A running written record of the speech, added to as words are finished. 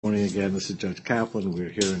morning again. This is Judge Kaplan. We're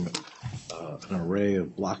hearing an array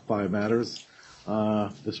of BlockFi matters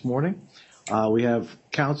this morning. We have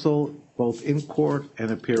counsel both in court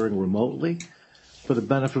and appearing remotely. For the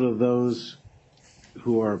benefit of those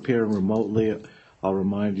who are appearing remotely, I'll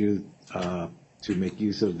remind you to make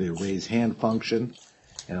use of the raise hand function,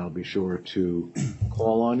 and I'll be sure to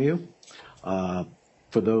call on you.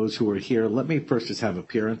 For those who are here, let me first just have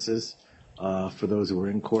appearances for those who are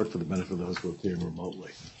in court, for the benefit of those who are appearing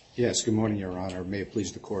remotely. Yes, good morning, Your Honor. May it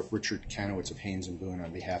please the court, Richard Kanowitz of Haynes & Boone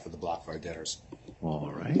on behalf of the BlockFi debtors.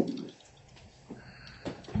 All right.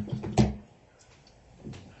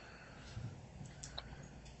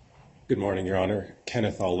 Good morning, Your Honor.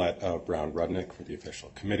 Kenneth Aulett of Brown Rudnick for the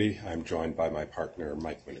official committee. I'm joined by my partner,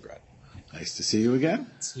 Mike Winograd. Nice to see you again.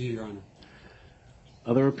 See you, Your Honor.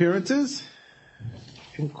 Other appearances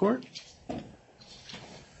in court?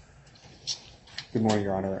 Good morning,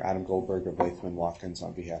 Your Honor. Adam Goldberg of Latham & Watkins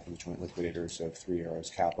on behalf of the joint liquidators of 3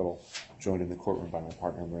 Arrows Capital, joined in the courtroom by my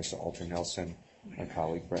partner, Marissa Alter-Nelson, my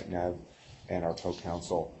colleague, Brett Nev, and our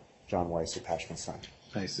co-counsel, John Weiss of Pashman Son.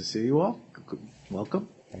 Nice to see you all. Welcome.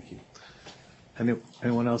 Thank you.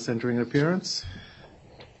 Anyone else entering an appearance?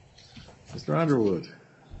 Mr. Underwood.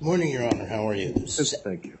 Morning, Your Honor. How are you?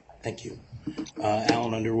 Thank you. Thank you.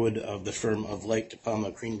 Alan Underwood of the firm of Lake,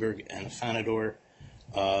 DePalma, Greenberg, and Afanador,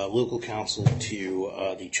 local counsel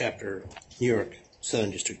to the Chapter New York Southern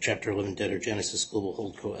District Chapter 11 debtor Genesis Global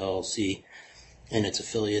Holdco LLC and its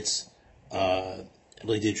affiliates. I'd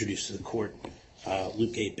like to introduce to the court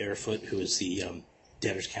Luke A. Barefoot, who is the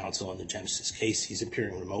debtor's counsel in the Genesis case. He's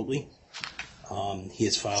appearing remotely. He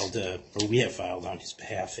has filed, or we have filed on his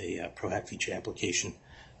behalf, a pro hac vice application,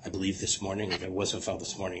 I believe this morning. If it wasn't filed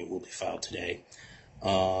this morning, it will be filed today.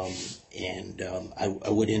 I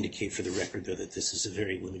would indicate for the record, though, that this is a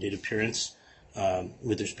very limited appearance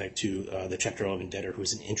with respect to the Chapter 11 debtor, who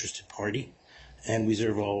is an interested party, and we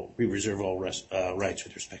reserve all rights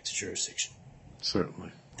with respect to jurisdiction.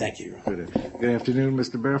 Certainly. Thank you, Your Honor. Good afternoon,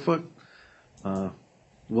 Mr. Barefoot.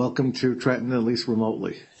 Welcome to Trenton, at least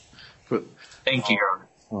remotely. Thank you, Your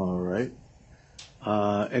Honor. All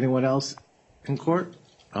right. Anyone else in court?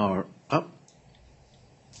 Or up?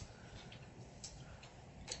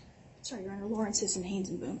 Sorry, Your Honor. Lawrence is in Haynes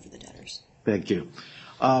 & Boone for the debtors. Thank you.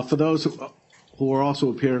 For those who are also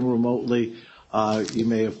appearing remotely, you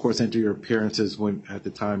may, of course, enter your appearances at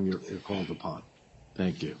the time you're called upon.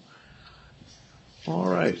 Thank you. All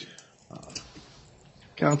right.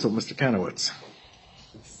 Counsel, Mr. Kanowitz.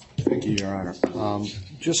 Thank you, Your Honor.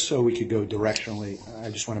 Just so we could go directionally,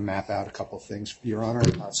 I just want to map out a couple of things, Your Honor,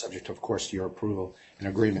 subject, of course, to your approval and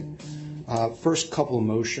agreement. First couple of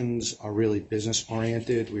motions are really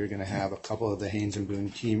business-oriented. We are going to have a couple of the Haynes &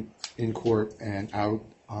 Boone team in court and out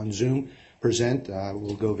on Zoom present.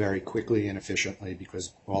 We'll go very quickly and efficiently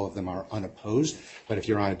because all of them are unopposed. But if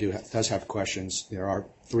Your Honor does have questions, there are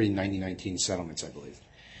 3 9019 settlements, I believe.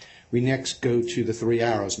 We next go to the 3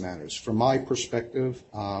 Arrows matters. From my perspective,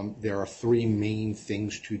 there are 3 main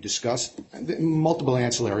things to discuss. Multiple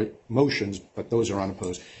ancillary motions, but those are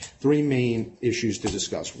unopposed. 3 main issues to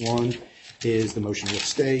discuss. 1 is the motion to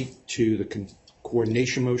stay. 2, the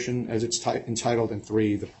coordination motion, as it's entitled. And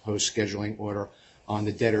 3, the proposed scheduling order on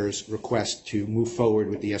the debtor's request to move forward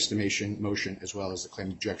with the estimation motion as well as the claim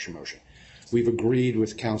objection motion. We've agreed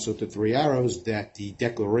with counsel to 3 Arrows that the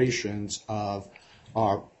declarations of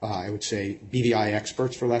are, I would say, BVI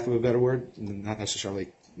experts, for lack of a better word, not necessarily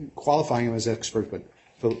qualifying them as experts,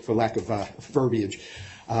 but for lack of verbiage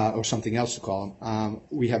or something else to call them.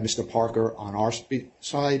 We have Mr. Parker on our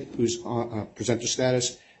side, who's presenter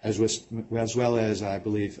status, as well as, I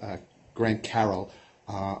believe, Grant Carroll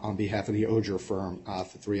on behalf of the Oger firm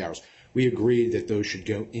for 3 Arrows. We agreed that those should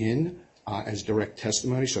go in as direct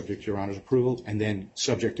testimony, subject to Your Honor's approval, and then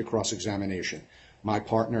subject to cross-examination. My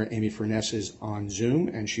partner, Amy Furness, is on Zoom,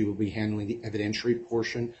 and she will be handling the evidentiary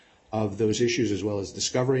portion of those issues as well as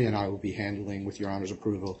discovery, and I will be handling, with Your Honor's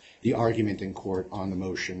approval, the argument in court on the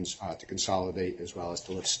motions to consolidate as well as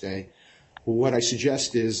to lift stay. What I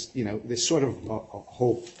suggest is, there's sort of a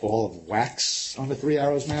whole ball of wax on the 3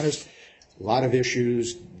 Arrows matters. A lot of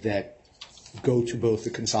issues that go to both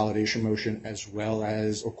the consolidation motion as well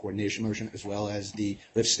as, or coordination motion, as well as the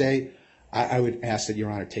lift stay. I would ask that Your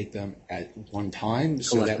Honor take them at one time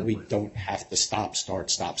so that we don't have to stop,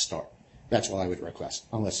 start. That's what I would request,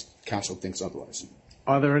 unless counsel thinks otherwise.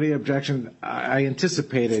 Are there any objections? I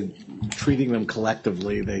anticipated treating them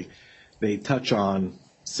collectively. They touch on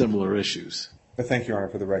similar issues. Thank you, Your Honor.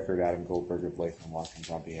 For the record, Adam Goldberg of Latham & Watkins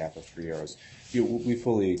on behalf of 3 Arrows. We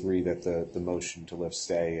fully agree that the motion to lift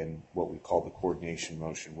stay and what we call the coordination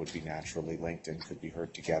motion would be naturally linked and could be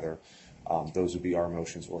heard together. Those would be our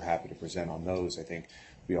motions. We're happy to present on those. I think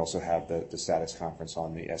we also have the status conference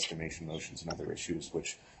on the estimation motions and other issues,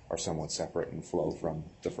 which are somewhat separate and flow from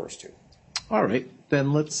the first two. All right,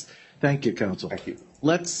 then thank you, counsel. Thank you.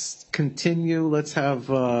 Let's continue. Let's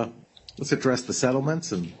address the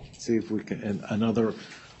settlements and see if we can, and another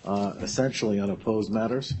essentially unopposed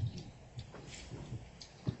matters.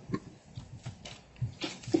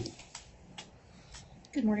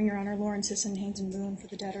 Good morning, Your Honor. Lauren Sisson, Haynes and Boone for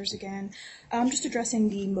the debtors again. I'm just addressing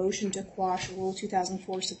the motion to quash Rule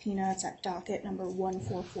 2004 subpoena. It's at docket number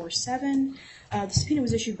 1447. The subpoena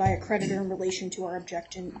was issued by a creditor in relation to our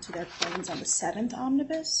objection to their claims on the 7th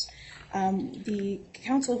omnibus. The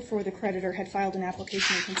counsel for the creditor had filed an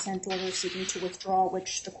application and consent order seeking to withdraw,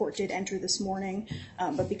 which the court did enter this morning,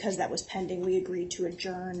 but because that was pending, we agreed to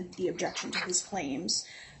adjourn the objection to his claims.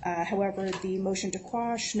 However, the motion to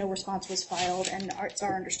quash, no response was filed, and it's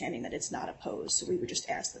our understanding that it's not opposed, so we would just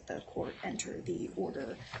ask that the court enter the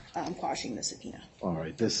order quashing the subpoena. All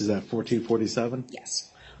right, this is at 1447? Yes.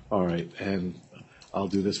 All right, and I'll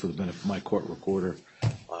do this for the benefit of my court recorder.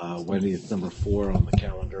 Wendy, it's number 4 on the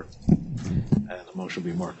calendar, and the motion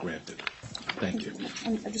will be marked granted. Thank you.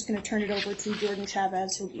 I'm just going to turn it over to Jordan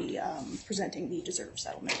Chavez, who will be presenting the deserved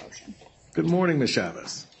settlement motion. Good morning, Ms.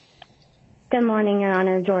 Chavez. Good morning, Your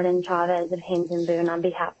Honor. Jordan Chavez of Haynes and Boone on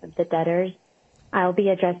behalf of the debtors. I'll be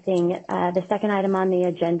addressing the second item on the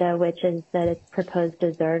agenda, which is the proposed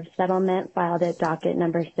deserved settlement filed at docket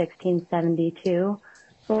number 1672.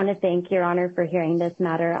 I want to thank Your Honor for hearing this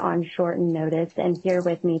matter on short notice, and here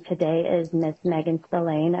with me today is Ms. Megan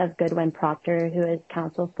Spillane of Goodwin Proctor, who is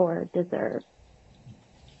counsel for deserved.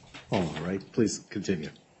 All right, please continue.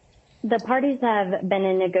 The parties have been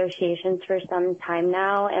in negotiations for some time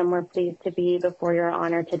now, and we're pleased to be before Your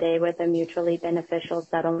Honor today with a mutually beneficial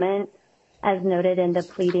settlement. As noted in the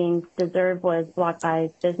pleadings, Deserve was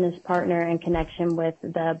BlockFi's business partner in connection with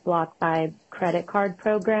the BlockFi credit card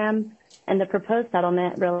program, and the proposed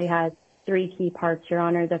settlement really has 3 key parts, Your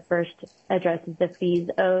Honor. The first addresses the fees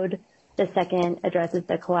owed, the second addresses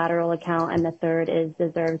the collateral account, and the third is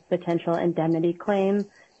Deserve's potential indemnity claim.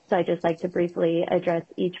 So I'd just like to briefly address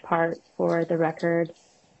each part for the record.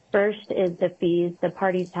 First is the fees. The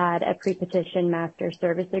parties had a pre-petition master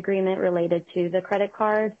service agreement related to the credit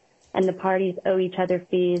card, and the parties owe each other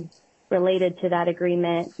fees related to that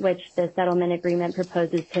agreement, which the settlement agreement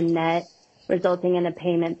proposes to net, resulting in a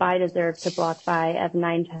payment by Deserve to BlockFi of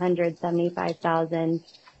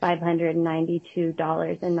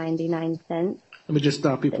 $975,592.99. Let me just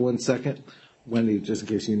stop you for 1 second. Wendy, just in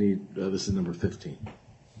case you need, this is number 15.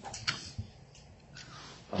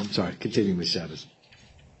 I'm sorry, continue, Ms. Chavez.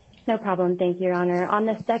 No problem. Thank you, Your Honor. On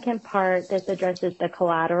the second part, this addresses the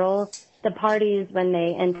collateral. The parties, when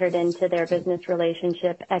they entered into their business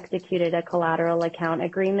relationship, executed a collateral account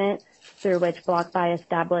agreement through which BlockFi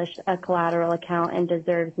established a collateral account in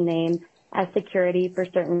Deserve's name as security for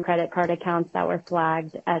certain credit card accounts that were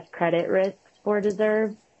flagged as credit risks for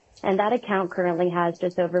Deserve. And that account currently has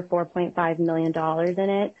just over $4.5 million in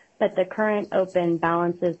it, but the current open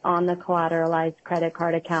balances on the collateralized credit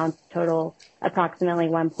card accounts total approximately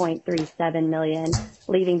 $1.37 million,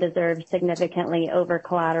 leaving Deserve significantly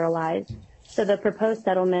over-collateralized. So the proposed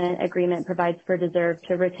settlement agreement provides for Deserve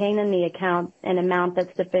to retain in the account an amount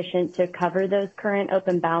that's sufficient to cover those current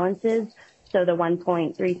open balances, so the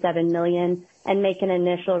 $1.37 million, and make an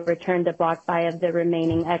initial return to BlockFi of the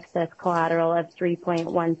remaining excess collateral of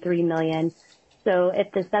 $3.13 million. So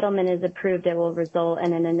if the settlement is approved, it will result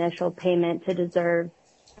in an initial payment to Deserve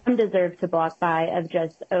to BlockFi of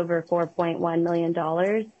just over $4.1 million.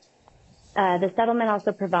 The settlement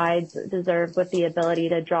also provides Deserve with the ability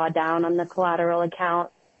to draw down on the collateral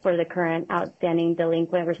account for the current outstanding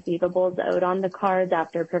delinquent receivables owed on the cards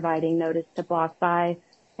after providing notice to BlockFi,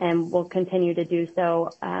 and will continue to do so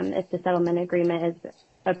if the settlement agreement is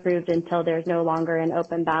approved until there's no longer an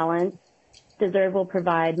open balance. Deserve will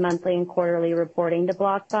provide monthly and quarterly reporting to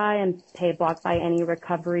BlockFi and pay BlockFi any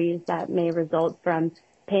recoveries that may result from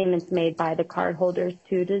payments made by the cardholders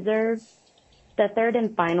to Deserve. The third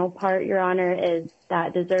and final part, Your Honor, is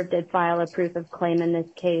that Deserve did file a proof of claim in this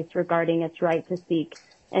case regarding its right to seek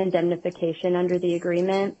indemnification under the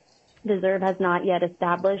agreement. Deserve has not yet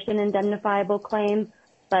established an indemnifiable claim,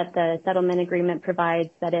 but the settlement agreement provides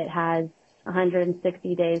that it has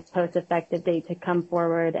 160 days post-effective date to come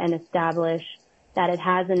forward and establish that it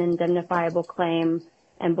has an indemnifiable claim,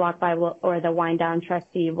 and BlockFi will, or the wind-down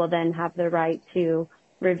trustee will then have the right to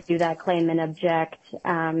review that claim and object,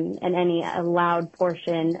 and any allowed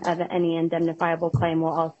portion of any indemnifiable claim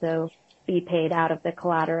will also be paid out of the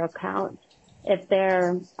collateral account. If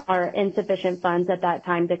there are insufficient funds at that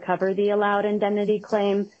time to cover the allowed indemnity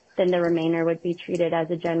claim, then the remainder would be treated as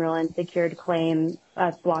a general and secured claim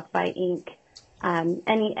of BlockFi Inc.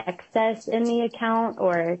 Any excess in the account,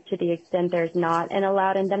 or to the extent there's not an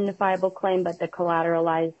allowed indemnifiable claim, but the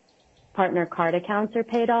collateralized partner card accounts are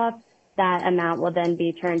paid off, that amount will then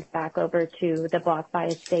be turned back over to the BlockFi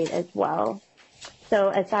estate as well. So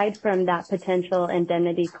aside from that potential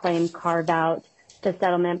indemnity claim carve-out, the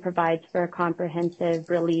settlement provides for a comprehensive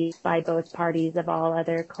relief by both parties of all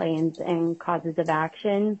other claims and causes of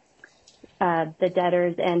action. The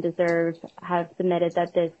debtors and deserve have submitted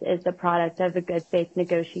that this is the product of a good faith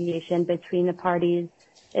negotiation between the parties.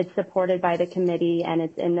 It's supported by the committee, and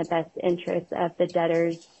it's in the best interest of the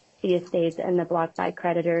debtors, the estates, and the BlockFi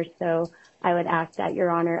creditors. So I would ask that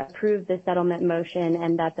Your Honor approve the settlement motion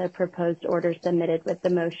and that the proposed order submitted with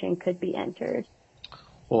the motion could be entered.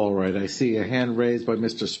 All right. I see a hand raised by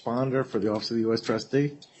Mr. Sponder for the Office of the U.S.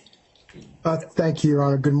 Trustee. Thank you, Your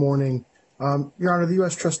Honor. Good morning. Your Honor, the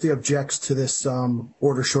U.S. Trustee objects to this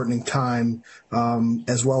order shortening time,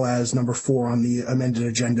 as well as number 4 on the amended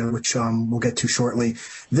agenda, which we'll get to shortly.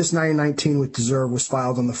 This 919 with deserve was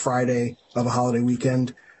filed on the Friday of a holiday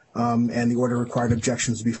weekend, and the order required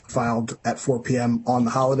objections to be filed at 4 p.m. on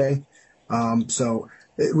the holiday. So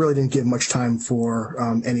it really didn't give much time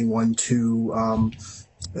for anyone to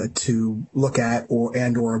look at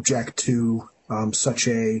or object to such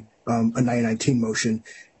a 919 motion.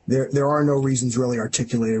 There are no reasons really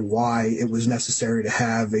articulated why it was necessary to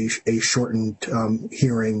have a shortened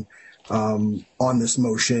hearing on this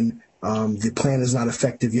motion. The plan is not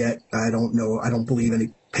effective yet. I don't believe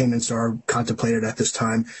any payments are contemplated at this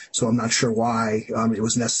time, so I'm not sure why it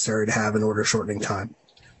was necessary to have an order shortening time.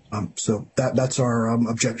 So that's our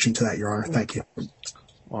objection to that, Your Honor. Thank you.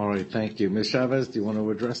 All right. Thank you. Ms. Chavez, do you want to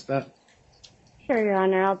address that? Sure, Your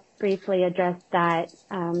Honor. I'll briefly address that.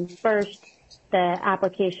 First, the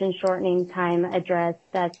application shortening time addressed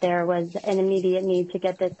that there was an immediate need to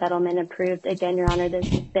get this settlement approved. Again, Your Honor, this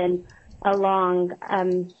has been a long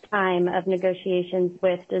time of negotiations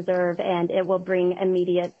with Deserve, and it will bring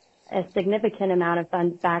a significant amount of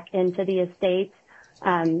funds back into the estate,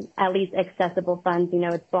 at least accessible funds. You know,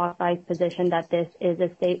 it's BlockFi's position that this is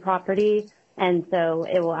estate property, and so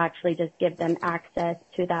it will actually just give them access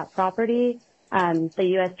to that property. The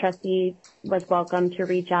U.S. trustee was welcome to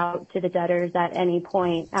reach out to the debtors at any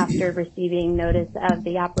point after receiving notice of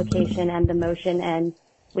the application and the motion, and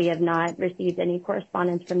we have not received any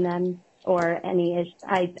correspondence from them or any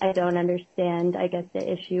I don't understand, I guess, the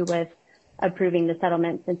issue with approving the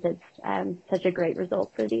settlement since it's such a great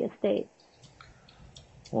result for the estate.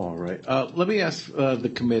 All right. Let me ask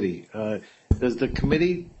the committee. Does the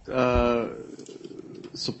committee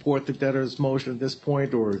support the debtor's motion at this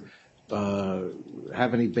point, or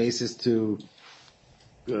have any basis to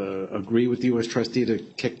agree with the U.S. trustee to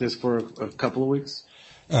kick this for a couple of weeks?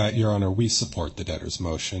 Your Honor, we support the debtor's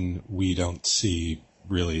motion. We don't see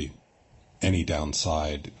really any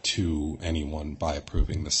downside to anyone by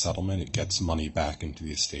approving the settlement. It gets money back into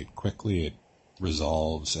the estate quickly. It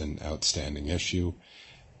resolves an outstanding issue.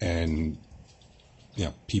 And, you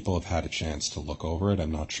know, people have had a chance to look over it.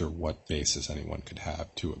 I'm not sure what basis anyone could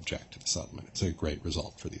have to object to the settlement. It's a great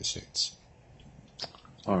result for the estates.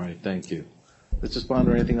 All right. Thank you. Mr.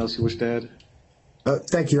 Sponder, anything else you wish to add?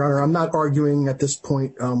 Thank you, Your Honor. I'm not arguing at this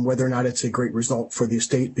point whether or not it's a great result for the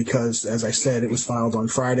estate because, as I said, it was filed on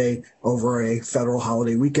Friday over a federal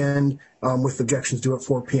holiday weekend with objections due at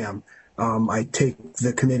 4 p.m. I take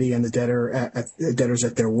the committee and the debtors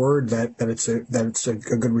at their word that it's a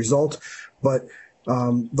good result, but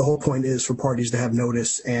the whole point is for parties to have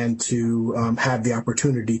notice and to have the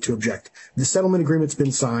opportunity to object. The settlement agreement's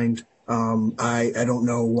been signed. I don't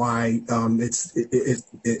know why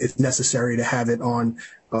it's necessary to have it on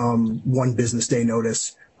 1 business day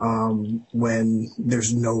notice when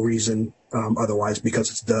there's no reason otherwise because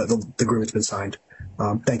it's the agreement's been signed.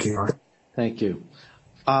 Thank you, Your Honor. Thank you.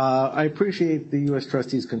 I appreciate the U.S.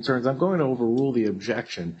 trustee's concerns. I'm going to overrule the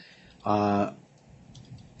objection. To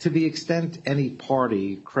the extent any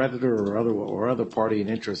party, creditor or other party in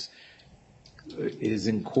interest, is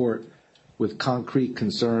in court with concrete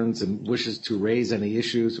concerns and wishes to raise any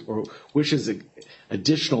issues or wishes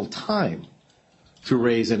additional time to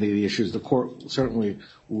raise any of the issues, the court certainly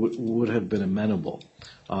would have been amenable.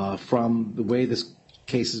 From the way this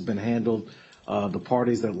case has been handled, the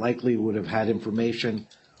parties that likely would have had information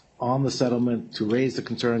on the settlement to raise the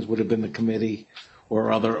concerns would have been the committee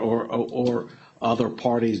or other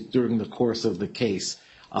parties during the course of the case.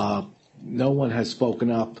 No one has spoken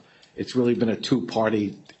up. It's really been a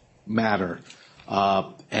 2-party matter.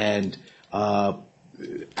 And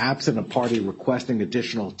absent a party requesting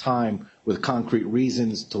additional time with concrete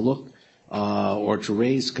reasons to look or to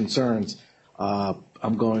raise concerns,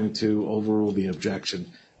 I'm going to overrule the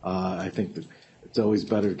objection. I think that it's always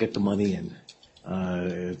better to get the money in.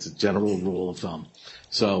 It's a general rule of thumb.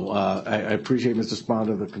 So I appreciate, Mr.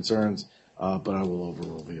 Sponda, the concerns, but I will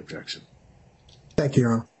overrule the objection. Thank you,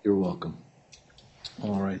 Your Honor. You're welcome.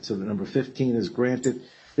 All right, so the number 15 is granted.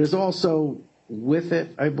 There's also with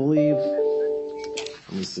it, I believe,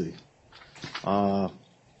 let me see.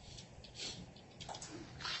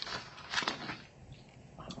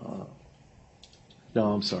 No,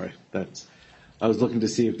 I'm sorry. I was looking to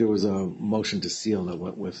see if there was a motion to seal that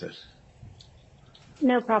went with it.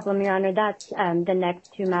 No problem, Your Honor. That's the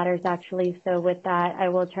next two matters, actually. So with that, I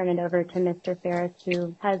will turn it over to Mr. Ferris,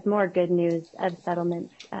 who has more good news of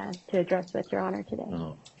settlements to address with Your Honor today.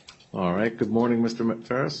 Oh. All right. Good morning, Mr.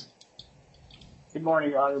 Ferris. Good morning,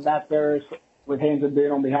 Your Honor. Matt Ferris with Haynes and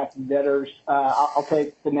Boone on behalf of the debtors. I'll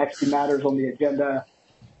take the next two matters on the agenda.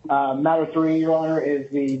 Matter 3, Your Honor, is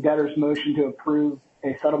the debtor's motion to approve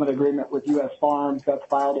a settlement agreement with U.S. Farms that's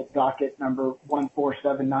filed at docket number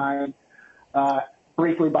 1479.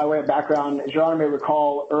 Briefly, by way of background, as Your Honor may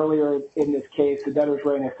recall, earlier in this case, the debtors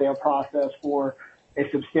ran a sale process for a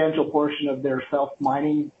substantial portion of their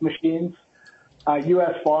self-mining machines.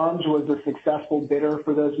 U.S. Farms was a successful bidder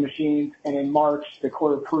for those machines, and in March, the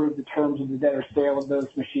court approved the terms of the debtor's sale of those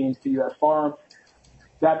machines to U.S. Farms.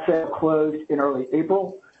 That sale closed in early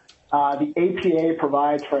April. The APA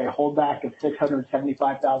provides for a holdback of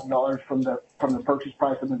 $675,000 from the purchase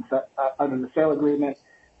price under the sale agreement.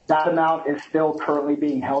 That amount is still currently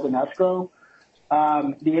being held in escrow.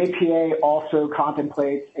 The APA also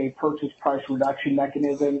contemplates a purchase price reduction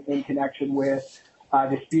mechanism in connection with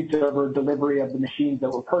disputes over delivery of the machines that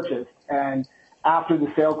were purchased. And after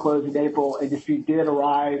the sale closed in April, a dispute did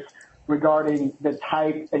arise regarding the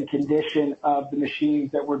type and condition of the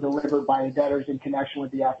machines that were delivered by the debtors in connection with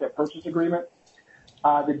the asset purchase agreement.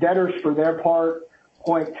 The debtors, for their part,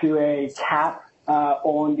 point to a cap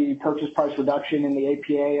on the purchase price reduction in the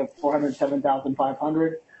APA of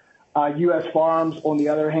 $407,500. U.S. Farms, on the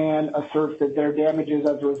other hand, asserts that their damages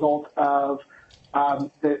as a result of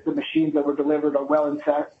the machines that were delivered are well in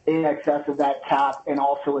excess of that cap, and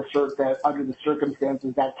also assert that under the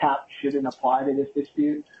circumstances that cap shouldn't apply to this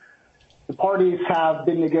dispute. The parties have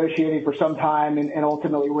been negotiating for some time and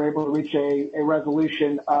ultimately were able to reach a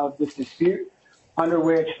resolution of this dispute, under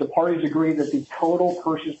which the parties agree that the total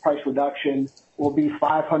purchase price reduction will be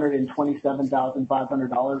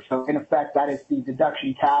 $527,500. So in effect, that is the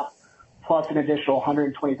deduction cap plus an additional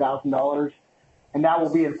 $120,000. And that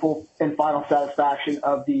will be in full and final satisfaction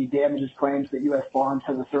of the damages claims that U.S. Farms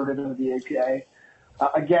has asserted under the APA.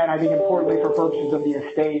 Again, I think importantly for purposes of the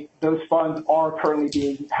estate, those funds are currently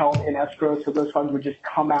being held in escrow, so those funds would just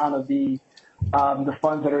come out of the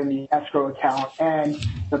funds that are in the escrow account, and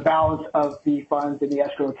the balance of the funds in the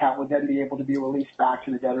escrow account would then be able to be released back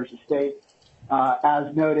to the debtor's estate.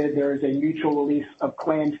 As noted, there is a mutual release of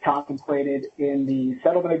claims contemplated in the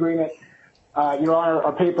settlement agreement. Your Honor,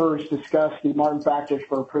 our papers discuss the Martin factors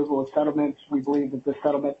for approval of settlements. We believe that the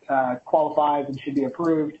settlement qualifies and should be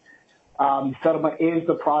approved. The settlement is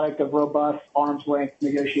the product of robust arm's-length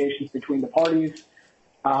negotiations between the parties.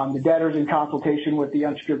 The debtors, in consultation with the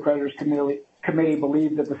Unsecured Creditors Committee,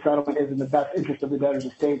 believe that the settlement is in the best interest of the debtors'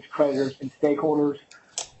 estates, creditors, and stakeholders.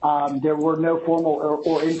 There were no formal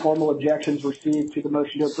or informal objections received to the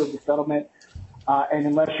motion to approve the settlement. And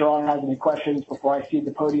unless Your Honor has any questions before I cede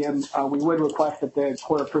the podium, we would request that the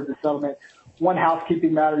court approve the settlement. One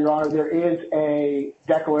housekeeping matter, Your Honor, there is a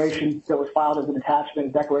declaration that was filed as an attachment,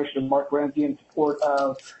 a declaration of Mark Renzi in support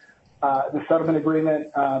of the settlement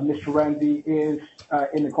agreement. Mr. Renzi is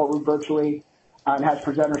in the courtroom virtually and has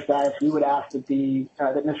presenter status. We would ask that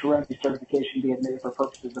that Mr. Renzi's certification be admitted for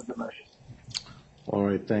purposes of the motion. All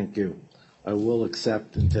right, thank you. I will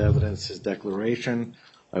accept into evidence his declaration.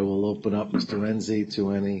 I will open up Mr. Renzi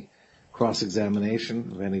to any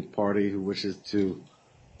cross-examination of any party who wishes to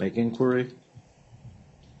make inquiry.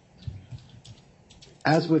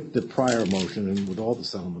 As with the prior motion and with all the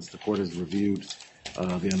settlements, the court has reviewed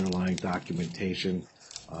the underlying documentation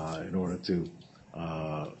in order to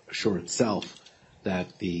assure itself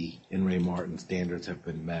that the In re Martin standards have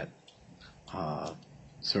been met.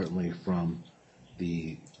 Certainly from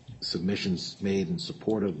the submissions made in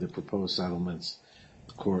support of the proposed settlements,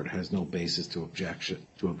 the court has no basis to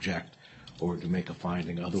object or to make a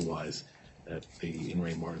finding otherwise that the In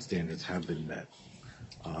re Martin standards have been met.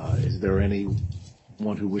 Is there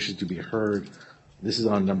anyone who wishes to be heard? This is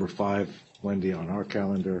on number 5, Wendy, on our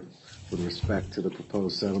calendar with respect to the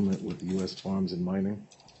proposed settlement with U.S. Farms and Mining.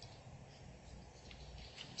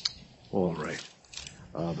 All right.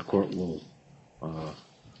 The court will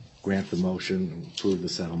grant the motion and approve the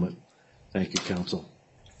settlement. Thank you, counsel.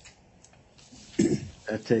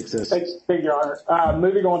 That takes us. Thank you, Your Honor.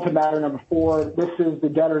 Moving on to matter number 4, this is the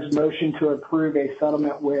debtor's motion to approve a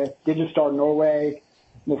settlement with Digistar Norway,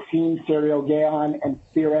 Nassim Serial Gaon, and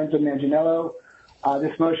Fiorenzo Manganiello.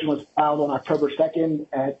 This motion was filed on October 2nd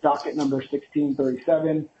at docket number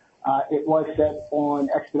 1637. It was set on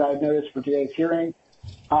expedited notice for today's hearing.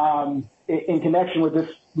 In connection with this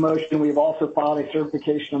motion, we've also filed a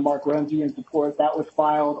certification of Mark Renzi in support. That was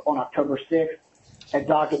filed on October 6th at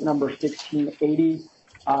docket number 1680.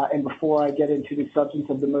 And before I get into the substance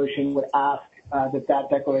of the motion, would ask that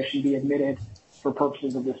declaration be admitted for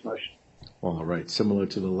purposes of this motion. All right. Similar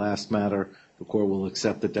to the last matter, the court will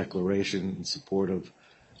accept the declaration in support of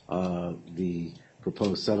the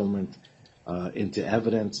proposed settlement into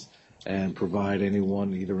evidence and provide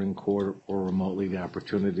anyone either in court or remotely the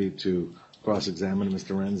opportunity to cross-examine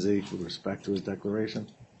Mr. Renzi with respect to his declaration.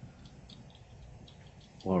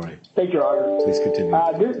 All right. Thank you, Your Honor. Please continue.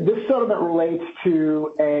 This settlement relates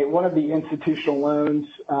to one of the institutional loans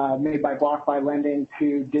made by BlockFi Lending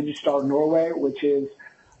to Digistar Norway, which is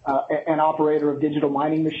an operator of digital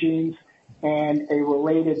mining machines, and a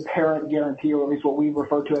related parent guarantee, or at least what we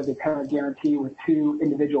refer to as a parent guarantee, with 2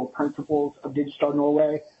 individual principals of Digistar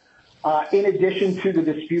Norway. In addition to the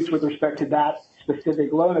disputes with respect to that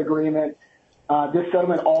specific loan agreement, this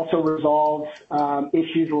settlement also resolves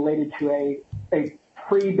issues related to a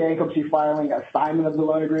pre-bankruptcy filing assignment of the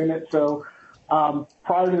loan agreement. So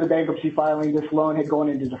prior to the bankruptcy filing, this loan had gone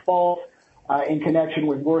into default. In connection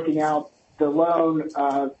with working out the loan,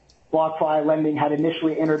 BlockFi Lending had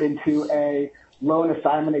initially entered into a loan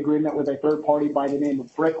assignment agreement with a third party by the name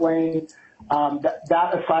of Brick Lane.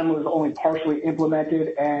 That assignment was only partially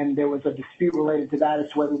implemented, and there was a dispute related to that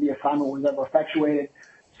as to whether the assignment was ever effectuated.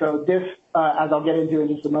 So this, as I'll get into in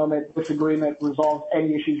just a moment, this agreement resolves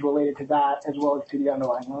any issues related to that as well as to the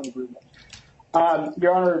underlying loan agreement.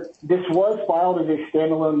 Your Honor, this was filed as a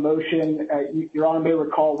standalone motion. Your Honor may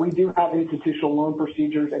recall we do have institutional loan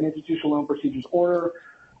procedures and institutional loan procedures order.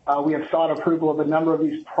 We have sought approval of a number of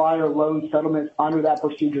these prior loan settlements under that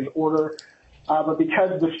procedures order. But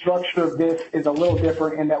because the structure of this is a little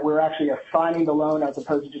different in that we're actually assigning the loan as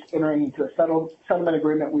opposed to just entering into a settlement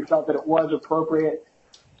agreement, we felt that it was appropriate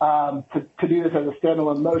to do this as a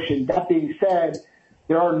standalone motion. That being said,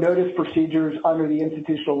 there are notice procedures under the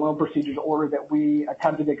institutional loan procedures order that we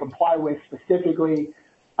attempted to comply with, specifically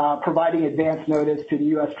providing advance notice to the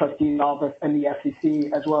U.S. Trustee's Office and the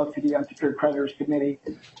SEC, as well as to the Unsecured Creditors Committee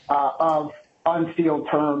of unsealed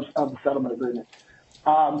terms of the settlement agreement.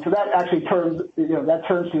 So that actually turns to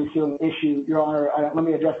the sealing issue, Your Honor. Let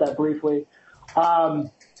me address that briefly.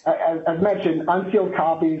 As mentioned, unsealed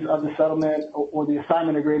copies of the settlement or the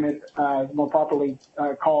assignment agreement, more properly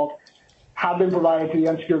called, have been provided to the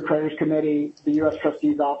Unsecured Creditors Committee, the U.S.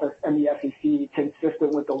 Trustee's Office, and the SEC,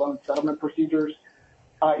 consistent with the loan settlement procedures.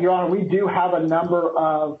 Your Honor, we do have a number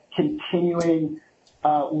of continuing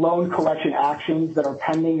loan collection actions that are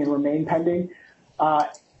pending and remain pending.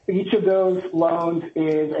 Each of those loans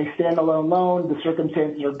is a standalone loan. The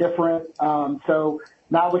circumstances are different. So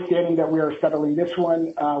notwithstanding that we are settling this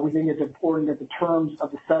one, we think it's important that the terms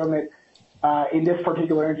of the settlement in this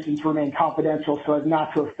particular instance remain confidential so as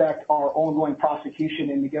not to affect our ongoing prosecution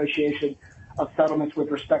and negotiation of settlements with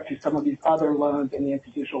respect to some of these other loans in the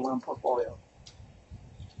institutional loan portfolio.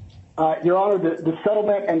 Your Honor, the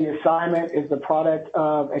settlement and the assignment is the product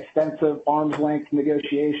of extensive arm's length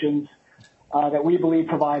negotiations that we believe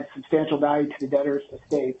provide substantial value to the debtor's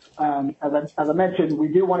estates. As I mentioned, we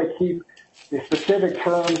do want to keep the specific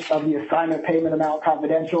terms of the assignment payment amount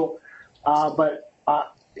confidential, but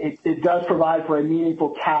it does provide for a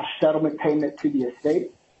meaningful cash settlement payment to the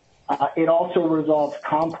estate. It also resolves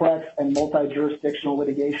complex and multi-jurisdictional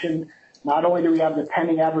litigation. Not only do we have the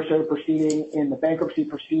pending adversarial proceeding in the bankruptcy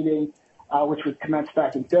proceeding, which was commenced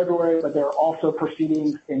back in February, but there are also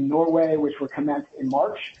proceedings in Norway, which were commenced in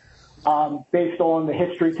March. Based on the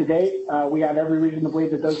history to date, we have every reason to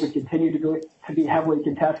believe that those would continue to be heavily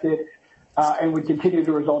contested and would continue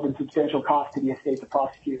to result in substantial cost to the estate to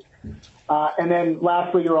prosecute. And then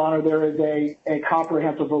lastly, Your Honor, there is a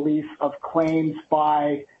comprehensive release of claims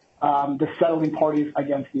by the settling parties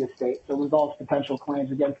against the estate. So it resolves potential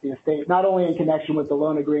claims against the estate, not only in connection with the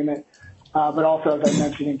loan agreement, but also, as I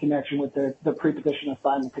mentioned, in connection with the pre-petition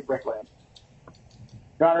assignment to Brick Lane.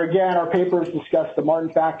 Your Honor, again, our papers discuss the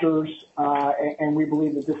Martin factors, and we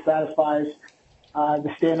believe that this satisfies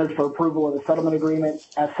the standard for approval of the settlement agreement.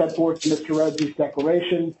 As set forth in Mr. Rhodes'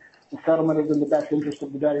 declaration, the settlement is in the best interest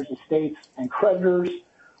of the debtors' estates and creditors.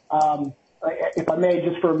 If I may,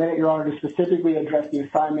 just for a minute, Your Honor, to specifically address the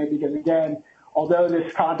assignment, because again, although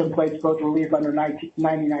this contemplates both relief under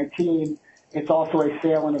 9019, it's also a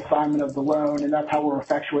sale and assignment of the loan, and that's how we're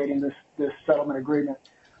effectuating this settlement agreement.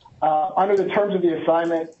 Under the terms of the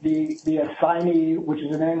assignment, the assignee, which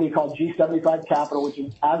is an entity called G75 Capital, which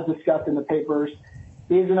is as discussed in the papers,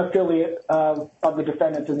 is an affiliate of the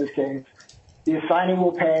defendants in this case. The assignee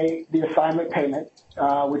will pay the assignment payment,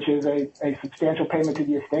 which is a substantial payment to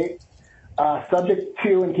the estate. Subject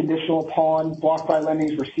to and conditional upon BlockFi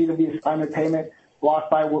Lending's receipt of the assignment payment,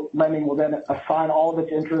 BlockFi Lending will then assign all of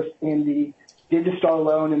its interest in the Digistar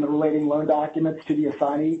loan and the relating loan documents to the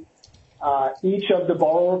assignee. Each of the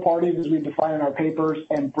borrower parties, as we define in our papers,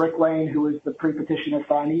 and Brick Lane, who is the pre-petition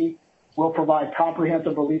assignee, will provide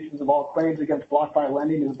comprehensive releases of all claims against BlockFi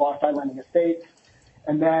Lending and the BlockFi Lending estates.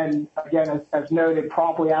 And then, again, as noted,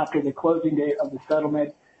 promptly after the closing date of the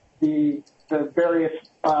settlement, the various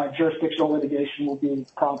jurisdictional litigation will be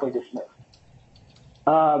promptly dismissed.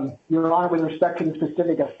 Your Honor, with respect to the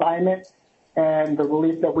specific assignment and the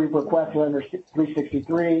relief that we've requested under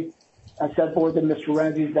 363, as set forth in Mr.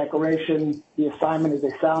 Renzi's declaration, the assignment is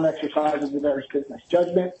a sound exercise of the debtor's business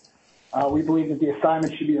judgment. We believe that the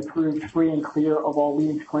assignment should be approved free and clear of all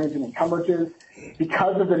liens, claims, and encumbrances.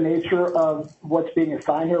 Because of the nature of what's being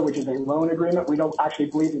assigned here, which is a loan agreement, we don't actually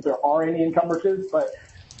believe that there are any encumbrances, but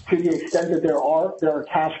to the extent that there are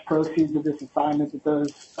cash proceeds of this assignment that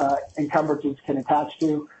those encumbrances can attach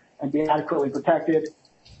to and be adequately protected.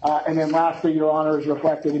 And then lastly, Your Honor, is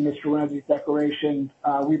reflected in Mr. Renzi's declaration.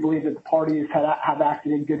 We believe that the parties have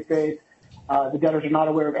acted in good faith. The debtors are not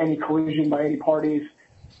aware of any collusion by any parties.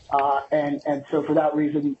 And so for that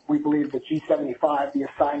reason, we believe that G75, the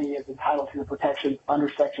assignee, is entitled to the protection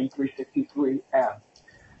under Section 363M.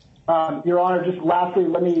 Your Honor, just lastly,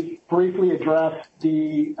 let me briefly address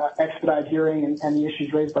the expedited hearing and the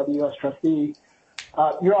issues raised by the U.S. trustee.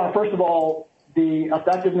 Your Honor, first of all, the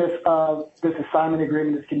effectiveness of this assignment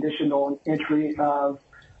agreement is conditioned on entry of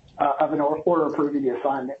an order approving the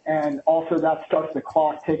assignment. And also that starts the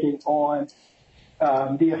clock ticking on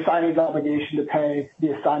the assignee's obligation to pay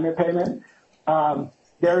the assignment payment.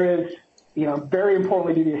 There is, very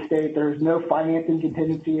importantly to the estate, there is no financing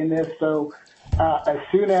contingency in this. So as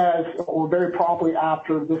soon as, or very promptly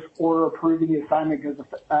after this order approving the assignment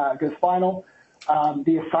goes final,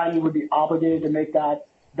 the assignee would be obligated to make that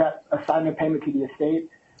assignment payment to the estate.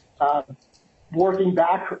 Working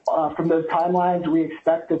back from those timelines, we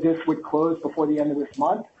expect that this would close before the end of this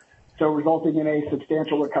month, so resulting in a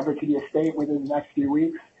substantial recovery to the estate within the next few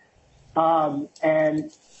weeks. And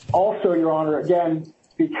also, Your Honor, again,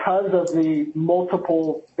 because of the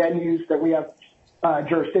multiple venues that we have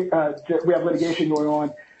we have litigation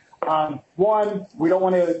going on. One, we don't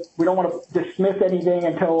want to dismiss anything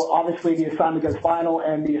until obviously the assignment goes final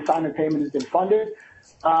and the assignment payment has been funded.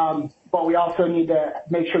 But we also need to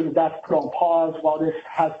make sure that that's put on pause while this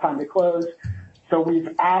has time to close. So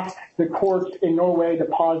we've asked the courts in Norway to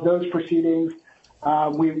pause those proceedings.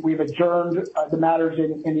 We've adjourned the matters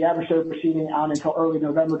in the adversary proceeding out until early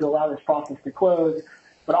November to allow this process to close.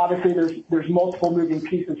 But obviously there's multiple moving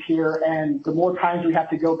pieces here, and the more times we have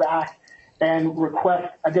to go back and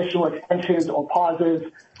request additional extensions or pauses,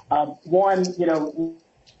 one,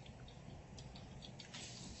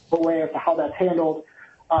 way as to how that's handled,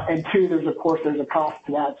 and two, there's a cost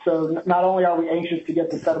to that. So not only are we anxious to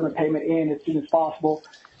get the settlement payment in as soon as possible,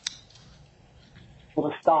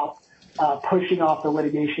 to stop pushing off the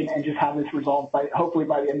litigation and just have this resolved hopefully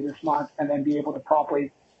by the end of this month, and then be able to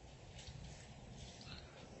properly.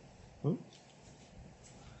 I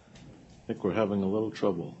think we're having a little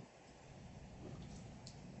trouble.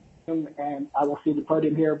 And I will see the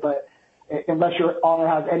podium here, but unless Your Honor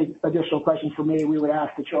has any additional questions for me, we would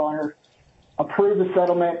ask that Your Honor approve the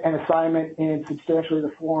settlement and assignment in substantially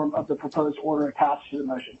the form of the proposed order attached to the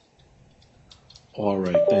motion. All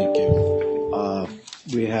right, thank you.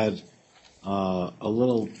 We had a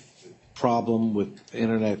little problem with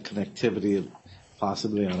internet connectivity,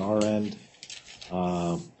 possibly on our end,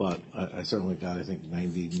 but I certainly got, I think,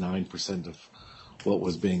 99% of what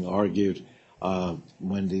was being argued.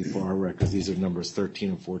 Wendy, for our records, these are numbers 13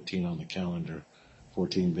 and 14 on the calendar,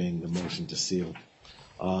 14 being the motion to seal.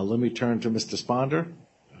 Let me turn to Mr. Sponder.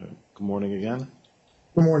 Good morning again.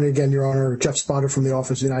 Good morning again, Your Honor. Jeff Sponder from the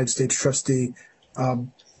Office of the United States Trustee.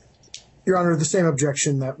 Your Honor, the same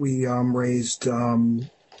objection that we raised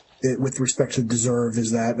with respect to deserve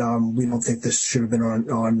is that we don't think this should have been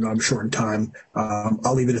on shortened time.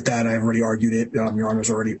 I'll leave it at that. I've already argued it. Your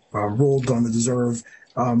Honor's already ruled on the deserve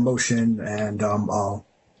motion, and I'll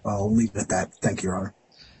leave it at that. Thank you, Your Honor.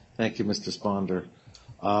 Thank you, Mr. Sponder.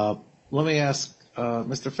 Let me ask,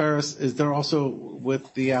 Mr. Ferris, is there also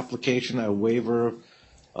with the application a waiver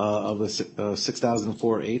of the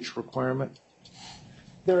 6004H requirement?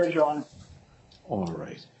 There is, Your Honor. All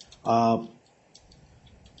right.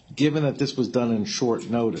 Given that this was done in short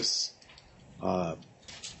notice, and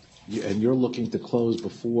you're looking to close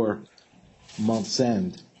before month's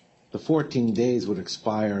end, the 14 days would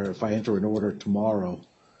expire if I enter an order tomorrow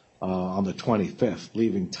on the 25th,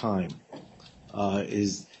 leaving time.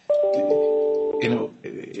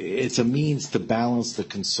 It's a means to balance the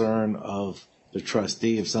concern of the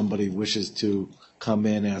trustee if somebody wishes to come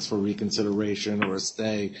in, ask for reconsideration or a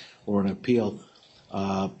stay or an appeal.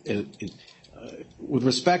 With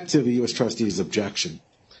respect to the U.S. trustee's objection,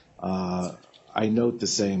 I note the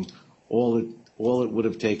same. All it would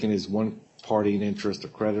have taken is one party in interest, a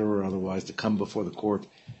creditor or otherwise, to come before the court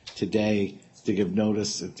today to give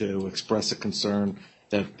notice, to express a concern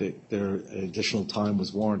that their additional time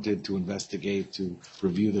was warranted to investigate, to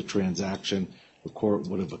review the transaction. The court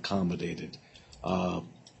would have accommodated to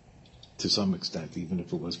some extent, even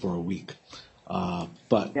if it was for a week.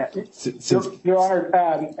 But yeah, since Your Honor,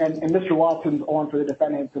 and Mr. Watson's on for the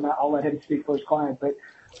defendants, and I'll let him speak for his client. But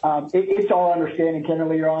it's our understanding,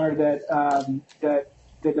 candidly, Your Honor, that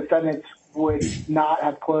the defendants would not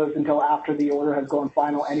have closed until after the order has gone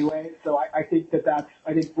final anyway. So I think that's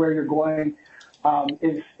where you're going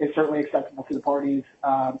is certainly acceptable to the parties,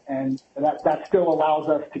 and that still allows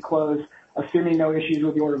us to close, assuming no issues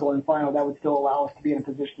with the order going final. That would still allow us to be in a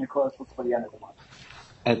position to close before the end of the month.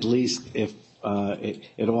 At least if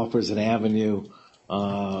it offers an avenue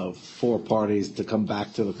for parties to come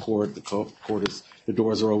back to the court. The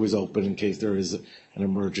doors are always open in case there is an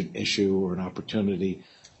emergent issue or an opportunity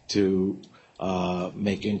to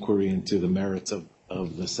make inquiry into the merits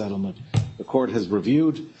of the settlement. The court has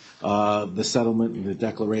reviewed the settlement and the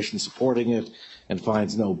declaration supporting it and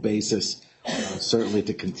finds no basis certainly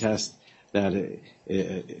to contest that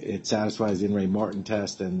it satisfies the In re Martin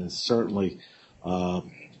test, and certainly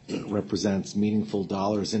represents meaningful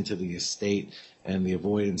dollars into the estate and the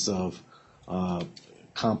avoidance of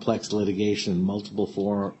complex litigation in multiple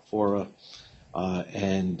fora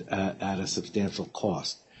and at a substantial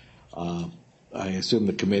cost. I assume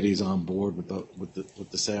the committee's on board with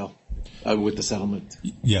the sale, with the settlement.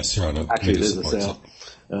 Yes, Your Honor. Actually, it is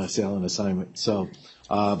a sale and assignment. So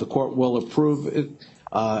the court will approve it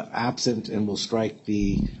absent, and will strike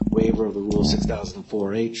the waiver of the Rule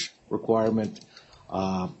 6004H requirement.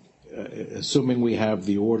 Assuming we have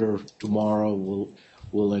the order tomorrow,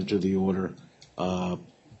 we'll enter the order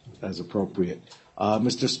as appropriate.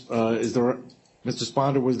 Mr.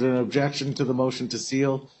 Sponder, was there an objection to the motion to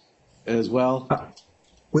seal as well?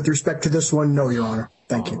 With respect to this one, no, Your Honor.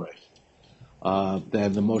 Thank you. All right.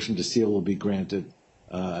 Then the motion to seal will be granted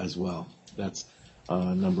as well. That's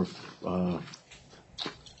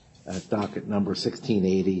at docket number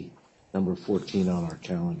 1680, number 14 on our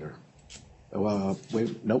calendar.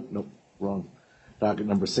 Wait, nope, wrong. Docket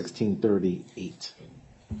number 1638.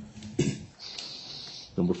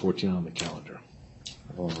 Number 14 on the calendar.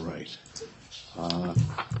 All right. I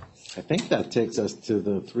think that takes us to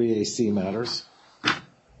the 3AC matters.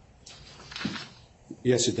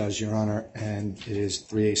 Yes, it does, Your Honor, and it is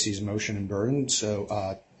 3AC's motion and burden. So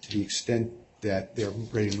to the extent that they're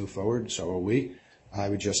ready to move forward, so are we. I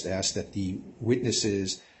would just ask that the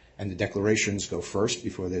witnesses and the declarations go first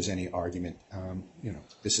before there's any argument.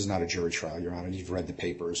 This is not a jury trial, Your Honor. You've read the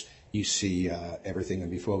papers. You see everything. And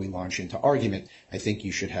before we launch into argument, I think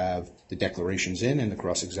you should have the declarations in and the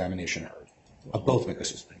cross-examination heard of both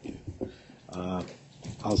witnesses. Thank you.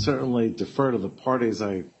 I'll certainly defer to the parties.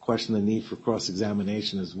 I question the need for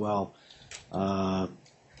cross-examination as well.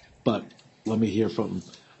 But let me hear from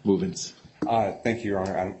movements. Thank you, Your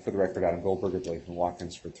Honor. For the record, Adam Goldberg of Latham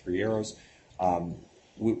Watkins for 3 Arrows.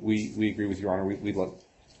 We agree with Your Honor.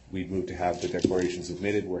 We'd move to have the declarations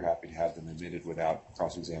admitted. We're happy to have them admitted without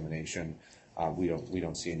cross-examination. We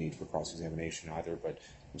don't see a need for cross-examination either, but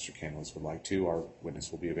Mr. Canlis would like to. Our witness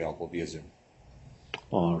will be available via Zoom.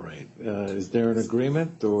 All right. Is there an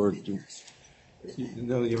agreement or?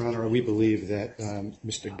 No, Your Honor. We believe that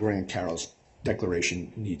Mr. Grant Carroll's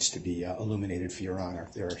declaration needs to be illuminated for Your Honor.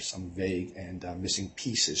 There are some vague and missing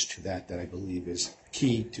pieces to that I believe is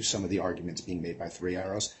key to some of the arguments being made by 3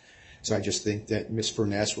 Arrows. So I just think that Ms.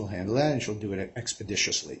 Furness will handle that, and she'll do it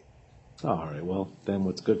expeditiously. All right. Well, then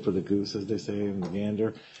what's good for the goose, as they say in the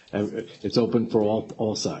gander, it's open for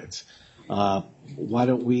all sides. Why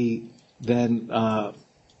don't we then,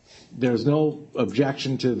 there's no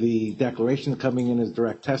objection to the declaration coming in as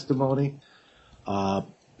direct testimony.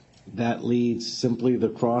 That leads simply the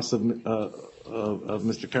cross of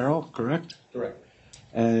Mr. Carroll, correct? Correct.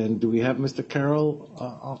 And do we have Mr.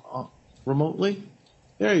 Carroll remotely?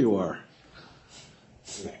 There you are.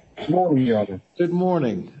 Good morning, Your Honor. Good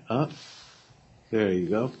morning. There you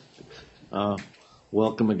go.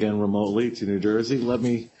 Welcome again remotely to New Jersey. Let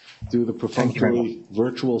me do the perfunctory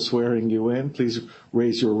virtual swearing you in. Please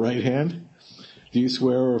raise your right hand. Do you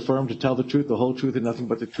swear or affirm to tell the truth, the whole truth, and nothing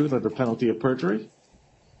but the truth under penalty of perjury?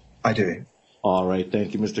 I do. All right.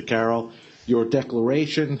 Thank you, Mr. Carroll. Your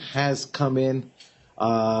declaration has come in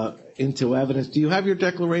into evidence. Do you have your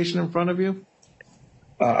declaration in front of you?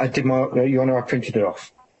 I did, Your Honor, I printed it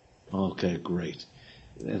off. Okay, great.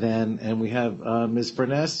 And we have Ms.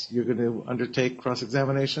 Furness. You're going to undertake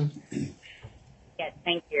cross-examination? Yes,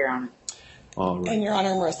 thank you, Your Honor. All right. And Your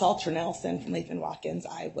Honor, Marissa Alter-Nelson from Latham Watkins,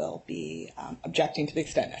 I will be objecting to the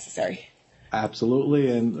extent necessary.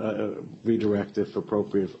 Absolutely, and redirect if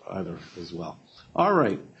appropriate either as well. All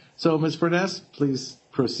right. So, Ms. Furness, please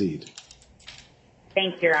proceed.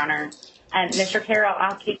 Thank you, Your Honor. Mr. Carroll,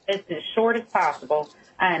 I'll keep this as short as possible.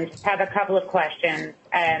 Just have a couple of questions.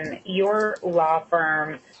 Your law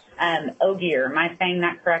firm, Ogier, am I saying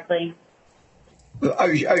that correctly?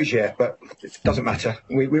 Ogier, but it doesn't matter.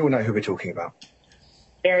 We all know who we're talking about.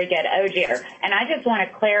 Very good, Ogier. And I just want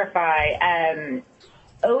to clarify,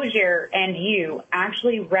 Ogier and you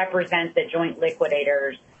actually represent the joint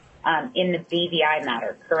liquidators in the BVI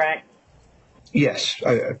matter, correct? Yes,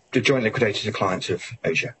 the joint liquidators are clients of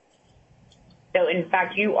Ogier. So, in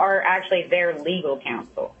fact, you are actually their legal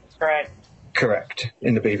counsel, correct? Correct,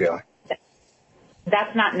 in the BVI.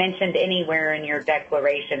 That's not mentioned anywhere in your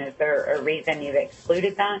declaration. Is there a reason you've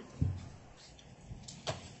excluded that?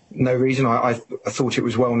 No reason. I thought it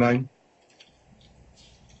was well known.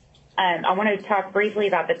 I want to talk briefly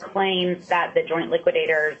about the claims that the joint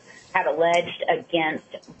liquidators have alleged against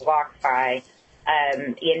BlockFi.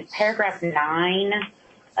 In paragraph 9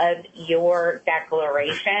 of your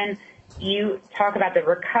declaration, you talk about the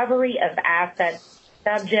recovery of assets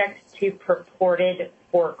subject to purported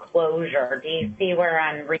foreclosure. Do you see where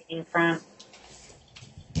I'm reading from?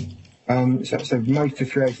 So most of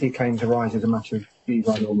 3AC claims arise as a matter of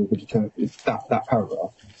BVI law with that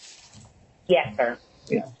paragraph. Yes, sir.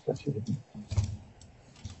 Yeah, that's it.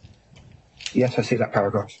 Yes, I see that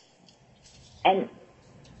paragraph. And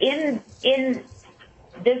in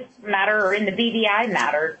this matter, or in the BVI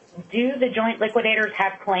matter, do the joint liquidators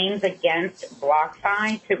have claims against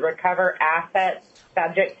BlockFi to recover assets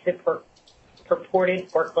subject to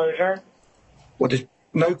purported foreclosure? Well,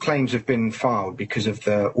 no claims have been filed because of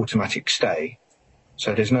the automatic stay,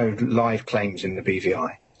 so there's no live claims in the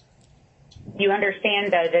BVI. You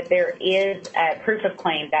understand, though, that there is a proof of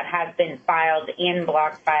claim that has been filed in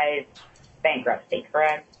BlockFi's bankruptcy,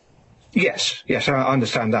 correct? Yes, I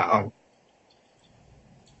understand that.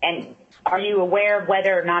 And are you aware of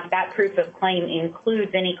whether or not that proof of claim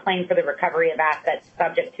includes any claim for the recovery of assets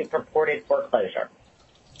subject to purported foreclosure?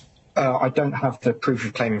 I don't have the proof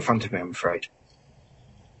of claim in front of me, I'm afraid.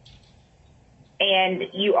 And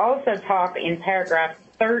you also talk in paragraph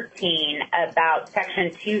 13 about section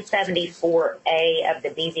 274A of the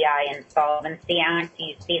BVI Insolvency Act. Do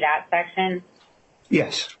you see that section?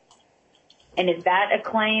 Yes. And is that a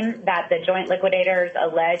claim that the joint liquidators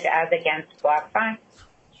allege as against BlockFi?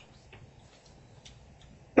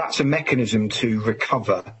 That's a mechanism to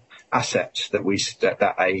recover assets that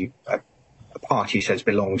a party says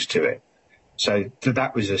belongs to it. So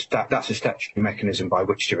that's a statutory mechanism by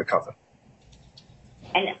which to recover.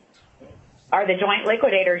 And are the joint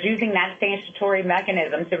liquidators using that statutory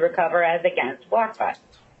mechanism to recover as against BlockFi?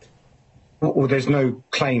 Well, there's no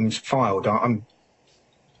claims filed.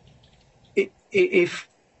 If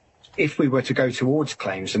we were to go towards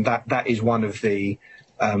claims, and that is one of the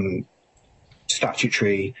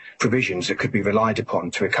statutory provisions that could be relied upon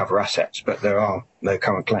to recover assets, but there are no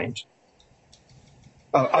current claims.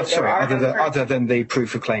 Other than the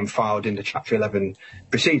proof of claim filed in the Chapter 11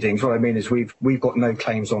 proceedings, what I mean is we've got no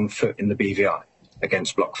claims on foot in the BVI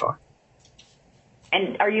against BlockFi.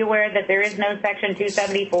 And are you aware that there is no Section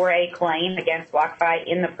 274A claim against BlockFi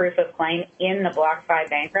in the proof of claim in the BlockFi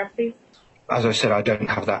bankruptcy? As I said, I don't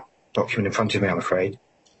have that document in front of me, I'm afraid.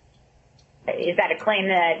 Is that a claim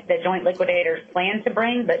that the joint liquidators plan to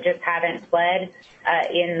bring but just haven't pled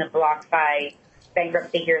in the BlockFi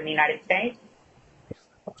bankruptcy here in the United States?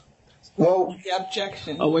 Well, the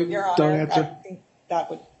objection. Oh, wait, Your Honor, don't answer. I think that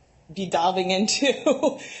would be delving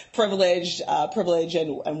into privilege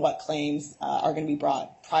and what claims are going to be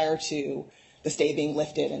brought prior to the stay being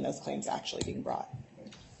lifted and those claims actually being brought.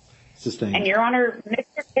 Sustained. And, Your Honor,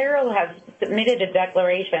 Mr. Carroll has submitted a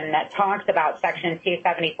declaration that talks about Section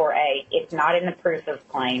 274A. It's not in the proof of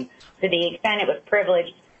claim. To the extent it was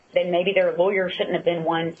privileged, then maybe their lawyer shouldn't have been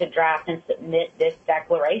one to draft and submit this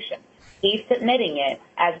declaration. He's submitting it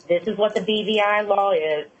as this is what the BVI law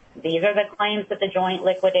is. These are the claims that the joint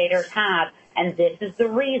liquidators have, and this is the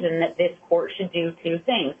reason that this court should do two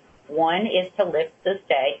things. One is to lift the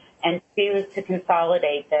stay, and two is to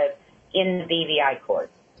consolidate this in the BVI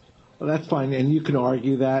court. Well, that's fine, and you can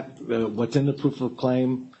argue that what's in the proof of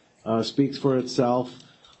claim speaks for itself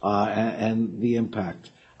and the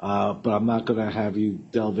impact. But I'm not going to have you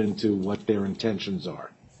delve into what their intentions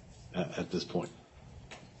are at this point.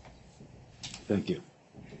 Thank you.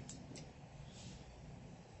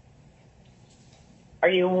 Are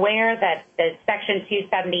you aware that the Section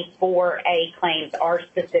 274A claims are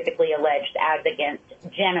specifically alleged as against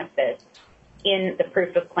Genesis in the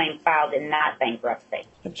proof of claim filed in that bankruptcy?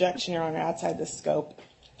 Objection, Your Honor, outside the scope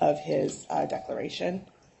of his declaration.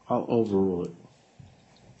 I'll overrule it.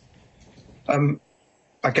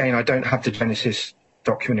 Again, I don't have the Genesis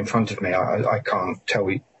document in front of me. I can't tell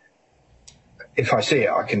you. If I see it,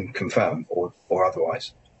 I can confirm or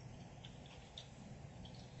otherwise.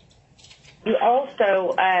 You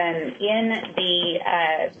also, in the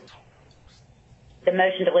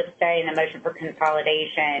motion to lift stay and the motion for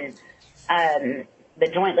consolidation, the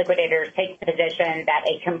joint liquidators take the position that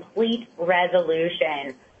a complete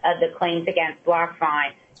resolution of the claims against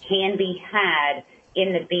BlockFi can be had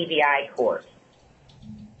in the BVI court.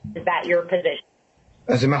 Is that your position?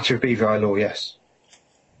 As a matter of BVI law, yes.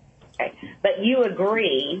 Okay. But you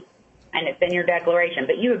agree, and it's in your declaration,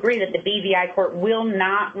 but you agree that the BVI court will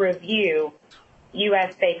not review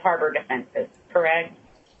U.S. safe harbor defenses, correct?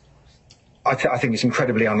 I think it's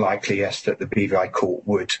incredibly unlikely, yes, that the BVI court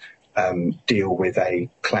would deal with a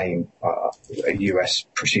claim, a U.S.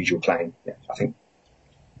 procedural claim. Yeah, I think.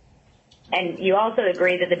 And you also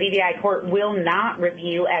agree that the BVI court will not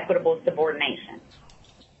review equitable subordination.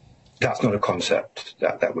 That's not a concept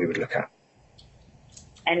that we would look at.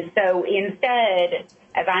 And so instead,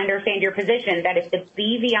 as I understand your position, that if the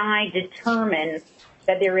BVI determines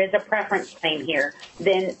that there is a preference claim here,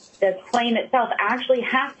 then the claim itself actually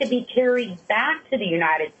has to be carried back to the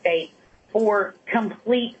United States for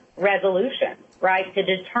complete resolution, right, to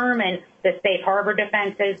determine the safe harbor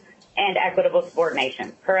defenses and equitable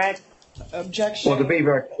subordination, correct? Objection. Well, the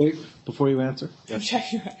BVI... Before you answer. Yes.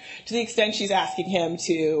 Objection. To the extent she's asking him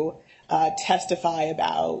to testify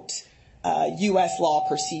about U.S. law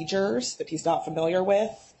procedures that he's not familiar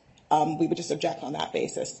with, we would just object on that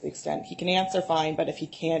basis. To the extent he can answer, fine, but if he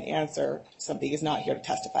can't answer something, he's not here to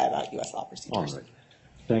testify about U.S. law procedures. All right.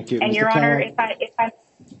 Thank you. And Mr. Your Honor, Carroll? if I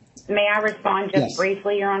may I respond just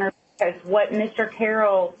briefly, Your Honor? Because what Mr.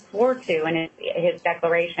 Carroll swore to in his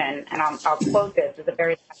declaration, and I'll quote this, is a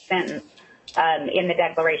very last sentence in the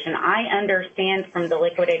declaration. I understand from the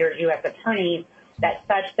liquidator's U.S. attorneys that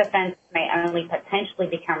such defense may only potentially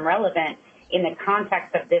become relevant in the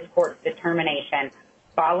context of this court's determination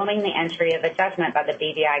following the entry of a judgment by the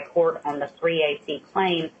BVI court on the 3AC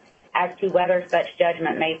claims as to whether such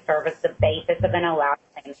judgment may serve as the basis of an allowed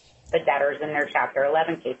claim for debtors in their Chapter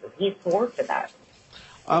 11 cases. He swore to that.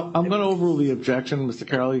 I'm going to overrule the objection. Mr.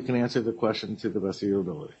 Carroll, you can answer the question to the best of your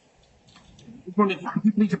ability. Could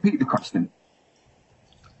you please repeat the question?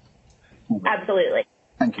 Absolutely.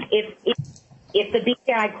 Thank you. If the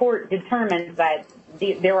BVI court determines that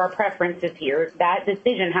there are preferences here, that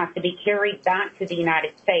decision has to be carried back to the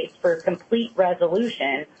United States for a complete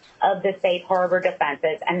resolution of the safe harbor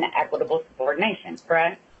defenses and the equitable subordination,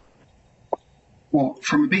 correct? Well,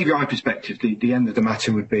 from a BVI perspective, the end of the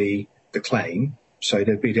matter would be the claim. So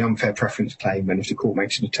there'd be the unfair preference claim, and if the court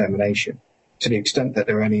makes a determination, to the extent that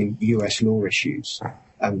there are any US law issues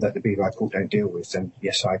that the BVI court don't deal with, then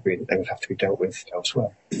yes, I agree that they would have to be dealt with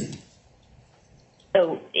elsewhere.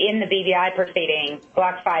 So in the BVI proceeding,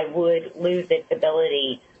 BlockFi would lose its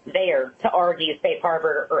ability there to argue safe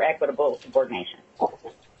harbor or equitable subordination. Well,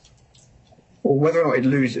 whether or not it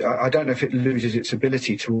loses, I don't know if it loses its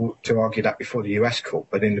ability to argue that before the US court,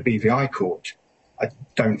 but in the BVI court, I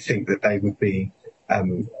don't think that they would be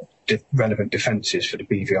relevant defences for the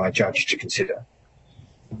BVI judge to consider.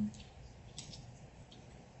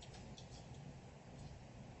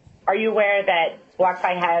 Are you aware that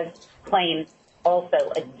BlockFi has claims also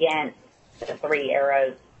against the Three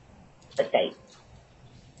Arrows estate?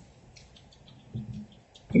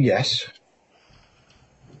 Yes.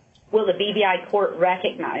 Will the BVI court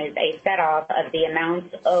recognize a set-off of the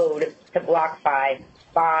amounts owed to BlockFi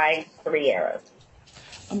by Three Arrows?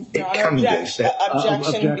 It can do.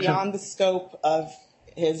 Objection beyond the scope of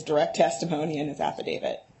his direct testimony in his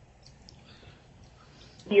affidavit.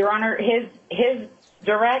 Your Honor, his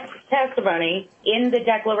direct testimony in the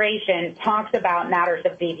declaration talks about matters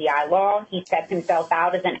of BVI law. He sets himself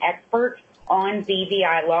out as an expert on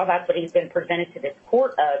BVI law. That's what he's been presented to this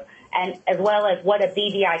court of. and as well as what a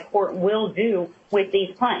BVI court will do with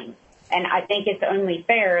these claims. And I think it's only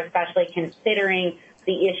fair, especially considering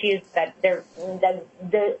the issues that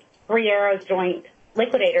the Three Arrows joint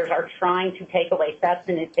liquidators are trying to take away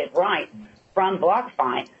substantive rights from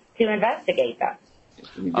BlockFi, to investigate them.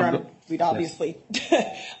 Your Honor, we'd obviously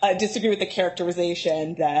disagree with the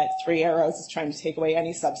characterization that Three Arrows is trying to take away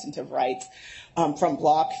any substantive rights from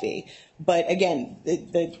BlockFi. But again,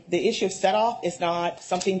 the issue of set-off is not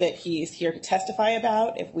something that he's here to testify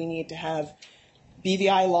about. If we need to have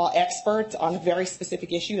BVI law experts on a very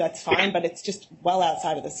specific issue, that's fine, but it's just well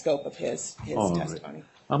outside of the scope of his testimony. Right.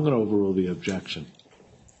 I'm going to overrule the objection.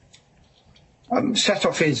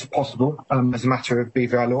 Set-off is possible as a matter of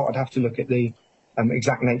BVI law. I'd have to look at the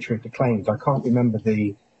exact nature of the claims. I can't remember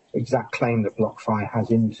the exact claim that BlockFi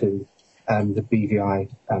has into the BVI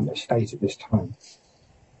estate at this time.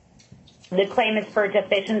 The claim is for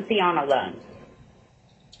deficiency on a loan.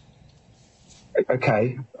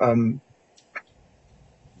 Okay.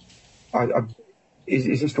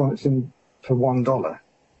 Is this the one that's in for $1?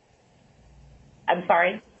 I'm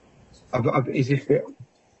sorry? Is this the...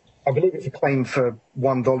 I believe it's a claim for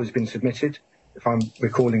 $1 has been submitted, if I'm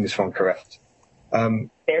recalling this one correct.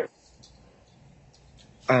 And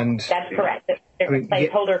that's correct. There's a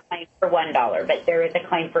placeholder claim for $1, but there is a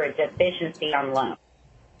claim for a deficiency on loan.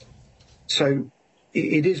 So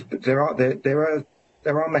it is. There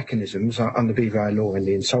are mechanisms under BVI law in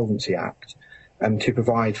the Insolvency Act to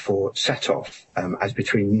provide for set-off as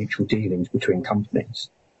between mutual dealings between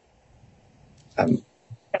companies.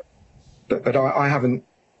 But I haven't.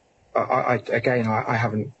 I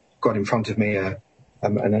haven't got in front of me an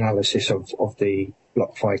analysis of the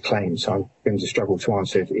BlockFi claim, so I'm going to struggle to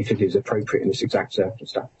answer if it is appropriate in this exact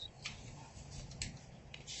circumstance.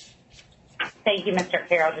 Thank you, Mr.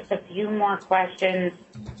 Carroll. Just a few more questions.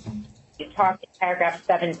 You talked in paragraph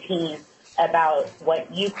 17 about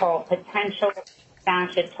what you call potential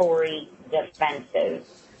statutory defenses.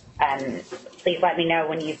 Please let me know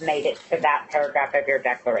when you've made it to that paragraph of your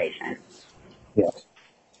declaration. Yes.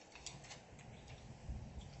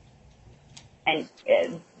 And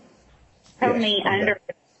tell me, under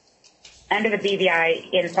the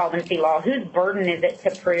BVI insolvency law, whose burden is it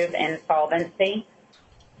to prove insolvency?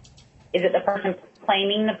 Is it the person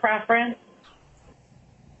claiming the preference?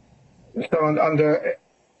 So under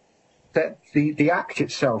that, the Act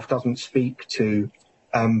itself doesn't speak to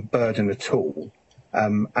burden at all,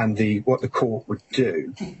 and what the court would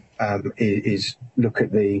do is look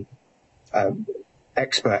at the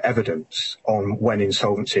expert evidence on when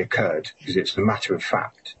insolvency occurred, because it's a matter of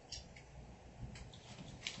fact.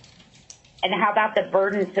 And how about the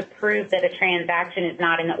burden to prove that a transaction is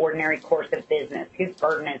not in the ordinary course of business? Whose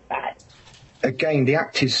burden is that? Again, the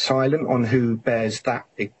Act is silent on who bears that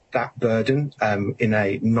burden in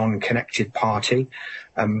a non-connected party,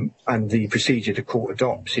 and the procedure the court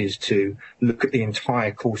adopts is to look at the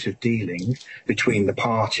entire course of dealing between the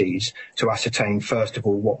parties to ascertain, first of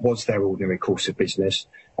all, what was their ordinary course of business,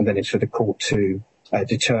 and then it's for the court to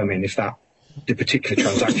determine if the particular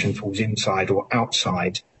transaction falls inside or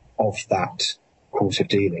outside of that course of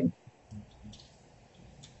dealing.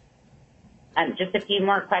 Just a few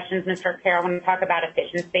more questions, Mr. Carroll. When we talk about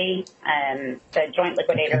efficiency, the joint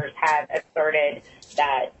liquidators have asserted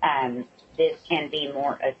that this can be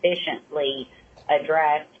more efficiently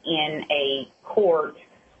addressed in a court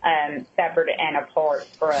separate and apart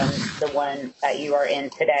from the one that you are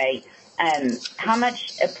in today. How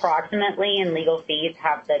much approximately in legal fees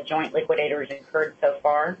have the joint liquidators incurred so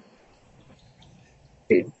far?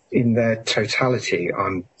 In their totality,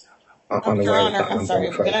 I'm unaware Your Honor, of that. I'm sorry,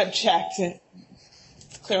 I'm going to object.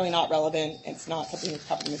 It's clearly not relevant. It's not something that's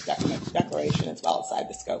covered in this declaration. It's well outside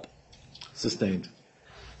the scope. Sustained.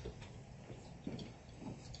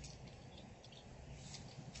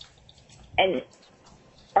 And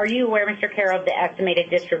are you aware, Mr. Carroll, of the estimated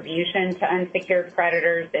distribution to unsecured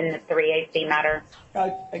creditors in the 3AC matter?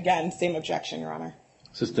 Again, same objection, Your Honor.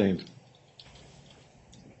 Sustained.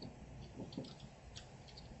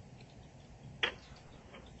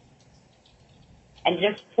 And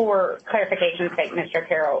just for clarification's sake, Mr.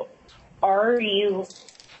 Carroll, are you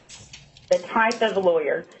the type of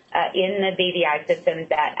lawyer in the BVI system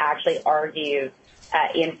that actually argues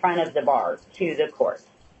in front of the bar to the court?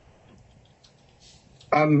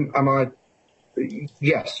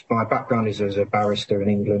 Yes, my background is as a barrister in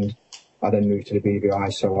England. I then moved to the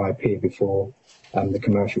BVI, so I appear before the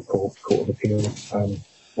Commercial Court of Appeal,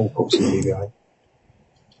 all courts in the BVI.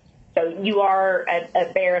 So you are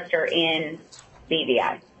a barrister in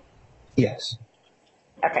BVI? Yes.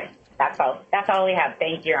 Okay. That's all we have.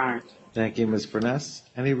 Thank you, Your Honor. Thank you, Ms. Furness.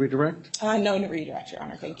 Any redirect? No redirect, Your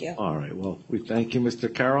Honor. Thank you. All right. Well, we thank you,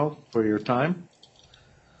 Mr. Carroll, for your time.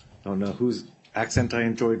 Don't know whose accent I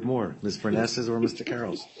enjoyed more, Ms. Furness's or Mr.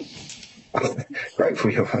 Carroll's.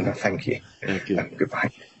 Grateful, Your Honor. Thank you. Thank you.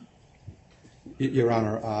 Goodbye. Your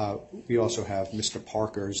Honor, we also have Mr.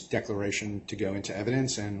 Parker's declaration to go into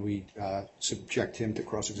evidence, and we subject him to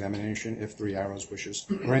cross-examination if Three Arrows wishes,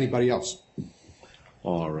 or anybody else.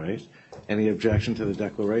 All right. Any objection to the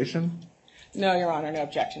declaration? No, Your Honor, no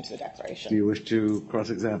objection to the declaration. Do you wish to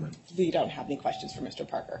cross-examine? We don't have any questions for Mr.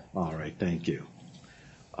 Parker. All right. Thank you.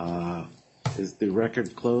 Is the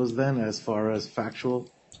record closed then as far as factual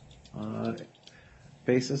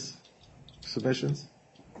basis submissions?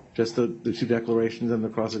 Just the two declarations and the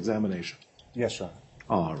cross-examination? Yes, Your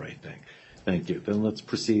Honor. All right. Thank you. Then let's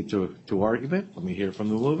proceed to argument. Let me hear from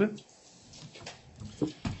the movement.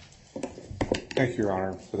 Thank you, Your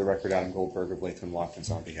Honor. For the record, Adam Goldberg of Latham Watkins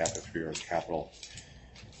on behalf of Three Arrows Capital.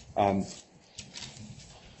 I'd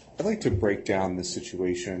like to break down the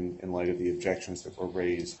situation in light of the objections that were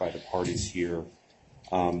raised by the parties here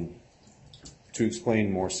to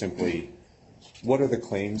explain more simply what are the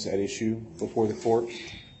claims at issue before the court,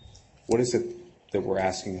 what is it that we're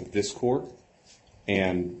asking of this court,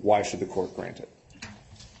 and why should the court grant it.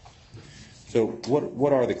 So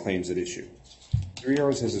what are the claims at issue? Three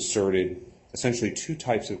Arrows has asserted essentially two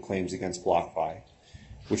types of claims against BlockFi,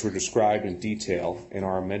 which were described in detail in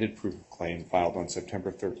our amended proof of claim filed on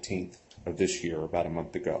September 13th of this year, about a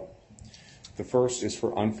month ago. The first is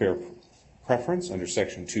for unfair preference under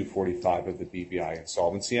Section 245 of the BVI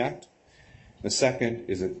Insolvency Act. The second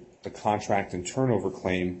is a contract and turnover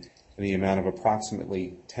claim in the amount of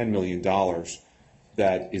approximately $10 million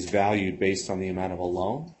that is valued based on the amount of a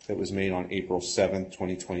loan that was made on April 7th,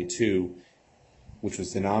 2022, which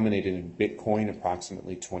was denominated in Bitcoin,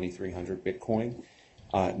 approximately 2,300 Bitcoin,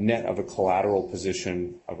 net of a collateral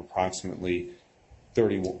position of approximately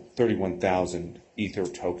 31,000 Ether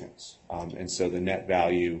tokens. And so the net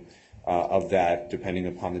value of that, depending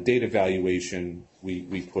upon the data valuation,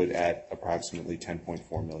 we put at approximately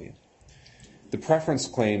 10.4 million. The preference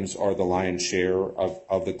claims are the lion's share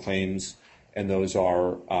of the claims, and those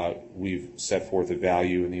are, we've set forth a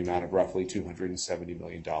value in the amount of roughly $270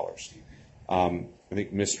 million. I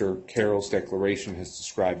think Mr. Carroll's declaration has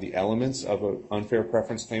described the elements of an unfair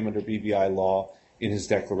preference claim under BVI law in his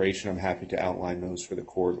declaration. I'm happy to outline those for the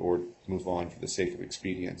court or move on for the sake of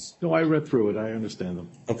expedience. No, I read through it. I understand them.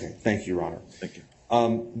 Okay. Thank you, Your Honor. Thank you.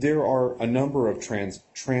 There are a number of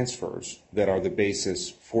transfers that are the basis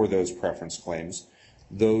for those preference claims.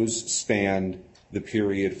 Those span the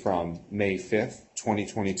period from May 5th,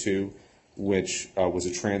 2022, which was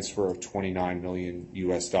a transfer of $29 million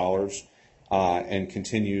US, and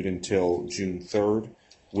continued until June 3rd,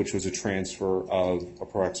 which was a transfer of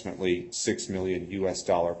approximately $6 million US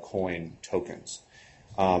coin tokens.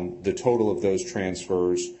 The total of those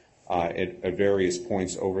transfers at various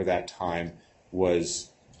points over that time was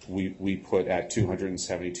we put at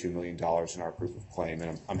 $272 million in our proof of claim.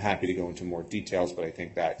 And I'm happy to go into more details, but I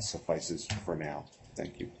think that suffices for now.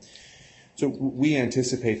 Thank you. So we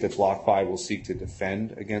anticipate that BlockFi will seek to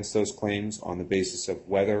defend against those claims on the basis of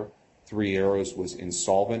whether Three Arrows was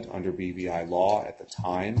insolvent under BVI law at the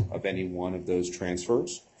time of any one of those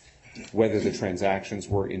transfers, whether the transactions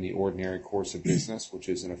were in the ordinary course of business, which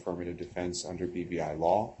is an affirmative defense under BVI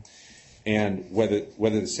law, and whether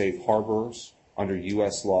the safe harbors under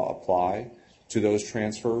U.S. law apply to those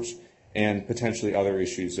transfers, and potentially other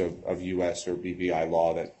issues of U.S. or BVI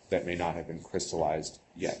law that may not have been crystallized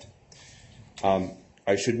yet.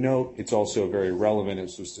 I should note it's also very relevant,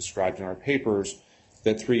 as was described in our papers,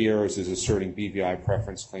 that Three Arrows is asserting BVI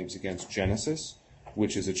preference claims against Genesis,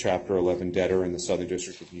 which is a Chapter 11 debtor in the Southern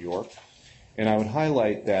District of New York. And I would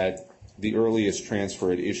highlight that the earliest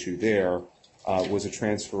transfer at issue there was a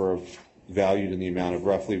transfer valued in the amount of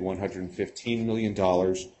roughly $115 million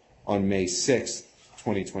on May 6th,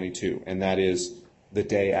 2022, and that is the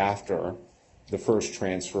day after the first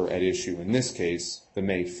transfer at issue, in this case, the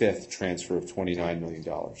May 5th transfer of $29 million.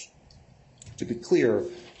 To be clear,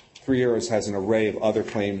 Three Arrows has an array of other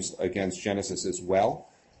claims against Genesis as well,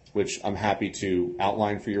 which I'm happy to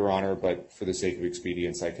outline for Your Honor, but for the sake of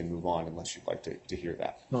expedience, I can move on unless you'd like to hear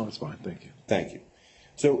that. No, that's fine. Thank you. Thank you.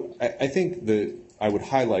 So I think that I would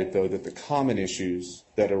highlight, though, that the common issues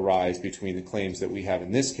that arise between the claims that we have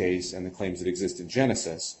in this case and the claims that exist in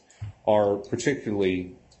Genesis are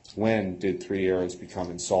particularly when did Three Arrows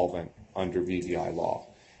become insolvent under BVI law.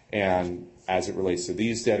 And as it relates to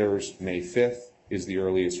these debtors, May 5th is the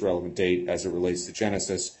earliest relevant date. As it relates to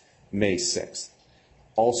Genesis, May 6th.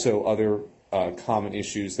 Also, other common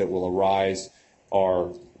issues that will arise are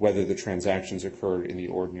whether the transactions occurred in the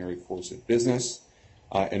ordinary course of business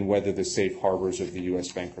and whether the safe harbors of the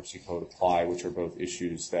U.S. Bankruptcy Code apply, which are both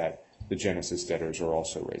issues that the Genesis debtors are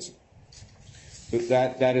also raising. But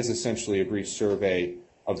that is essentially a brief survey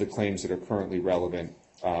of the claims that are currently relevant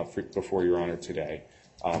before Your Honor today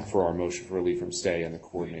for our motion for relief from stay and the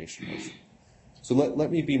coordination motion. So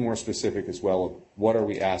let me be more specific as well of what are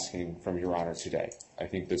we asking from Your Honor today. I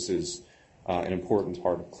think this is an important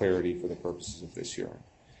part of clarity for the purposes of this hearing.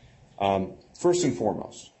 First and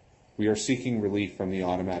foremost, we are seeking relief from the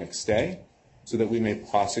automatic stay so that we may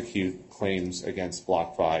prosecute claims against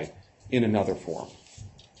BlockFi in another form.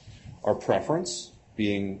 Our preference,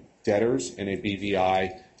 being debtors in a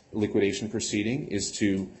BVI liquidation proceeding, is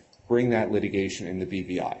to bring that litigation in the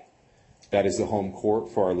BVI. That is the home court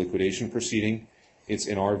for our liquidation proceeding. It's,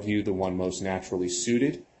 in our view, the one most naturally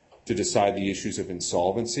suited to decide the issues of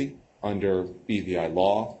insolvency under BVI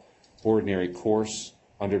law, ordinary course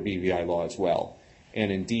under BVI law as well.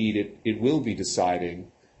 And indeed, it will be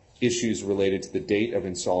deciding issues related to the date of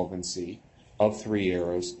insolvency of Three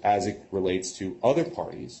Arrows as it relates to other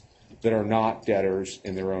parties that are not debtors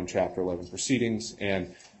in their own Chapter 11 proceedings,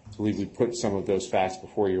 and I believe we put some of those facts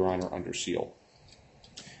before Your Honor under seal.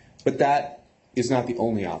 But that is not the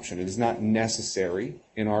only option. It is not necessary,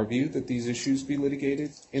 in our view, that these issues be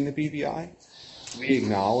litigated in the BVI. We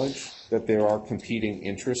acknowledge that there are competing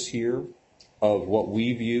interests here of what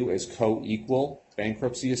we view as co-equal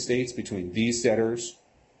bankruptcy estates between these debtors,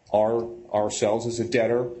 ourselves as a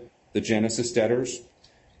debtor, the Genesis debtors,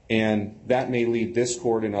 and that may lead this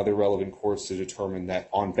court and other relevant courts to determine that,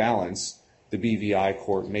 on balance, the BVI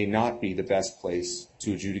court may not be the best place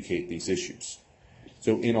to adjudicate these issues.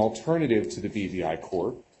 So in alternative to the BVI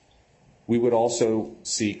court, we would also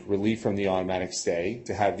seek relief from the automatic stay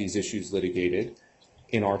to have these issues litigated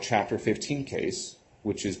in our Chapter 15 case,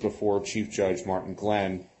 which is before Chief Judge Martin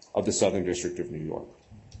Glenn of the Southern District of New York.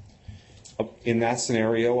 In that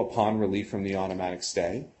scenario, upon relief from the automatic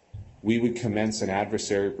stay, we would commence an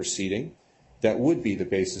adversary proceeding that would be the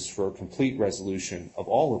basis for a complete resolution of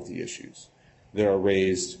all of the issues that are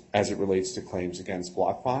raised as it relates to claims against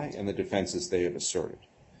BlockFi and the defenses they have asserted.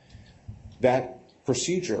 That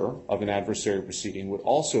procedure of an adversary proceeding would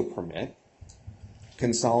also permit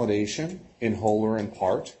consolidation in whole or in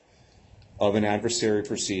part of an adversary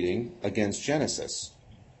proceeding against Genesis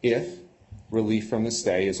if relief from the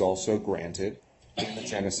stay is also granted in the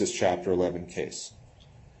Genesis Chapter 11 case.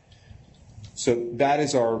 So that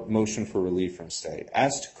is our motion for relief from stay.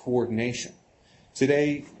 As to coordination,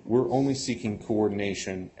 today we're only seeking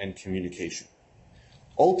coordination and communication.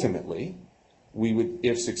 Ultimately, we would,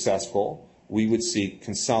 if successful, we would seek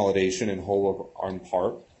consolidation in whole or in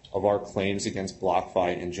part of our claims against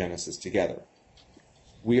BlockFi and Genesis together.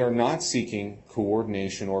 We are not seeking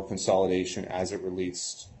coordination or consolidation as it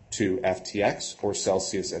relates to FTX or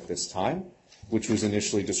Celsius at this time, which was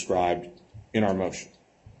initially described in our motion.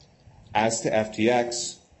 As to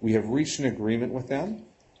FTX, we have reached an agreement with them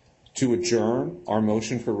to adjourn our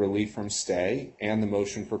motion for relief from stay and the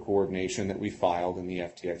motion for coordination that we filed in the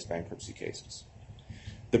FTX bankruptcy cases.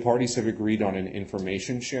 The parties have agreed on an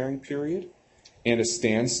information sharing period and a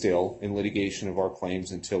standstill in litigation of our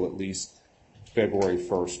claims until at least February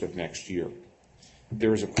 1st of next year.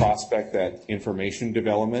 There is a prospect that information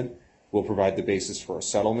development will provide the basis for a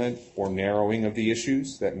settlement or narrowing of the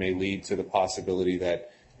issues that may lead to the possibility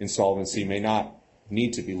that insolvency may not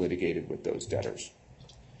need to be litigated with those debtors.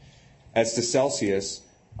 As to Celsius,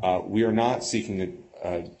 we are not seeking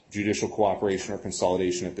a judicial cooperation or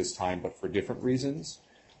consolidation at this time, but for different reasons.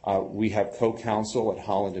 We have co-counsel at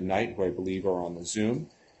Holland and Knight, who I believe are on the Zoom,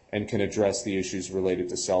 and can address the issues related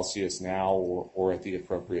to Celsius now or at the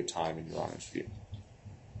appropriate time in Your Honor's view.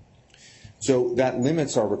 So that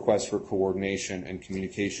limits our request for coordination and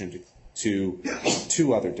communication to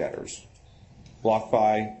two other debtors,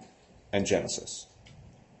 BlockFi and Genesis.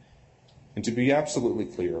 And to be absolutely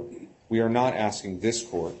clear, we are not asking this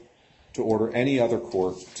court to order any other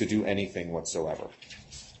court to do anything whatsoever.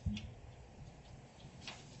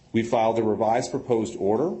 We filed a revised proposed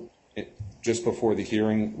order just before the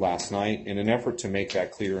hearing last night in an effort to make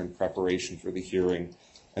that clear in preparation for the hearing,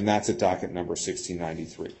 and that's at docket number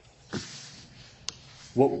 1693.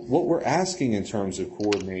 What we're asking in terms of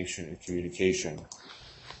coordination and communication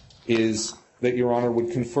is that Your Honor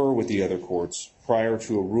would confer with the other courts prior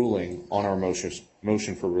to a ruling on our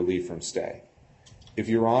motion for relief from stay. If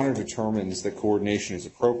Your Honor determines that coordination is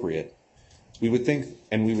appropriate, we would think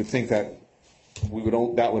that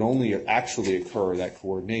that would only actually occur, that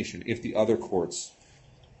coordination, if the other courts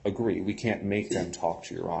agree. We can't make them talk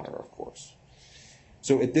to Your Honor, of course.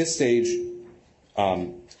 So at this stage,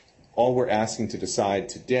 All we're asking to decide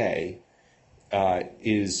today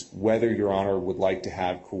is whether Your Honor would like to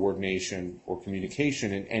have coordination or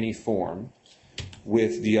communication in any form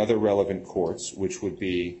with the other relevant courts, which would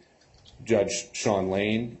be Judge Sean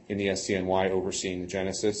Lane in the SCNY overseeing the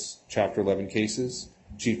Genesis Chapter 11 cases,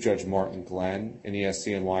 Chief Judge Martin Glenn in the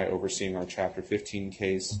SCNY overseeing our Chapter 15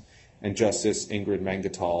 case, and Justice Ingrid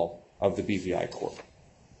Mangatal of the BVI Court.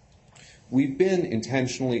 We've been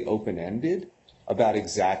intentionally open-ended about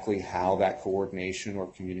exactly how that coordination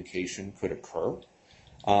or communication could occur,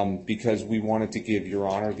 because we wanted to give Your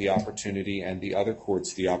Honor the opportunity and the other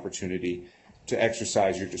courts the opportunity to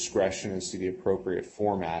exercise your discretion as to the appropriate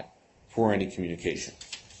format for any communication.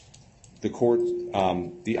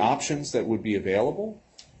 The options that would be available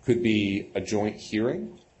could be a joint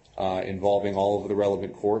hearing involving all of the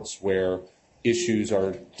relevant courts where issues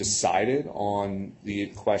are decided on the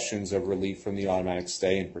questions of relief from the automatic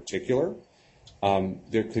stay in particular.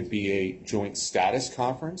 There could be a joint status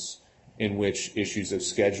conference in which issues of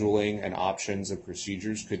scheduling and options and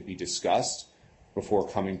procedures could be discussed before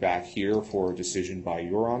coming back here for a decision by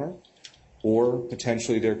Your Honor. Or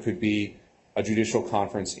potentially there could be a judicial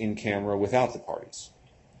conference in camera without the parties.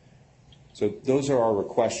 So those are our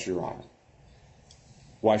requests, Your Honor.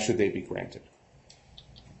 Why should they be granted?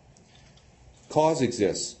 Cause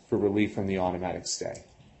exists for relief from the automatic stay.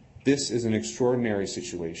 This is an extraordinary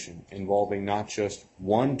situation involving not just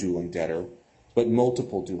one dueling debtor, but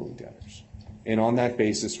multiple dueling debtors. And on that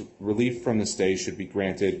basis, relief from the stay should be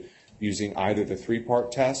granted using either the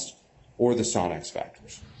three-part test or the Sonex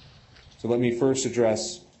factors. So let me first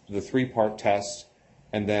address the three-part test,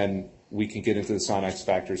 and then we can get into the Sonex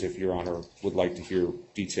factors if Your Honor would like to hear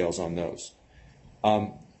details on those.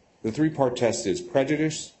 The three-part test is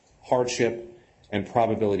prejudice, hardship, and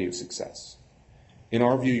probability of success. In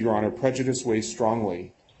our view, Your Honor, prejudice weighs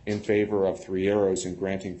strongly in favor of Three Arrows in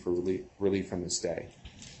granting for relief from the stay.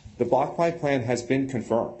 The BlockFi plan has been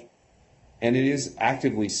confirmed, and it is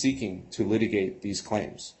actively seeking to litigate these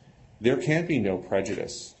claims. There can be no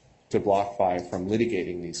prejudice to BlockFi from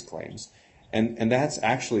litigating these claims, and that's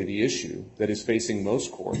actually the issue that is facing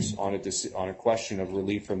most courts on a question of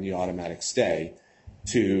relief from the automatic stay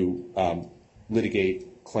to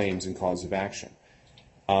litigate claims and cause of action.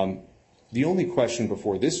 The only question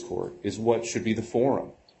before this court is what should be the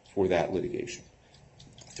forum for that litigation.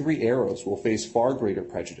 Three Arrows will face far greater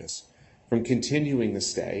prejudice from continuing the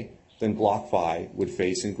stay than BlockFi would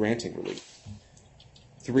face in granting relief.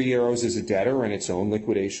 Three Arrows is a debtor in its own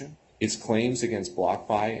liquidation. Its claims against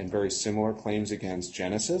BlockFi and very similar claims against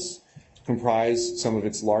Genesis comprise some of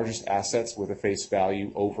its largest assets with a face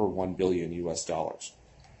value over $1 billion US.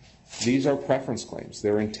 These are preference claims.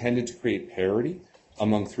 They're intended to create parity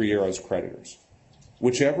among Three Arrows creditors.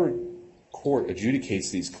 Whichever court adjudicates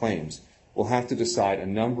these claims will have to decide a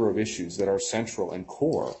number of issues that are central and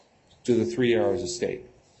core to the Three Arrows estate.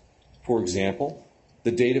 For example,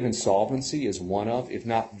 the date of insolvency is one of, if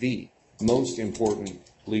not the, most important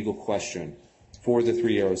legal question for the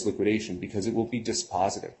Three Arrows liquidation because it will be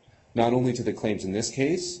dispositive, not only to the claims in this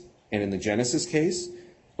case and in the Genesis case,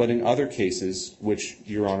 but in other cases which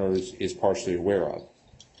Your Honor is partially aware of.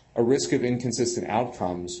 A risk of inconsistent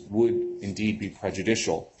outcomes would indeed be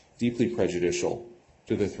prejudicial, deeply prejudicial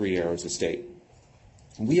to the Three Arrows estate.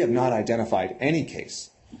 We have not identified any case,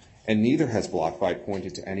 and neither has BlockFi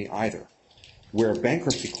pointed to any either, where a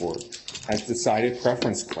bankruptcy court has decided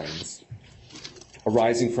preference claims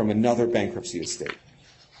arising from another bankruptcy estate,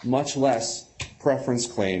 much less preference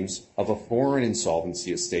claims of a foreign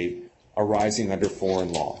insolvency estate arising under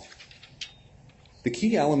foreign law. The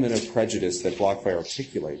key element of prejudice that BlockFi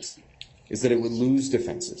articulates is that it would lose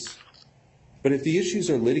defenses. But if the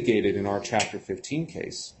issues are litigated in our Chapter 15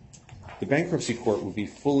 case, the bankruptcy court would be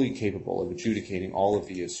fully capable of adjudicating all of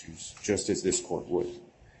the issues, just as this court would.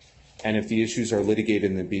 And if the issues are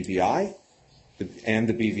litigated in the BVI, and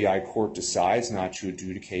the BVI court decides not to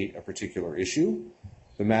adjudicate a particular issue,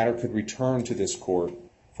 the matter could return to this court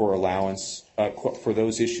for allowance for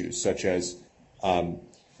those issues, such as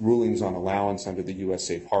rulings on allowance under the U.S.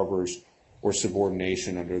 safe harbors or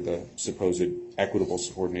subordination under the supposed equitable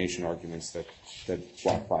subordination arguments that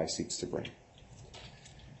BlockFi seeks to bring.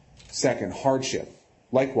 Second, hardship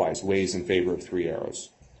likewise weighs in favor of Three Arrows.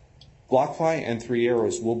 BlockFi and Three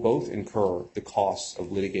Arrows will both incur the costs of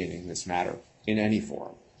litigating this matter in any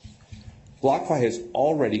forum. BlockFi has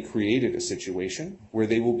already created a situation where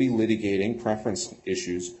they will be litigating preference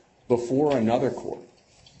issues before another court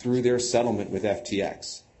through their settlement with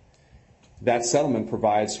FTX. That settlement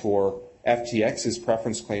provides for FTX's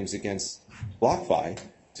preference claims against BlockFi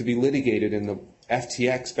to be litigated in the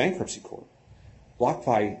FTX bankruptcy court.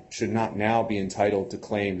 BlockFi should not now be entitled to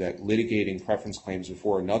claim that litigating preference claims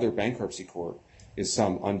before another bankruptcy court is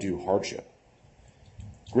some undue hardship.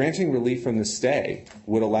 Granting relief from the stay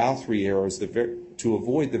would allow Three Arrows to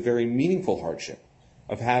avoid the very meaningful hardship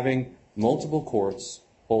of having multiple courts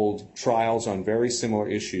hold trials on very similar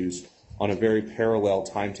issues on a very parallel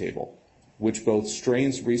timetable, which both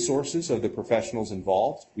strains resources of the professionals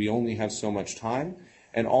involved, we only have so much time,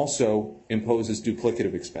 and also imposes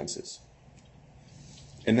duplicative expenses.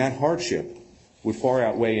 And that hardship would far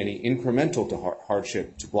outweigh any incremental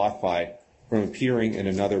hardship to BlockFi from appearing in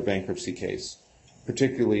another bankruptcy case,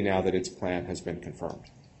 particularly now that its plan has been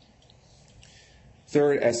confirmed.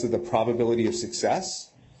 Third, as to the probability of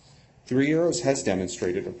success, Three Arrows has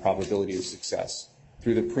demonstrated a probability of success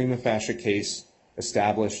through the prima facie case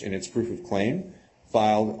established in its proof of claim,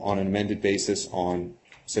 filed on an amended basis on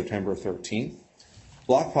September 13th.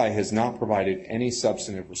 BlockFi has not provided any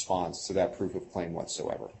substantive response to that proof of claim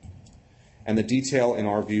whatsoever. And the detail in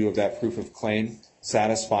our view of that proof of claim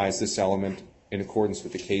satisfies this element in accordance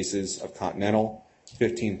with the cases of Continental,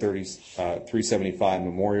 375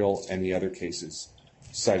 Memorial, and the other cases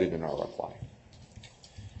cited in our reply.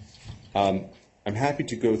 I'm happy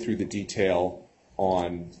to go through the detail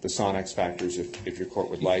on the Sonex factors if your court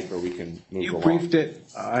would like, or we can move along. You briefed it.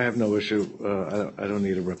 I have no issue. I don't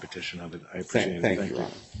need a repetition of it. I appreciate it. Thank you, Your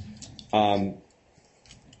Honor.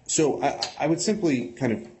 So I would simply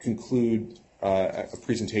kind of conclude a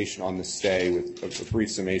presentation on the stay with a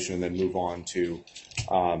brief summation and then move on to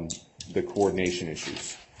the coordination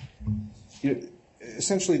issues.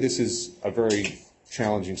 Essentially, this is a very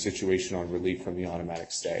challenging situation on relief from the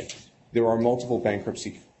automatic stay. There are multiple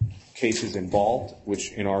bankruptcy cases involved,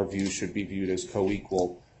 which in our view should be viewed as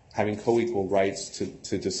co-equal, having co-equal rights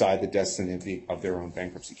to decide the destiny of their own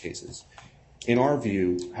bankruptcy cases. In our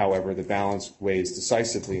view, however, the balance weighs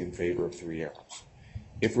decisively in favor of Three Arrows.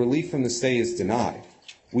 If relief from the stay is denied,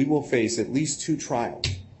 we will face at least 2 trials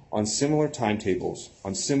on similar timetables,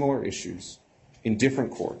 on similar issues, in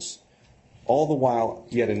different courts, all the while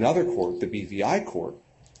yet another court, the BVI court,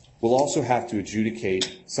 will also have to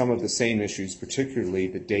adjudicate some of the same issues, particularly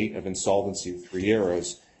the date of insolvency of Three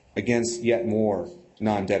Arrows, against yet more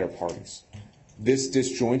non-debtor parties. This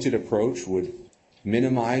disjointed approach would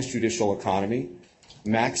minimize judicial economy,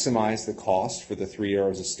 maximize the cost for the Three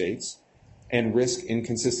Arrows estates, and risk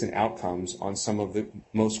inconsistent outcomes on some of the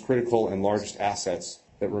most critical and largest assets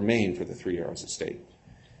that remain for the Three Arrows estate.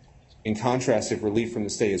 In contrast, if relief from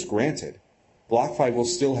the stay is granted, BlockFi will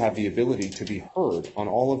still have the ability to be heard on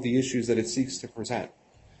all of the issues that it seeks to present.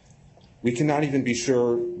 We cannot even be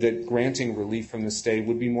sure that granting relief from the stay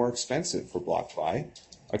would be more expensive for BlockFi.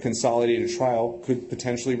 A consolidated trial could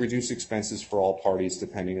potentially reduce expenses for all parties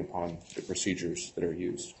depending upon the procedures that are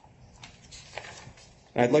used.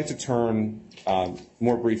 And I'd like to turn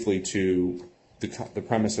more briefly to the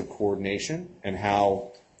premise of coordination and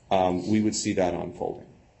how we would see that unfolding.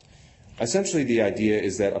 Essentially, the idea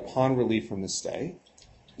is that upon relief from the stay,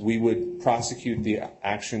 we would prosecute the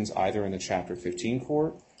actions either in the Chapter 15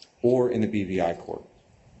 court or in the BVI court.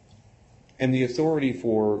 And the authority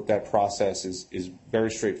for that process is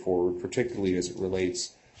very straightforward, particularly as it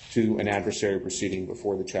relates to an adversary proceeding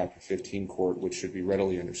before the Chapter 15 court, which should be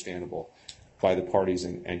readily understandable by the parties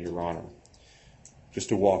and Your Honor. Just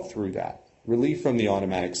to walk through that. Relief from the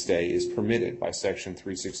automatic stay is permitted by Section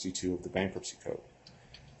 362 of the Bankruptcy Code.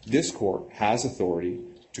 This court has authority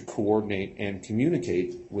to coordinate and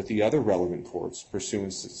communicate with the other relevant courts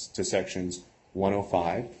pursuant to Sections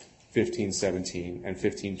 105, 1517, and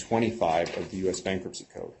 1525 of the U.S. Bankruptcy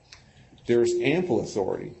Code. There is ample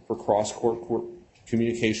authority for cross-court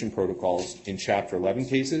communication protocols in Chapter 11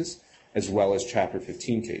 cases as well as Chapter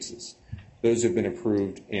 15 cases. Those have been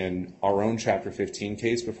approved in our own Chapter 15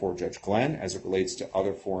 case before Judge Glenn as it relates to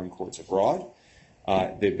other foreign courts abroad.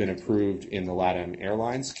 They've been approved in the LATAM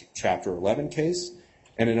Airlines Chapter 11 case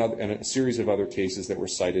and in a series of other cases that were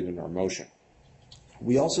cited in our motion.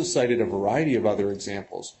 We also cited a variety of other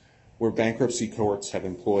examples where bankruptcy courts have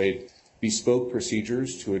employed bespoke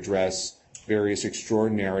procedures to address various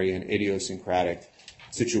extraordinary and idiosyncratic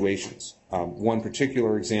situations. One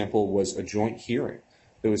particular example was a joint hearing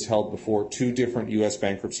that was held before 2 different U.S.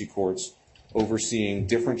 bankruptcy courts overseeing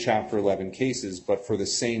different Chapter 11 cases, but for the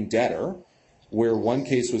same debtor, where one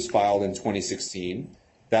case was filed in 2016,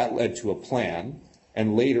 that led to a plan,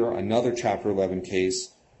 and later another Chapter 11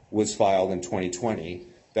 case was filed in 2020,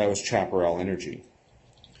 that was Chaparral Energy.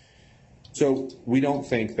 So we don't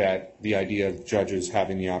think that the idea of judges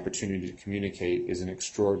having the opportunity to communicate is an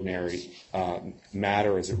extraordinary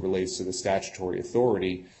matter as it relates to the statutory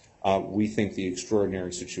authority. We think the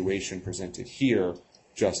extraordinary situation presented here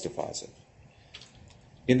justifies it.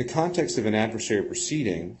 In the context of an adversary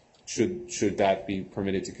proceeding, should that be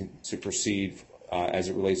permitted to proceed as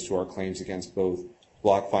it relates to our claims against both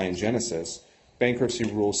BlockFi and Genesis, Bankruptcy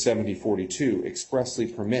Rule 7042 expressly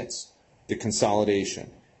permits the consolidation,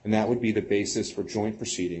 and that would be the basis for joint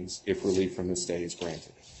proceedings if relief from the stay is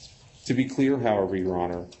granted. To be clear, however, Your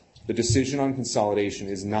Honor, the decision on consolidation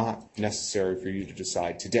is not necessary for you to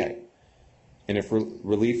decide today. And if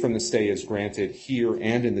relief from the stay is granted here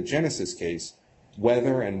and in the Genesis case,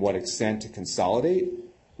 whether and what extent to consolidate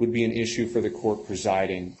would be an issue for the court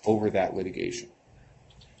presiding over that litigation.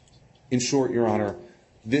 In short, Your Honor,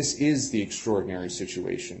 this is the extraordinary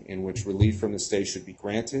situation in which relief from the stay should be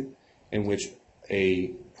granted, in which a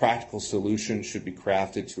practical solution should be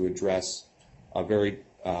crafted to address a very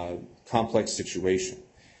complex situation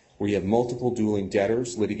where you have multiple dueling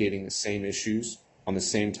debtors litigating the same issues on the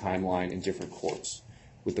same timeline in different courts,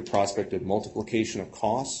 with the prospect of multiplication of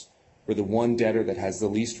costs for the one debtor that has the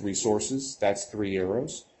least resources. That's 3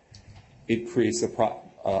 arrows. It creates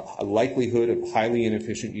a likelihood of highly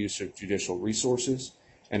inefficient use of judicial resources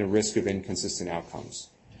and a risk of inconsistent outcomes.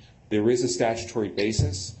 There is a statutory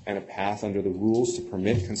basis and a path under the rules to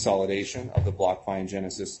permit consolidation of the BlockFi and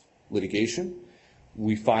Genesis litigation.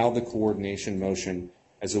 We filed the coordination motion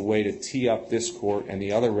as a way to tee up this court and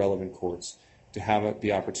the other relevant courts to have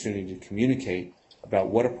the opportunity to communicate about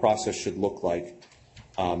what a process should look like,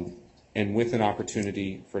 and with an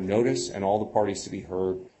opportunity for notice and all the parties to be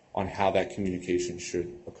heard on how that communication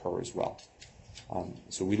should occur as well.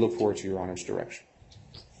 So we look forward to Your Honor's direction.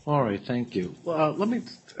 All right, thank you. Let me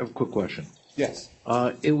have a quick question. Yes.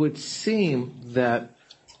 It would seem that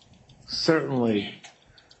certainly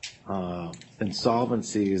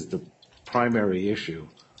insolvency is the primary issue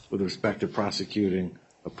with respect to prosecuting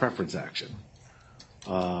a preference action.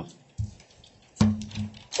 But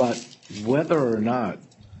whether or not,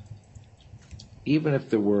 even if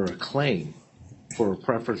there were a claim for a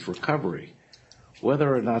preference recovery,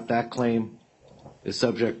 whether or not that claim is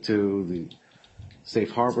subject to the safe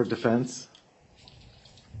harbor defense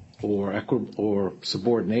or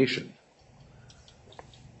subordination,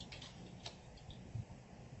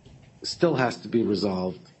 still has to be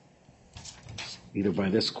resolved either by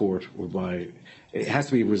this court or it has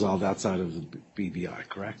to be resolved outside of the BVI,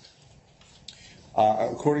 correct?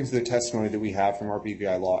 According to the testimony that we have from our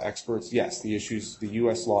BVI law experts, yes, the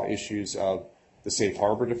U.S. law issues of the safe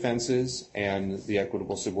harbor defenses and the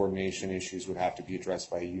equitable subordination issues would have to be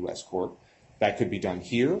addressed by a U.S. court. That could be done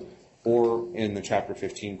here or in the Chapter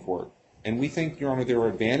 15 court. And we think, Your Honor, there are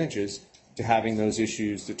advantages to having those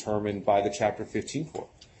issues determined by the Chapter 15 court,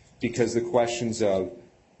 because the questions of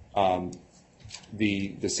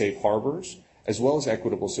the safe harbors as well as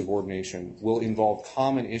equitable subordination will involve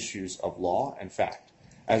common issues of law and fact.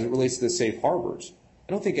 As it relates to the safe harbors,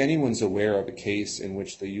 I don't think anyone's aware of a case in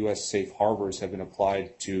which the U.S. safe harbors have been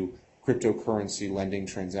applied to cryptocurrency lending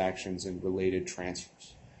transactions and related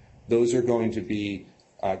transfers. Those are going to be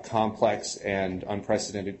complex and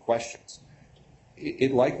unprecedented questions.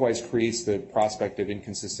 It likewise creates the prospect of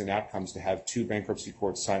inconsistent outcomes to have 2 bankruptcy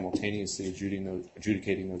courts simultaneously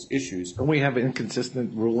adjudicating those issues. Don't we have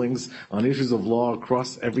inconsistent rulings on issues of law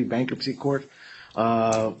across every bankruptcy court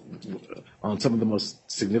on some of the most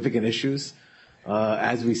significant issues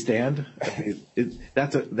as we stand?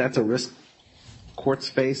 That's a risk courts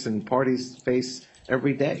face and parties face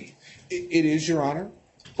every day. It is, Your Honor,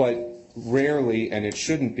 but rarely, and it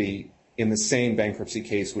shouldn't be, in the same bankruptcy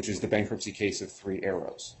case, which is the bankruptcy case of 3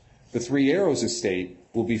 arrows. The 3 arrows estate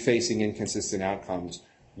will be facing inconsistent outcomes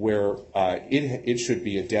where it should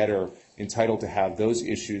be a debtor entitled to have those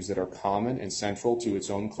issues that are common and central to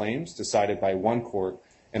its own claims decided by one court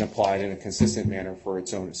and applied in a consistent manner for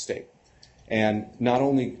its own estate. And not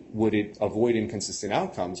only would it avoid inconsistent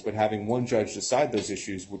outcomes, but having one judge decide those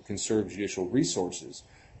issues would conserve judicial resources,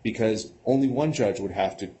 because only one judge would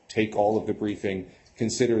have to take all of the briefing,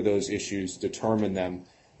 consider those issues, determine them,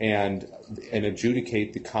 and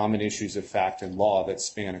adjudicate the common issues of fact and law that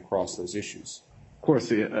span across those issues. Of course,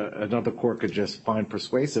 another court could just find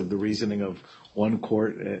persuasive the reasoning of one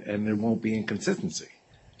court, and there won't be inconsistency.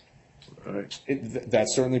 Right.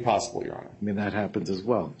 That's certainly possible, Your Honor. I mean, that happens as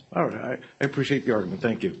well. All right. I appreciate the argument.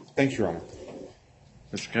 Thank you. Thank you, Your Honor.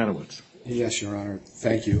 Mr. Kanowitz. Yes, Your Honor.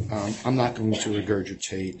 Thank you. I'm not going to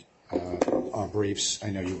regurgitate our briefs. I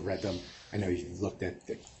know you've read them. I know you've looked at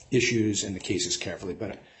the issues and the cases carefully,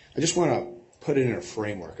 but I just want to put it in a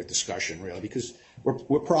framework of discussion, really, because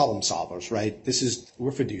we're problem solvers, right?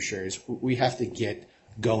 We're fiduciaries. We have to get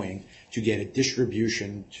going to get a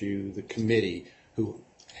distribution to the committee who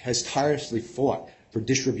has tirelessly fought for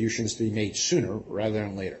distributions to be made sooner rather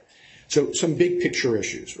than later. So some big picture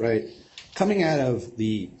issues, right? Coming out of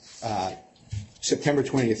the September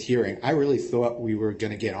 20th hearing, I really thought we were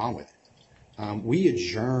going to get on with it. We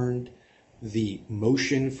adjourned the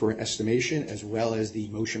motion for estimation as well as the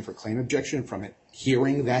motion for claim objection from a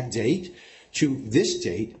hearing that date to this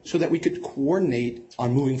date so that we could coordinate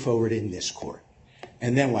on moving forward in this court.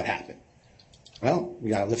 And then what happened? Well, we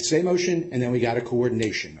got a lift stay motion, and then we got a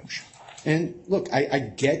coordination motion. And look, I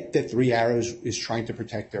get that Three Arrows is trying to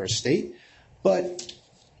protect their estate, but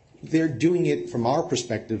they're doing it from our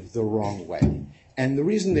perspective the wrong way. And the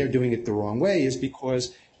reason they're doing it the wrong way is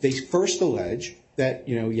because they first allege that,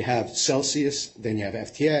 you have Celsius, then you have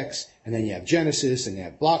FTX, and then you have Genesis, and you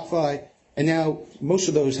have BlockFi, and now most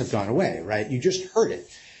of those have gone away, right? You just heard it.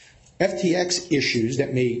 FTX issues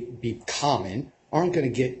that may be common aren't going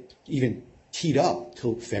to get even teed up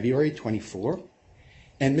till February 24.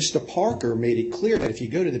 And Mr. Parker made it clear that if you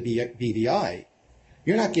go to the BVI,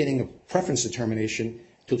 you're not getting a preference determination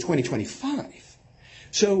till 2025.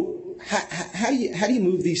 So how do you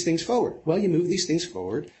move these things forward? Well, you move these things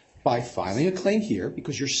forward by filing a claim here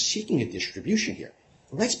because you're seeking a distribution here.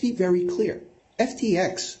 Let's be very clear.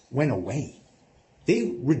 FTX went away.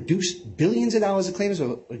 They reduced billions of dollars of claims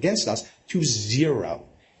against us to zero,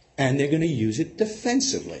 and they're going to use it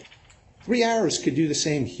defensively. Three Arrows could do the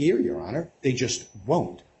same here, Your Honor. They just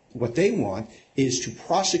won't. What they want is to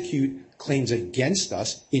prosecute claims against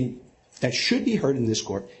us that should be heard in this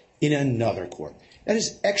court in another court. That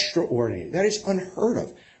is extraordinary. That is unheard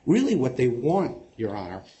of. Really what they want, Your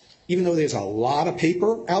Honor, even though there's a lot of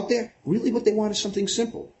paper out there, really what they want is something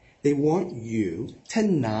simple. They want you to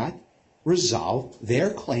not resolve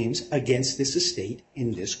their claims against this estate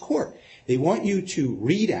in this court. They want you to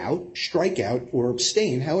read out, strike out, or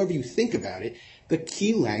abstain, however you think about it, the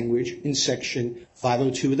key language in Section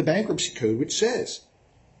 502 of the Bankruptcy Code, which says,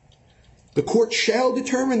 the court shall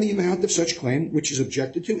determine the amount of such claim which is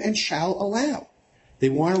objected to and shall allow. They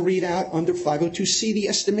want to read out under 502C the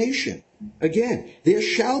estimation. Again, there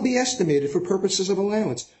shall be estimated for purposes of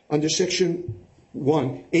allowance under Section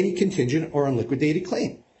 1 any contingent or unliquidated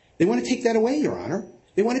claim. They want to take that away, Your Honor.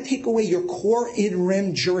 They want to take away your core in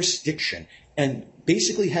rem jurisdiction and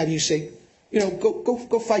basically have you say,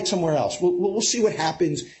 go fight somewhere else. We'll see what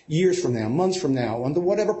happens years from now, months from now, under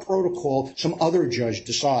whatever protocol some other judge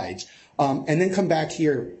decides, and then come back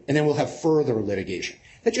here, and then we'll have further litigation.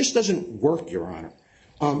 That just doesn't work, Your Honor.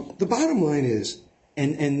 The bottom line is,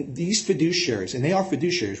 and these fiduciaries, and they are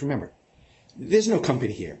fiduciaries, remember, there's no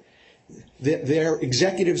company here. Their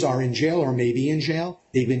executives are in jail or may be in jail.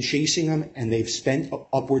 They've been chasing them, and they've spent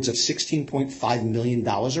upwards of $16.5 million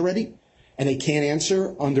already, and they can't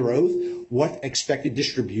answer under oath what expected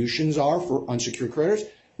distributions are for unsecured creditors.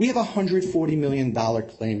 We have a $140 million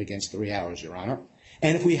claim against Three Arrows, Your Honor.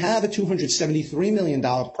 And if we have a $273 million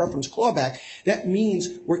preference clawback, that means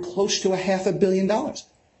we're close to $500 million.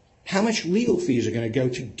 How much legal fees are going to go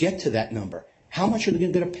to get to that number? How much are they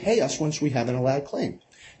going to pay us once we have an allowed claim?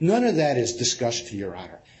 None of that is discussed, Your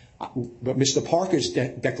Honor. But Mr. Parker's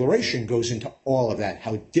declaration goes into all of that,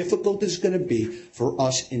 how difficult it's going to be for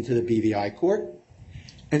us into the BVI court.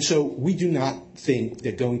 And so we do not think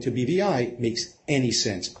that going to BVI makes any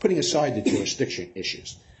sense, putting aside the jurisdiction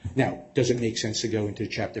issues. Now, does it make sense to go into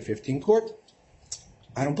Chapter 15 court?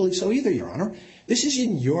 I don't believe so either, Your Honor. This is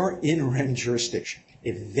in your in rem jurisdiction.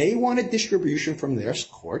 If they want a distribution from their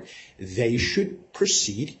court, they should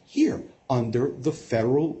proceed here under the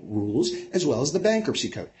federal rules as well as the bankruptcy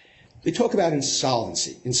code. They talk about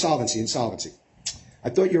insolvency. I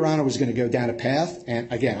thought Your Honor was going to go down a path,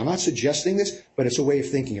 and again, I'm not suggesting this, but it's a way of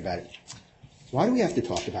thinking about it. Why do we have to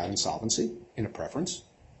talk about insolvency in a preference?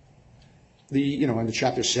 Under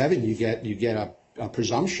Chapter 7, you get a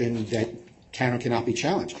presumption that can or cannot be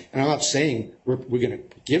challenged. And I'm not saying we're going to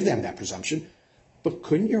give them that presumption, but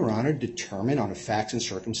couldn't Your Honor determine on a facts and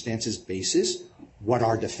circumstances basis what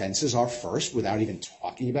our defenses are first without even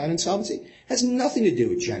talking about insolvency? It has nothing to do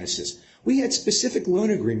with Genesis. We had specific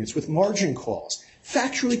loan agreements with margin calls,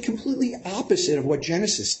 factually completely opposite of what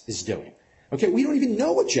Genesis is doing. Okay, we don't even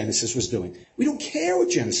know what Genesis was doing. We don't care what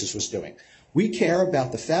Genesis was doing. We care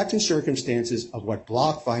about the facts and circumstances of what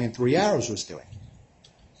BlockFi and Three Arrows was doing.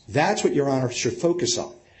 That's what Your Honor should focus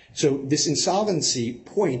on. So this insolvency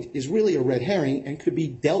point is really a red herring and could be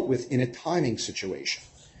dealt with in a timing situation.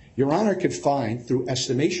 Your Honor could find, through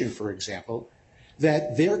estimation, for example,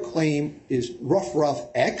 that their claim is rough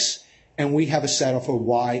X, and we have a setup for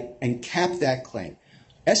Y, and cap that claim.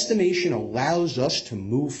 Estimation allows us to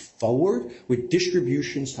move forward with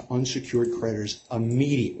distributions to unsecured creditors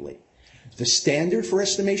immediately. The standard for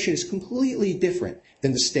estimation is completely different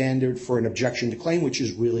than the standard for an objection to claim, which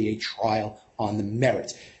is really a trial on the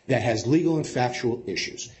merits that has legal and factual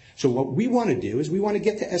issues. So what we want to do is we want to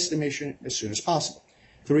get to estimation as soon as possible.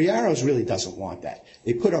 Three Arrows really doesn't want that.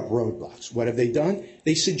 They put up roadblocks. What have they done?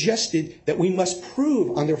 They suggested that we must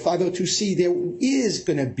prove under 502C there is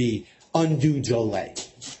going to be undue delay.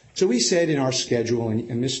 So we said in our schedule,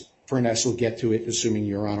 and Ms. Furness will get to it, assuming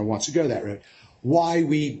Your Honor wants to go that route, why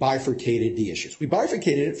we bifurcated the issues. We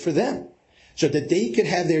bifurcated it for them so that they could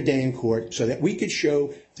have their day in court, so that we could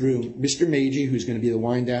show through Mr. Magee, who's going to be the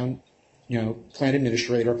wind down, plan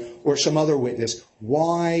administrator, or some other witness,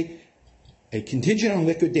 why a contingent on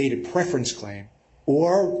liquidated preference claim,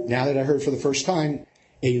 or now that I heard for the first time,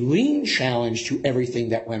 a lien challenge to everything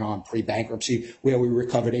that went on pre-bankruptcy, where we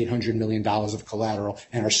recovered $800 million of collateral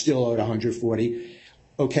and are still owed $140.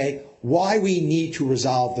 Okay, why we need to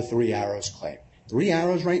resolve the Three Arrows claim. Three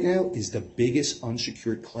Arrows right now is the biggest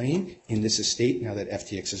unsecured claim in this estate now that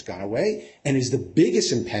FTX has gone away, and is the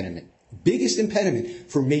biggest impediment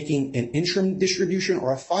for making an interim distribution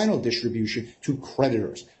or a final distribution to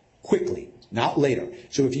creditors quickly, not later.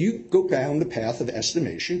 So if you go down the path of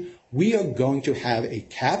estimation, we are going to have a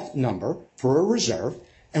capped number for a reserve,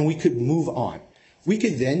 and we could move on. We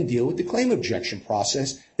could then deal with the claim objection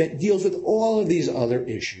process that deals with all of these other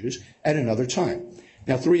issues at another time.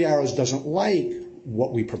 Now, Three Arrows doesn't like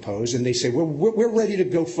what we propose, and they say, we're ready to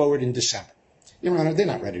go forward in December. Your Honor, they're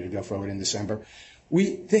not ready to go forward in December.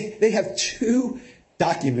 They have 2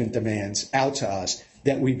 document demands out to us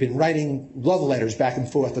that we've been writing love letters back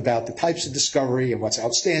and forth about the types of discovery and what's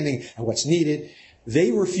outstanding and what's needed.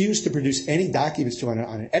 They refuse to produce any documents to on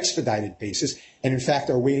an expedited basis, and in fact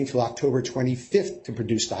are waiting till October 25th to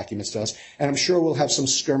produce documents to us. And I'm sure we'll have some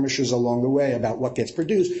skirmishes along the way about what gets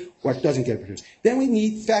produced, what doesn't get produced. Then we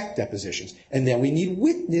need fact depositions, and then we need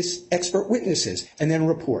expert witnesses, and then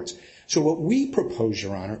reports. So what we propose,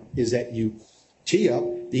 Your Honor, is that you tee up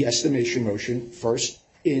the estimation motion first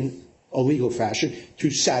in a legal fashion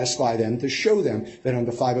to satisfy them, to show them that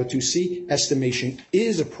under 502C estimation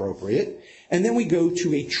is appropriate. And then we go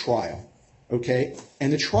to a trial, okay?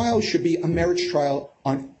 And the trial should be a merits trial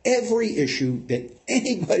on every issue that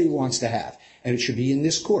anybody wants to have. And it should be in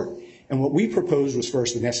this court. And what we proposed was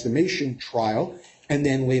first an estimation trial, and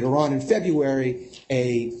then later on in February,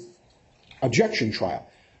 a objection trial.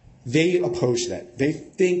 They oppose that. They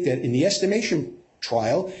think that in the estimation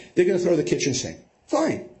trial, they're going to throw the kitchen sink.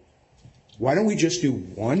 Fine. Why don't we just do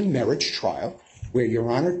one merits trial where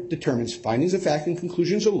Your Honor determines findings of fact and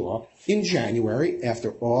conclusions of law in January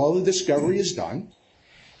after all the discovery is done,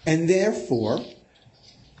 and therefore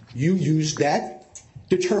you use that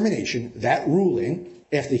determination, that ruling,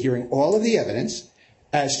 after hearing all of the evidence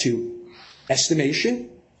as to estimation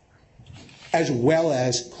as well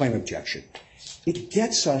as claim objection. It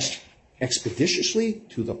gets us expeditiously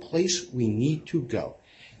to the place we need to go.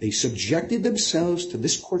 They subjected themselves to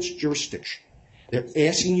this court's jurisdiction. They're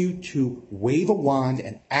asking you to wave a wand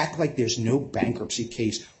and act like there's no bankruptcy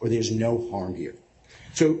case or there's no harm here.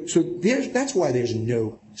 So that's why there's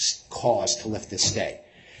no cause to lift this stay.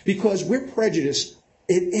 Because we're prejudiced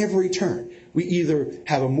at every turn. We either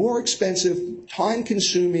have a more expensive,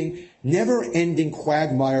 time-consuming, never-ending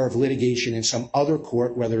quagmire of litigation in some other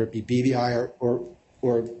court, whether it be BVI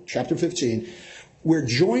or Chapter 15. We're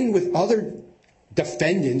joined with other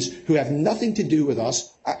defendants who have nothing to do with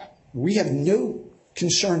us. We have no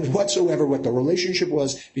concerns whatsoever what the relationship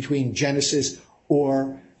was between Genesis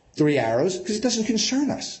or Three Arrows, because it doesn't concern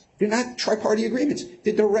us. They're not tri-party agreements.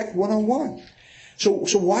 They're direct one-on-one.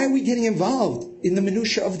 So why are we getting involved in the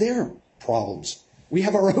minutia of their problems? We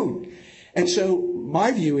have our own. And so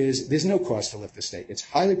my view is there's no cause to lift the stay. It's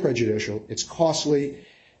highly prejudicial. It's costly.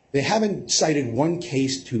 They haven't cited one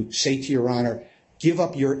case to say to Your Honor, give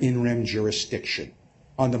up your in rem jurisdiction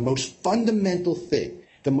on the most fundamental thing.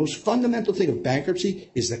 The most fundamental thing of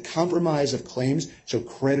bankruptcy is the compromise of claims so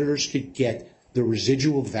creditors could get the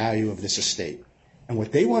residual value of this estate. And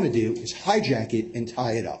what they want to do is hijack it and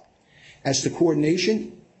tie it up. As to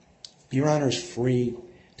coordination, Your Honor is free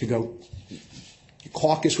to go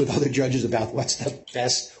caucus with other judges about what's the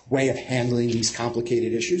best way of handling these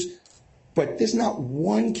complicated issues. But there's not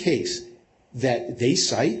one case that they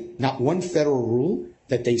cite, not one federal rule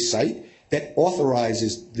that they cite, that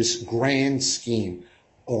authorizes this grand scheme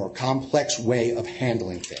or complex way of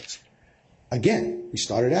handling things. Again, we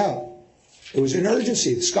started out. It was an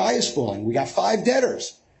urgency. The sky is falling. We got 5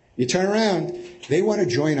 debtors. You turn around, they want to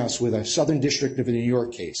join us with a Southern District of New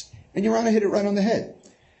York case. And Your Honor hit it right on the head.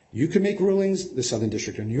 You can make rulings. The Southern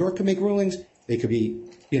District of New York can make rulings. They could be,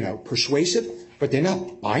 persuasive, but they're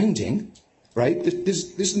not binding, right?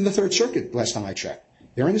 This is in the Third Circuit last time I checked.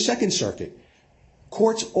 They're in the Second Circuit.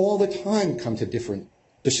 Courts all the time come to different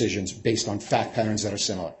decisions based on fact patterns that are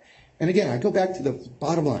similar. And again, I go back to the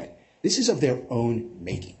bottom line. This is of their own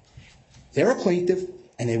making. They're a plaintiff,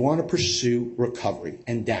 and they want to pursue recovery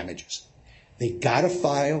and damages. They got to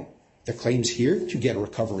file their claims here to get a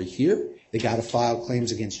recovery here. They got to file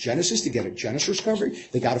claims against Genesis to get a Genesis recovery.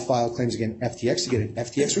 They got to file claims against FTX to get an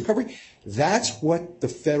FTX recovery. That's what the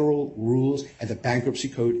federal rules and the bankruptcy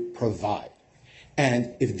code provide.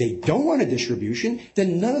 And if they don't want a distribution,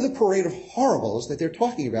 then none of the parade of horribles that they're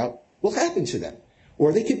talking about will happen to them.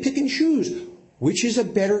 Or they can pick and choose which is a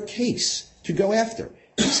better case to go after.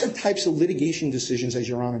 These are types of litigation decisions, as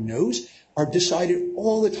Your Honor knows, are decided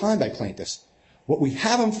all the time by plaintiffs. What we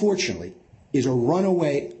have, unfortunately, is a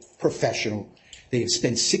runaway professional. They have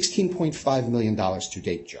spent $16.5 million to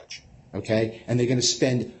date, Judge, okay? And they're going to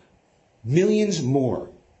spend millions more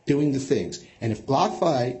doing the things. And if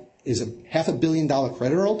BlockFi is a $500 million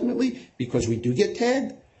creditor ultimately, because we do get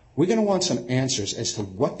tagged, we're going to want some answers as to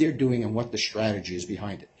what they're doing and what the strategy is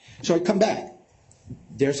behind it. So I come back.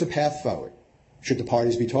 There's a path forward. Should the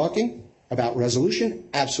parties be talking about resolution?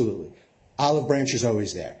 Absolutely. Olive branch is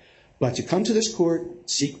always there. But to come to this court,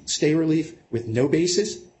 seek stay relief with no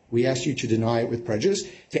basis, we ask you to deny it with prejudice,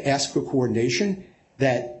 to ask for coordination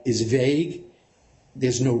that is vague.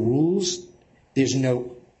 There's no rules. There's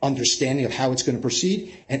no understanding of how it's going to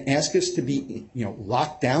proceed, and ask us to be,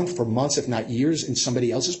 locked down for months, if not years, in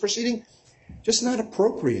somebody else's proceeding. Just not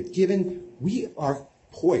appropriate, given we are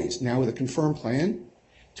poised now with a confirmed plan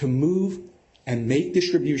to move and make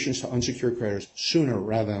distributions to unsecured creditors sooner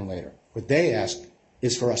rather than later. What they ask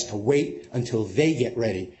is for us to wait until they get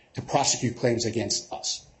ready to prosecute claims against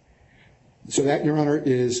us. So that, Your Honor,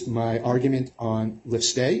 is my argument on lift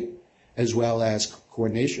stay, as well as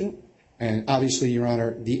coordination. And obviously, Your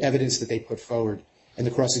Honor, the evidence that they put forward and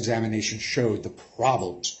the cross-examination showed the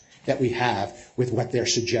problems that we have with what they're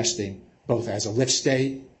suggesting, both as a lift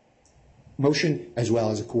stay motion as well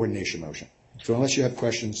as a coordination motion. So unless you have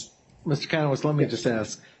questions. Mr. Canowitz, let me just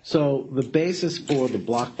ask. So the basis for the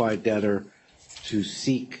BlockFi debtor to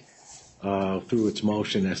seek through its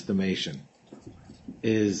motion estimation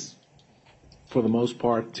is, for the most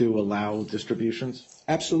part, to allow distributions?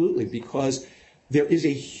 Absolutely, because there is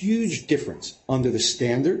a huge difference under the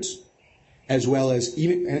standards, as well as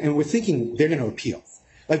even, and we're thinking they're going to appeal.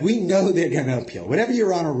 Like, we know they're going to appeal. Whatever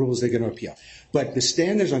Your Honor rules, they're going to appeal. But the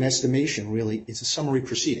standards on estimation really is a summary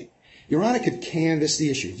proceeding. Your Honor could canvass the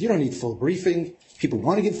issue. You don't need full briefing. People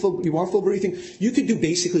want to get you want full briefing. You could do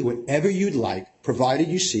basically whatever you'd like, provided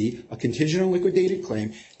you see a contingent on liquidated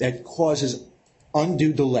claim that causes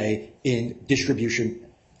undue delay in distribution.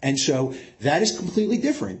 And so that is completely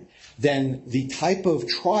different than the type of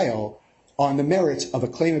trial on the merits of a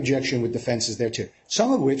claim objection with defenses there too,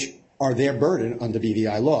 some of which are their burden under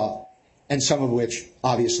BVI law, and some of which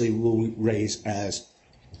obviously will raise as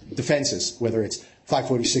defenses, whether it's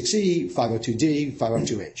 546E, 502D,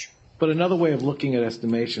 502H. But another way of looking at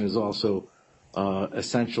estimation is also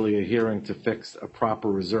essentially adhering to fix a proper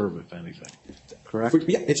reserve, if anything. Correct?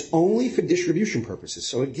 Yeah, it's only for distribution purposes.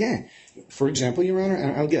 So again, for example, Your Honor,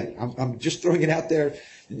 and again, I'm just throwing it out there.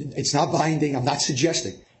 It's not binding. I'm not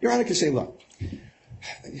suggesting. Your Honor can say, look,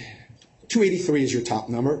 283 is your top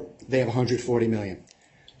number. They have 140 million.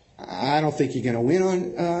 I don't think you're going to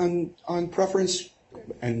win on preference,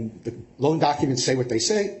 and the loan documents say what they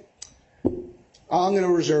say. I'm going to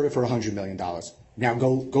reserve it for $100 million. Now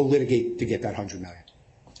go litigate to get that $100 million.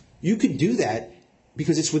 You could do that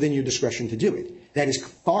because it's within your discretion to do it. That is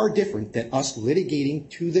far different than us litigating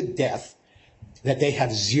to the death that they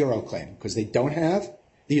have zero claim, because they don't have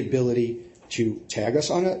the ability to tag us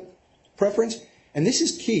on a preference. And this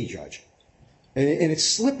is key, Judge, and it's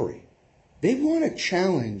slippery. They want to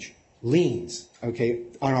challenge liens, okay,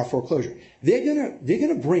 on our foreclosure. They're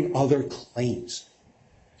gonna bring other claims,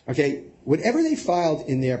 okay. Whatever they filed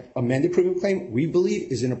in their amended proof of claim, we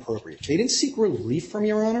believe is inappropriate. They didn't seek relief from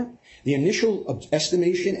Your Honor. The initial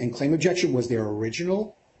estimation and claim objection was their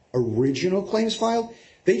original claims filed.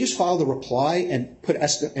 They just filed a reply and put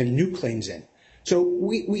new claims in. So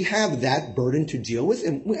we have that burden to deal with,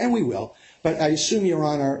 and we will. But I assume Your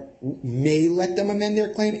Honor may let them amend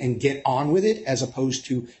their claim and get on with it, as opposed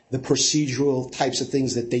to the procedural types of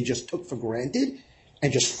things that they just took for granted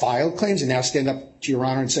and just filed claims and now stand up to Your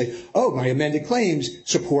Honor and say, oh, my amended claims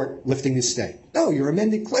support lifting this stay. No, your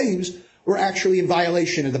amended claims were actually in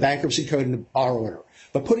violation of the bankruptcy code and the bar order.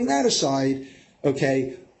 But putting that aside,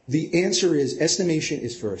 okay, the answer is estimation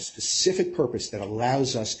is for a specific purpose that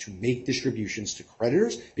allows us to make distributions to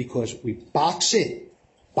creditors, because we box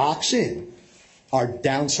in our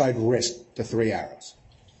downside risk to 3 arrows.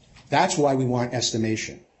 That's why we want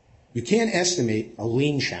estimation. You can't estimate a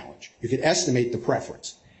lien challenge. You can estimate the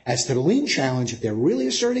preference. As to the lien challenge, if they're really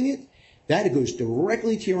asserting it, That goes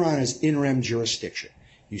directly to Your Honor's interim jurisdiction.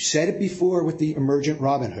 You said it before with the emergent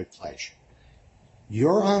Robin Hood pledge.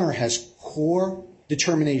 Your Honor has core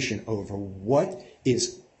determination over what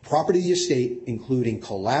is property of the estate, including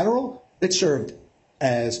collateral that served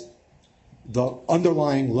as the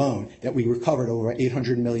underlying loan that we recovered over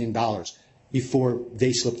 $800 million before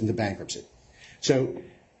they slipped into bankruptcy. So,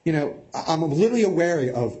 you know, I'm literally aware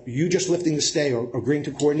of you just lifting the stay or agreeing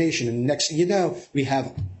to coordination, and next thing you know, we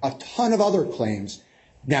have a ton of other claims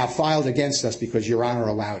now filed against us because Your Honor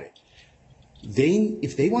allowed it.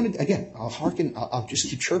 If they wanted, again, I'll just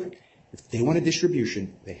keep chirping. If they want a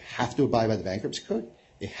distribution, they have to abide by the bankruptcy code.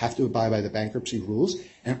 They have to abide by the bankruptcy rules.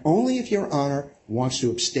 And only if Your Honor wants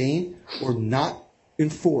to abstain or not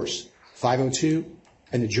enforce 502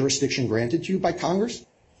 and the jurisdiction granted to you by Congress,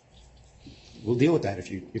 we'll deal with that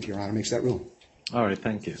if Your Honor makes that ruling. All right,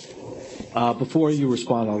 thank you. Before you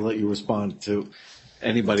respond, I'll let you respond to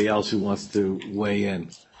anybody else who wants to weigh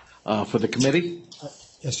in. For the committee?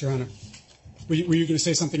 Yes, Your Honor. Were you going to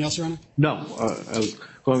say something else, Your Honor? No, I was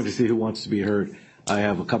going to see who wants to be heard. I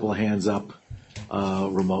have a couple of hands up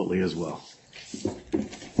remotely as well.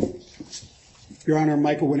 Your Honor,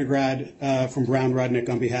 Michael Winograd from Brown Rudnick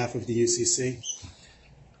on behalf of the UCC.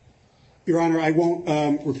 Your Honor, I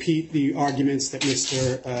won't repeat the arguments that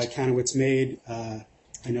Mr. Kanowitz made. I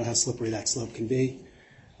know how slippery that slope can be.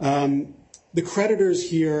 The creditors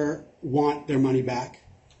here want their money back.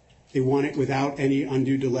 They want it without any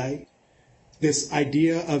undue delay. This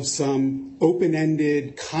idea of some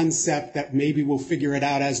open-ended concept that maybe we'll figure it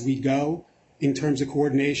out as we go in terms of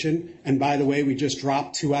coordination, and by the way, we just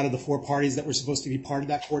dropped 2 out of the 4 parties that were supposed to be part of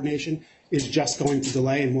that coordination, is just going to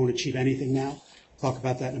delay and won't achieve anything now. Talk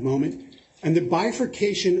about that in a moment. And the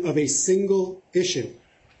bifurcation of a single issue.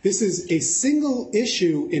 This is a single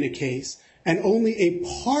issue in a case and only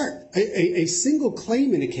a single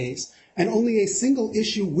claim in a case and only a single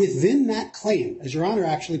issue within that claim, as Your Honor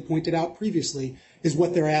actually pointed out previously, is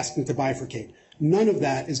what they're asking to bifurcate. None of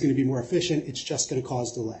that is going to be more efficient. It's just going to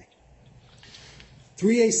cause delay.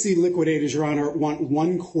 3AC liquidators, Your Honor, want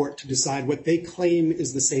one court to decide what they claim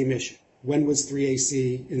is the same issue. When was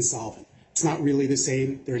 3AC insolvent? It's not really the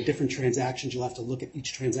same. There are different transactions. You'll have to look at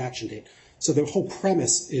each transaction date. So the whole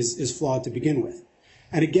premise is flawed to begin with.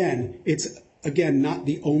 And again, it's not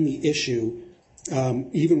the only issue,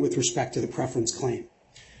 even with respect to the preference claim.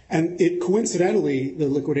 And coincidentally, the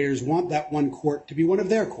liquidators want that one court to be one of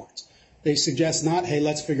their courts. They suggest not, hey,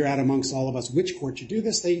 let's figure out amongst all of us which court should do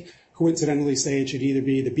this. They coincidentally say it should either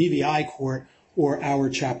be the BVI court or our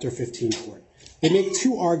Chapter 15 court. They make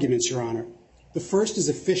 2 arguments, Your Honor. The first is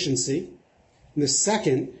efficiency, and the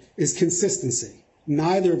second is consistency.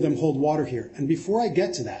 Neither of them hold water here. And before I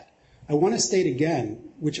get to that, I want to state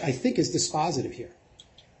again, which I think is dispositive here.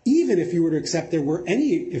 Even if you were to accept there were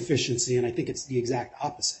any efficiency, and I think it's the exact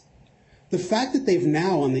opposite, the fact that they've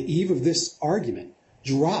now, on the eve of this argument,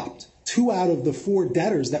 dropped 2 out of the 4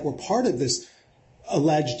 debtors that were part of this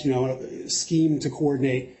alleged, scheme to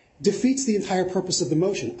coordinate defeats the entire purpose of the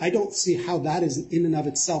motion. I don't see how that is in and of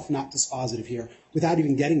itself not dispositive here without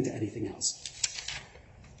even getting to anything else.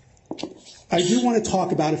 I do want to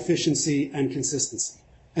talk about efficiency and consistency.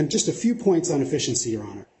 And just a few points on efficiency, Your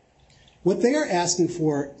Honor. What they are asking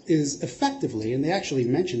for is effectively, and they actually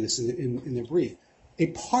mention this in their brief, a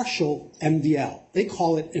partial MDL. They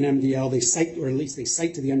call it an MDL. They cite, or at least they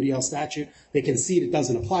cite to the MDL statute. They concede it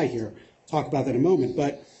doesn't apply here. Talk about that in a moment.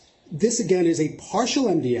 But this, again, is a partial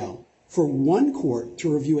MDL for one court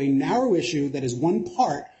to review a narrow issue that is one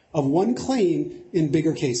part of one claim in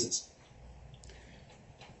bigger cases.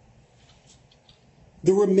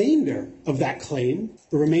 The remainder of that claim,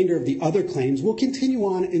 the remainder of the other claims, will continue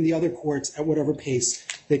on in the other courts at whatever pace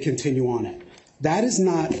they continue on at. That is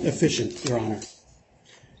not efficient, Your Honor.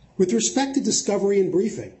 With respect to discovery and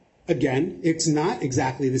briefing, again, it's not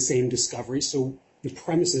exactly the same discovery, so the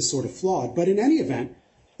premise is sort of flawed. But in any event,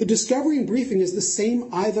 the discovery and briefing is the same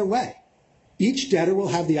either way. Each debtor will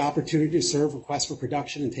have the opportunity to serve requests for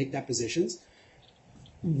production and take depositions,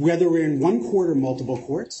 whether we're in one court or multiple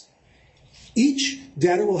courts. Each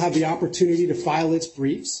debtor will have the opportunity to file its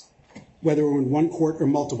briefs, whether we're in one court or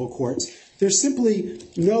multiple courts. There's simply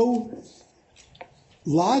no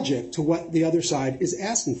logic to what the other side is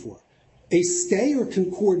asking for. A stay or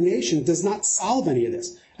coordination does not solve any of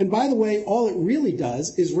this. And by the way, all it really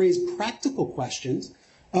does is raise practical questions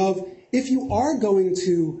of, if you are going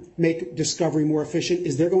to make discovery more efficient,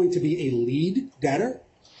 is there going to be a lead debtor?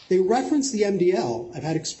 They reference the MDL. I've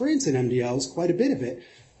had experience in MDLs, quite a bit of it.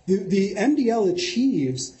 The MDL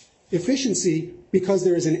achieves Efficiency, because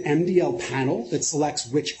there is an MDL panel that selects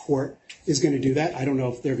which court is going to do that. I don't know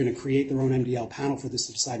if they're going to create their own MDL panel for this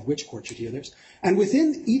to decide which court should hear this. And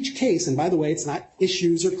within each case, and by the way, it's not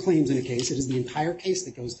issues or claims in a case, it is the entire case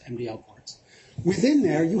that goes to MDL courts. Within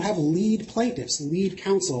there, you have lead plaintiffs, lead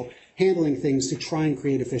counsel handling things to try and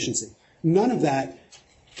create efficiency. None of that,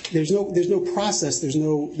 there's no process, there's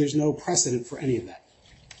no precedent for any of that.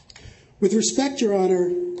 With respect, Your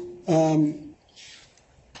Honor,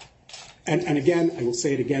 and again, I will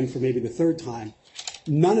say it again for maybe the third time,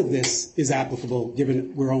 none of this is applicable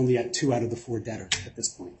given we're only at 2 out of the 4 debtors at this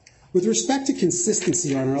point. With respect to consistency,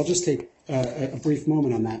 Your Honor, I'll just take a brief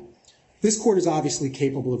moment on that. This court is obviously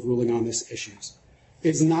capable of ruling on these issues.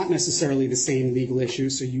 It's not necessarily the same legal issue,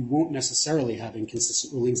 so you won't necessarily have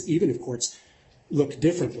inconsistent rulings, even if courts look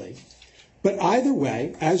differently. But either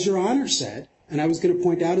way, as Your Honor said, and I was going to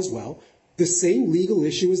point out as well, the same legal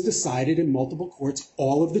issue is decided in multiple courts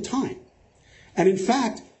all of the time. And in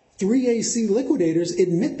fact, 3AC liquidators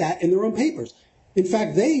admit that in their own papers. In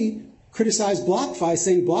fact, they criticized BlockFi,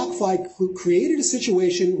 saying BlockFi created a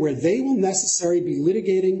situation where they will necessarily be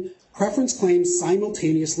litigating preference claims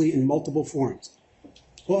simultaneously in multiple forums.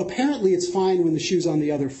 Well, apparently it's fine when the shoe's on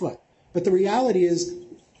the other foot. But the reality is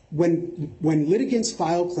when litigants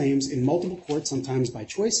file claims in multiple courts, sometimes by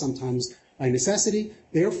choice, sometimes by necessity,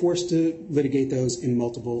 they are forced to litigate those in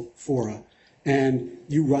multiple fora. And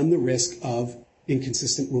you run the risk of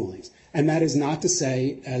inconsistent rulings. And that is not to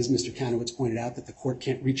say, as Mr. Kanowitz pointed out, that the court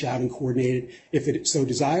can't reach out and coordinate it if it so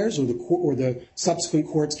desires, or the subsequent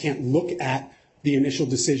courts can't look at the initial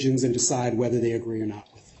decisions and decide whether they agree or not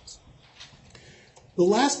with those. The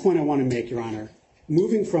last point I want to make, Your Honor,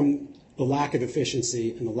 moving from the lack of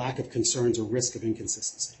efficiency and the lack of concerns or risk of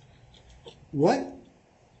inconsistency, what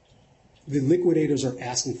the liquidators are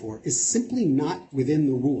asking for is simply not within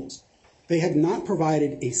the rules. They have not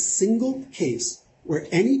provided a single case where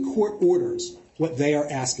any court orders what they are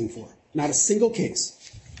asking for. Not a single case.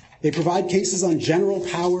 They provide cases on general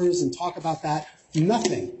powers and talk about that.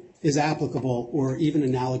 Nothing is applicable or even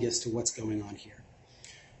analogous to what's going on here.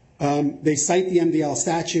 They cite the MDL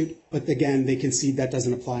statute, but again, they concede that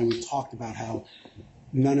doesn't apply, and we've talked about how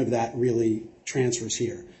none of that really transfers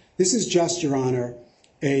here. This is just, Your Honor,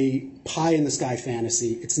 a pie-in-the-sky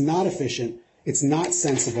fantasy. It's not efficient, it's not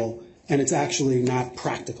sensible, and it's actually not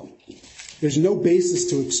practical. There's no basis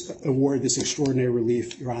to award this extraordinary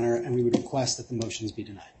relief, Your Honor, and we would request that the motions be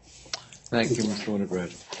denied. Thank you, Mr.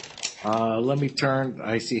 Winograd. Let me turn.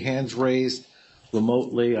 I see hands raised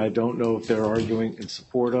remotely. I don't know if they're arguing in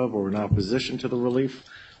support of or in opposition to the relief.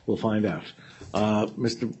 We'll find out.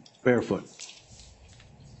 Mr. Barefoot.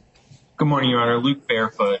 Good morning, Your Honor. Luke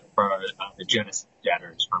Barefoot from the Genesis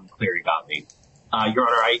debtors from Cleary Gottlieb. Your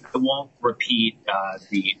Honor, I won't repeat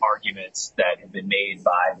the arguments that have been made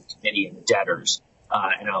by the committee and the debtors,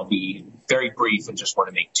 and I'll be very brief and just want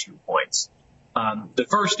to make 2 points. The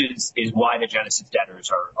first is why the Genesis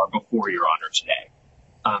debtors are before Your Honor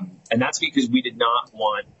today. And that's because we did not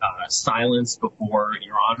want silence before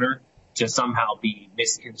Your Honor to somehow be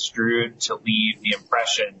misconstrued to leave the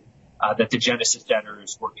impression that the Genesis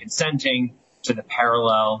debtors were consenting to the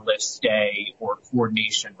parallel, lift stay, or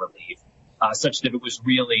coordination relief, such that it was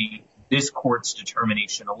really this court's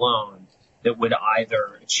determination alone that would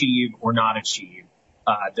either achieve or not achieve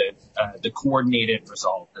the coordinated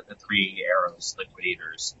result that the 3 Arrows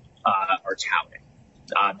liquidators are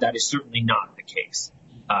touting. That is certainly not the case.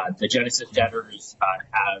 The Genesis debtors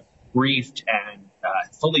have briefed and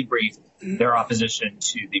fully briefed their opposition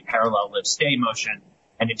to the parallel lift stay motion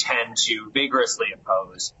and intend to vigorously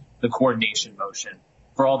oppose the coordination motion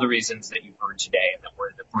for all the reasons that you've heard today and that were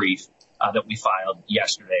in the brief that we filed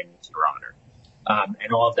yesterday with Your Honor.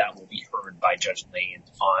 And all of that will be heard by Judge Lane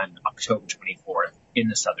on October 24th in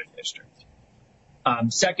the Southern District.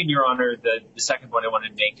 Second, Your Honor, the second point I wanted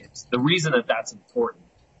to make is the reason that that's important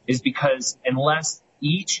is because unless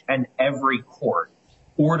each and every court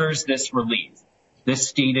orders this relief, this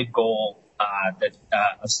stated goal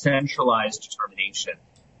of centralized determination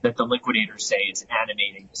that the liquidators say is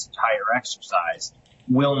animating this entire exercise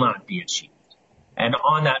will not be achieved. And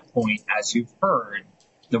on that point, as you've heard,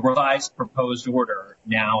 the revised proposed order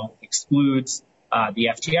now excludes the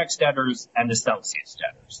FTX debtors and the Celsius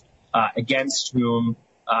debtors, against whom,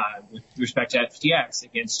 with respect to FTX,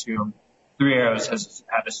 against whom 3 Arrows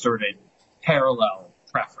have asserted parallel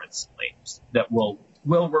preference claims that will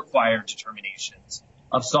require determinations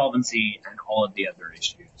of solvency and all of the other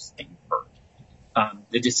issues that you've heard.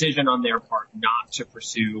 The decision on their part not to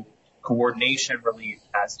pursue coordination relief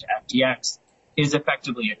as to FTX is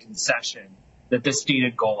effectively a concession that the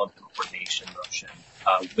stated goal of the coordination motion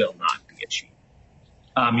will not be achieved.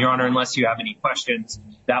 Your Honor, unless you have any questions,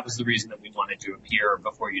 that was the reason that we wanted to appear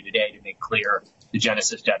before you today to make clear the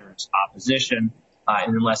Genesis debtors' opposition.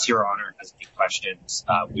 And unless Your Honor has any questions,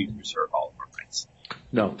 we reserve all of our rights.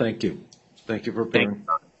 No, thank you. Thank you for appearing.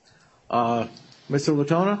 Mr.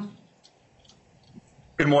 Latona?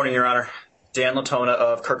 Good morning, Your Honor. Dan Latona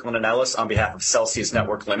of Kirkland & Ellis on behalf of Celsius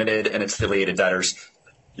Network Limited and its affiliated debtors.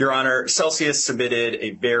 Your Honor, Celsius submitted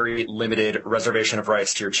a very limited reservation of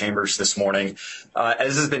rights to your chambers this morning.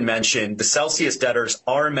 As has been mentioned, the Celsius debtors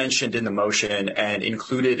are mentioned in the motion and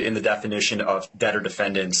included in the definition of debtor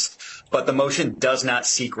defendants, but the motion does not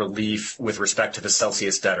seek relief with respect to the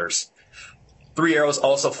Celsius debtors. Three Arrows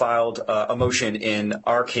also filed a motion in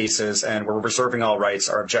our cases, and we're reserving all rights.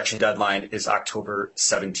 Our objection deadline is October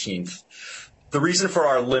 17th. The reason for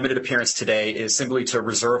our limited appearance today is simply to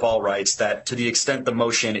reserve all rights, that to the extent the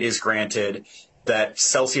motion is granted, that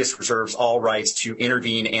Celsius reserves all rights to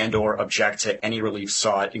intervene and or object to any relief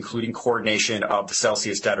sought, including coordination of the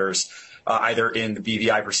Celsius debtors, either in the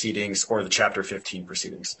BVI proceedings or the Chapter 15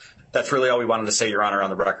 proceedings. That's really all we wanted to say, Your Honor, on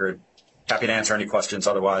the record. Happy to answer any questions.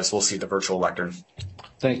 Otherwise, we'll see the virtual lectern.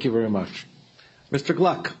 Thank you very much. Mr.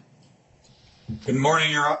 Gluck. Good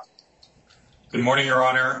morning, Your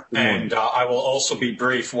Honor. And I will also be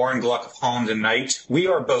brief. Warren Gluck of Holland and Knight. We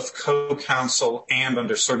are both co-counsel and,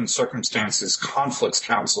 under certain circumstances, conflicts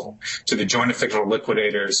counsel to the joint official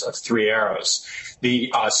liquidators of Three Arrows.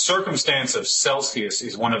 The circumstance of Celsius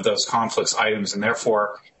is one of those conflicts items, and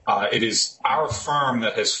therefore it is our firm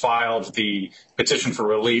that has filed the petition for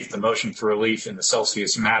relief, the motion for relief in the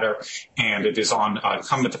Celsius matter, and it is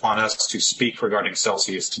incumbent upon us to speak regarding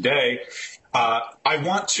Celsius today. I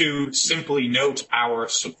want to simply note our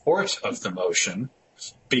support of the motion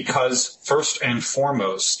because, first and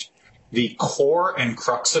foremost, the core and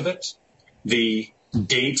crux of it, the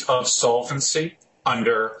date of solvency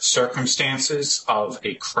under circumstances of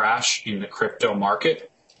a crash in the crypto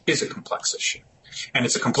market, is a complex issue. And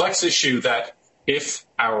it's a complex issue that, if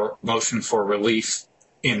our motion for relief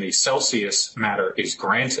in the Celsius matter is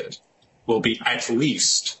granted, will be at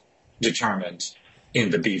least determined in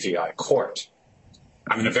the BVI court.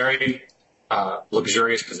 I'm in a very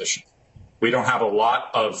luxurious position. We don't have a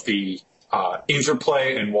lot of the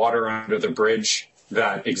interplay and water under the bridge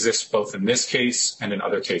that exists both in this case and in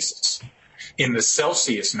other cases. In the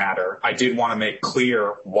Celsius matter, I did want to make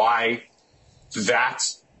clear why that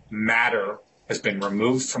matter has been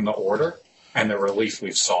removed from the order and the relief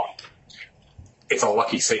we've sought. It's a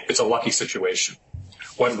lucky situation.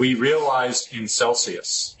 What we realized in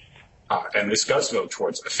Celsius, and this does go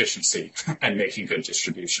towards efficiency and making good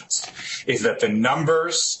distributions, is that the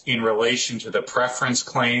numbers in relation to the preference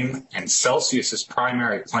claim and Celsius's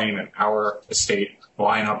primary claim in our estate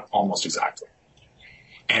line up almost exactly.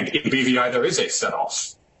 And in BVI, there is a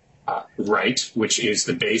set-off right, which is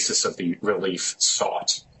the basis of the relief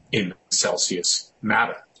sought in the Celsius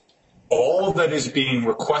matter. All that is being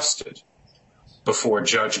requested before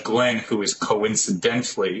Judge Glenn, who is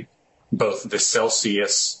coincidentally both the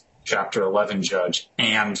Celsius Chapter 11 judge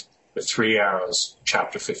and the Three Arrows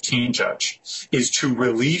Chapter 15 judge, is to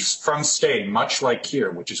release from stay, much like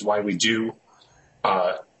here, which is why we do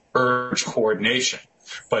urge coordination,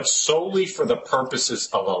 but solely for the purposes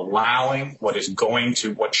of allowing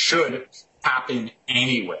what should happen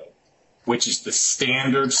anyway, which is the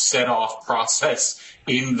standard set-off process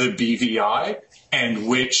in the BVI, and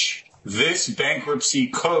which this bankruptcy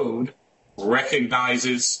code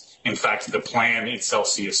recognizes. In fact, the plan in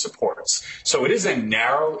Celsius supports. So it is a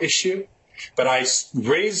narrow issue, but I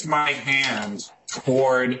raised my hand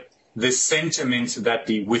toward the sentiment that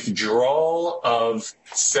the withdrawal of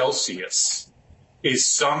Celsius is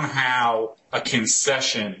somehow a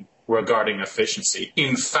concession regarding efficiency.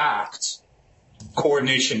 In fact,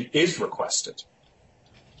 coordination is requested.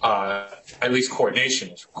 At least coordination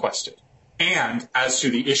is requested. And as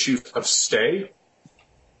to the issue of stay,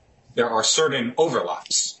 there are certain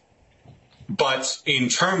overlaps. But in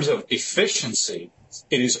terms of efficiency,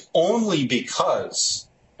 it is only because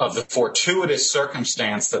of the fortuitous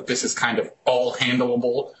circumstance that this is kind of all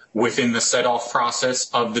handleable within the set-off process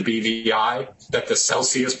of the BVI that the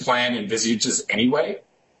Celsius plan envisages anyway,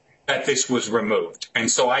 that this was removed.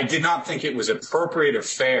 And so I did not think it was appropriate or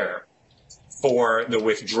fair for the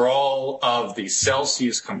withdrawal of the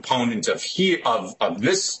Celsius component of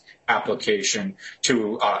this application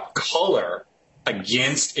to color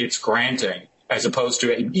against its granting, as opposed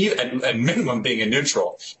to at minimum being a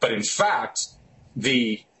neutral. But in fact,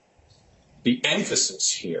 the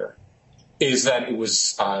emphasis here is that it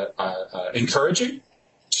was encouraging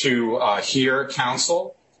to hear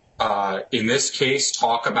counsel in this case,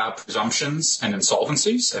 talk about presumptions and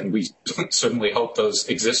insolvencies, and we certainly hope those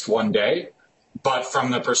exist one day. But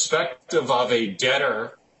from the perspective of a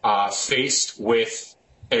debtor faced with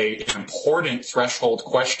an important threshold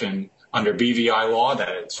question under BVI law that,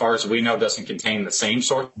 as far as we know, doesn't contain the same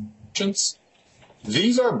sort of questions,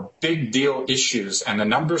 these are big deal issues, and the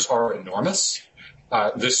numbers are enormous.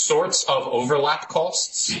 The sorts of overlap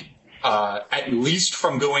costs, at least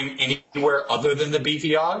from going anywhere other than the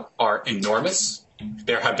BVI, are enormous.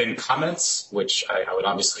 There have been comments, which I would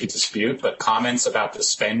obviously dispute, but comments about the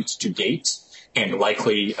spend to date and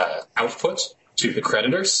likely output to the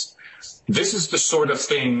creditors. This is the sort of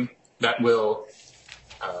thing that will,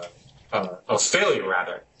 of failure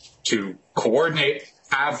rather, to coordinate,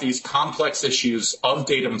 have these complex issues of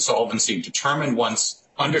date of insolvency determined once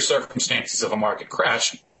under circumstances of a market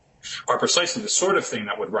crash, are precisely the sort of thing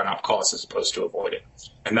that would run up costs as opposed to avoid it.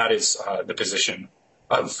 And that is the position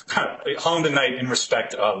of Home tonight in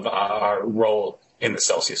respect of our role in the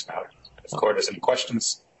Celsius matter. If the court has any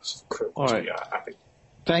questions, all right.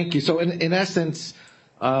 Thank you. So in essence,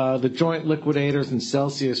 the joint liquidators and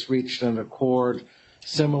Celsius reached an accord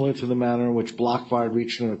similar to the manner in which BlockFi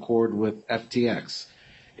reached an accord with FTX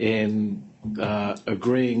in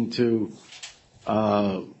agreeing to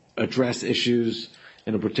address issues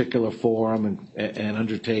in a particular forum and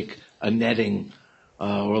undertake a netting,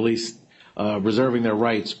 or at least reserving their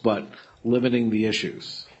rights, but limiting the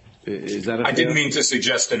issues. Is that I didn't mean to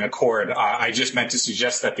suggest an accord. I just meant to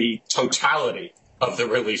suggest that the totality of the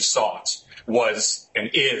relief sought was and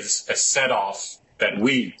is a set-off that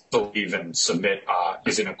we believe and submit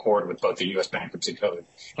is in accord with both the U.S. Bankruptcy Code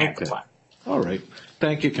and the plan. All right.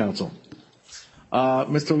 Thank you, counsel.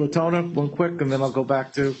 Mr. Latona, one quick, and then I'll go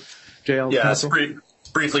back to jail. Yes,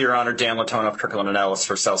 briefly, Your Honor, Dan Latona of Kirkland & Ellis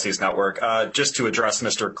for Celsius Network. Just to address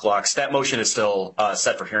Mr. Gluck's, that motion is still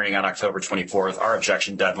set for hearing on October 24th. Our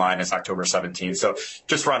objection deadline is October 17th. So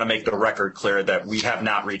just want to make the record clear that we have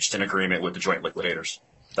not reached an agreement with the joint liquidators.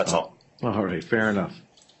 That's all. All right, fair enough.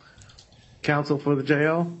 Counsel for the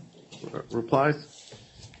JL, replies?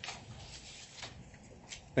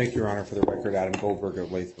 Thank you, Your Honor. For the record, Adam Goldberg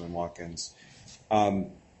of Latham & Watkins.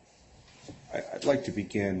 I'd like to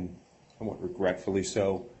begin, somewhat regretfully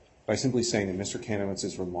so, by simply saying that Mr.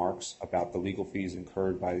 Kanowitz's remarks about the legal fees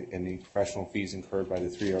incurred by and the professional fees incurred by the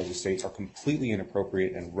 3 R's estate are completely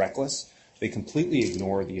inappropriate and reckless. They completely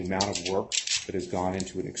ignore the amount of work that has gone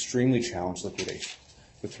into an extremely challenged liquidation.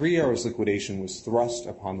 The 3 R's liquidation was thrust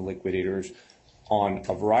upon the liquidators on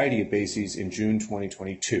a variety of bases in June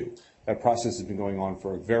 2022. That process has been going on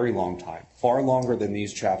for a very long time, far longer than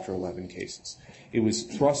these Chapter 11 cases. It was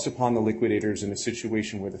thrust upon the liquidators in a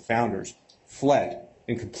situation where the founders fled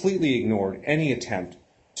and completely ignored any attempt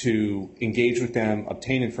to engage with them,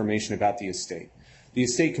 obtain information about the estate. The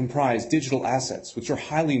estate comprised digital assets, which are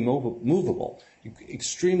highly movable,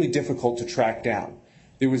 extremely difficult to track down.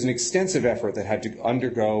 There was an extensive effort that had to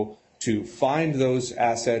undergo to find those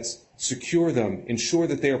assets, secure them, ensure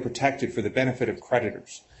that they are protected for the benefit of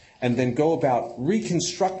creditors, and then go about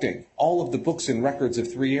reconstructing all of the books and records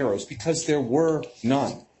of 3 Arrows because there were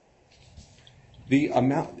none.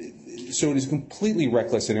 So it is completely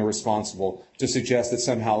reckless and irresponsible to suggest that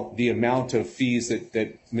somehow the amount of fees that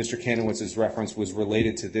Mr. Kanowitz's reference was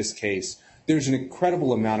related to this case. There's an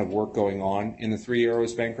incredible amount of work going on in the 3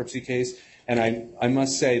 Arrows bankruptcy case, and I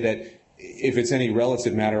must say that if it's any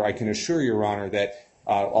relative matter, I can assure Your Honor that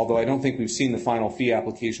although I don't think we've seen the final fee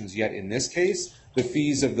applications yet in this case, the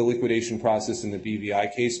fees of the liquidation process in the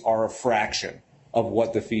BVI case are a fraction of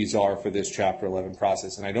what the fees are for this Chapter 11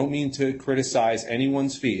 process. And I don't mean to criticize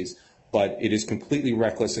anyone's fees, but it is completely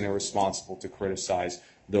reckless and irresponsible to criticize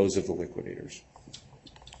those of the liquidators.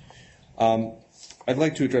 I'd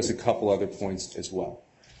like to address a couple other points as well.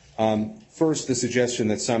 First, the suggestion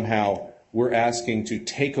that somehow we're asking to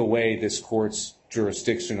take away this court's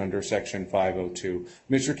jurisdiction under Section 502.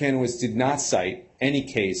 Mr. Kanowitz did not cite any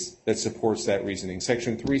case that supports that reasoning.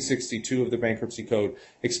 Section 362 of the Bankruptcy Code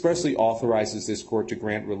expressly authorizes this court to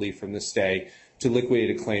grant relief from the stay to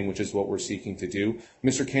liquidate a claim, which is what we're seeking to do.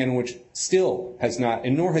 Mr. Kanowitz still has not,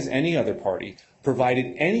 and nor has any other party,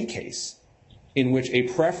 provided any case in which a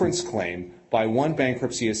preference claim by one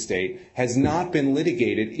bankruptcy estate has not been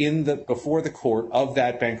litigated before the court of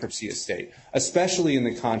that bankruptcy estate, especially in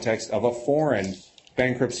the context of a foreign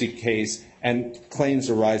bankruptcy case and claims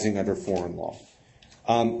arising under foreign law.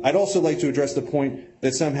 I'd also like to address the point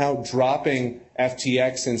that somehow dropping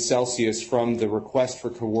FTX and Celsius from the request for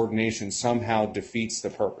coordination somehow defeats the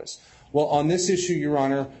purpose. Well, on this issue, Your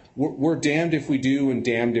Honor, we're damned if we do and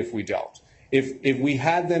damned if we don't. If we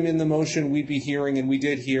had them in the motion, we'd be hearing, and we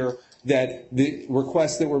did hear, that the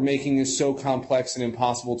request that we're making is so complex and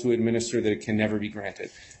impossible to administer that it can never be granted.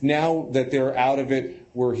 Now that they're out of it,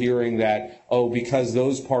 we're hearing that, because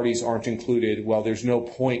those parties aren't included, well, there's no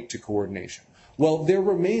point to coordination. Well, there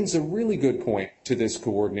remains a really good point to this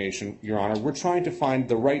coordination, Your Honor. We're trying to find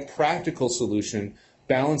the right practical solution,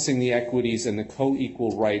 balancing the equities and the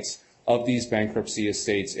co-equal rights of these bankruptcy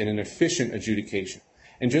estates in an efficient adjudication.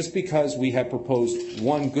 And just because we have proposed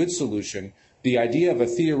one good solution, the idea of a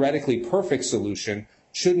theoretically perfect solution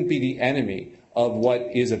shouldn't be the enemy of what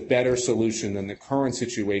is a better solution than the current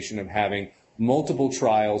situation of having multiple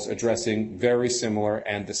trials addressing very similar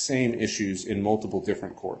and the same issues in multiple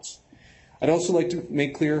different courts. I'd also like to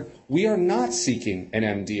make clear we are not seeking an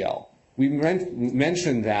MDL. We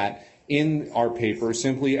mentioned that in our paper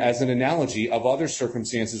simply as an analogy of other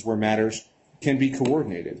circumstances where matters can be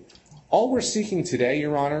coordinated. All we're seeking today,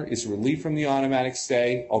 Your Honor, is relief from the automatic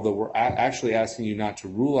stay, although we're actually asking you not to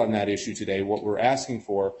rule on that issue today. What we're asking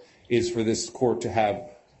for is for this court to have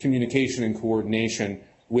communication and coordination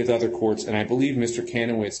with other courts, and I believe Mr.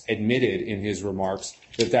 Kanowitz admitted in his remarks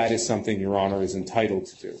that that is something Your Honor is entitled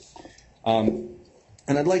to do.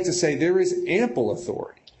 And I'd like to say there is ample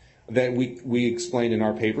authority that we explained in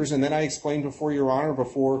our papers, and then I explained before Your Honor,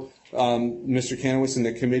 before Mr. Kanowitz and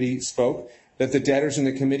the committee spoke, that the debtors in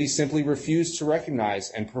the committee simply refuse to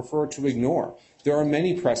recognize and prefer to ignore. There are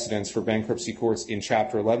many precedents for bankruptcy courts in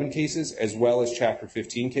Chapter 11 cases as well as Chapter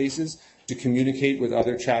 15 cases to communicate with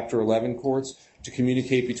other Chapter 11 courts, to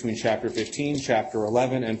communicate between Chapter 15, Chapter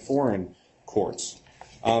 11, and foreign courts.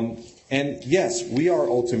 And yes, we are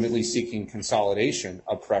ultimately seeking consolidation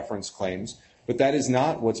of preference claims, but that is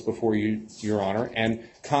not what's before you, Your Honor. And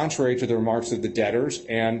contrary to the remarks of the debtors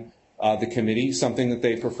and the committee, something that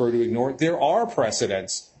they prefer to ignore, there are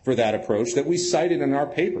precedents for that approach that we cited in our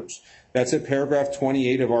papers. That's at paragraph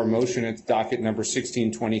 28 of our motion at docket number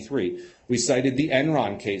 1623. We cited the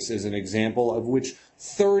Enron case as an example of which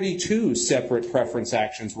 32 separate preference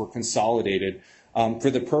actions were consolidated for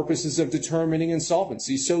the purposes of determining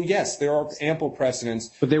insolvency. So yes, there are ample precedents.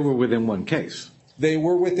 But they were within one case. They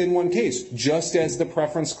were within one case, just as the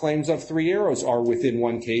preference claims of Three Arrows are within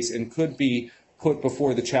one case and could be put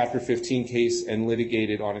before the Chapter 15 case and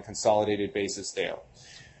litigated on a consolidated basis there.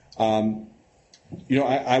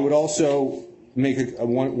 I would also make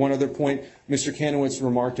one other point. Mr. Kanowitz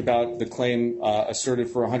remarked about the claim asserted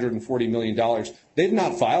for $140 million. They've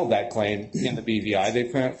not filed that claim in the BVI.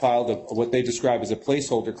 They've filed what they describe as a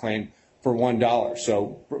placeholder claim for $1.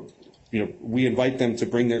 So, we invite them to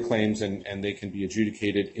bring their claims and they can be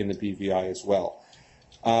adjudicated in the BVI as well.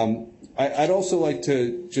 I'd also like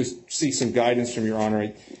to just seek some guidance from Your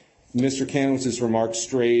Honor. Mr. Kanowitz's remarks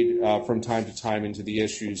strayed from time to time into the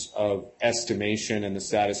issues of estimation and the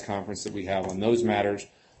status conference that we have on those matters.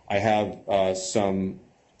 I have some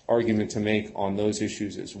argument to make on those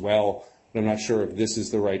issues as well, but I'm not sure if this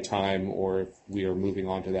is the right time or if we are moving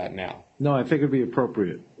on to that now. No, I think it would be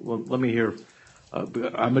appropriate. Well, let me hear.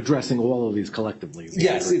 I'm addressing all of these collectively.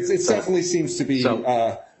 Yes, it definitely seems to be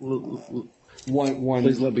one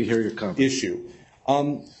please let me hear your comment. Issue.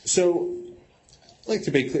 So I'd like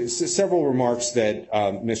to make several remarks that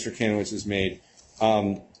Mr. Kanowitz has made.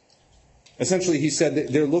 Essentially, he said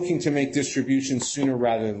that they're looking to make distributions sooner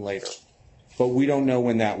rather than later, but we don't know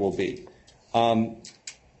when that will be.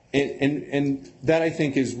 And that, I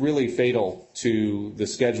think, is really fatal to the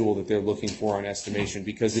schedule that they're looking for on estimation,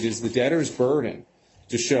 because it is the debtor's burden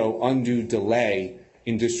to show undue delay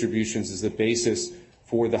in distributions as the basis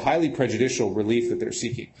for the highly prejudicial relief that they're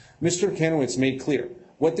seeking. Mr. Kanowitz made clear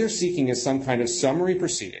what they're seeking is some kind of summary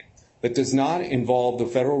proceeding that does not involve the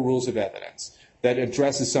federal rules of evidence, that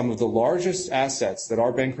addresses some of the largest assets that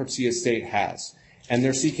our bankruptcy estate has, and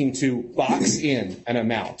they're seeking to box in an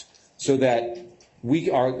amount so that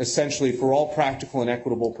we are essentially, for all practical and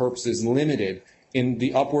equitable purposes, limited in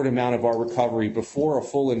the upward amount of our recovery before a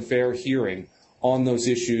full and fair hearing on those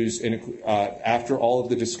issues and after all of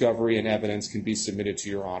the discovery and evidence can be submitted to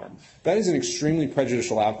Your Honor. That is an extremely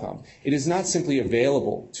prejudicial outcome. It is not simply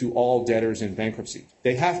available to all debtors in bankruptcy.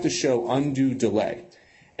 They have to show undue delay.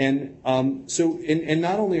 And and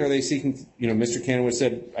not only are they seeking, Mr. Kanowitz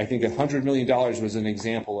said, I think $100 million was an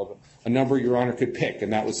example of a number Your Honor could pick,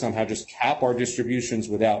 and that would somehow just cap our distributions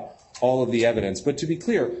without all of the evidence. But to be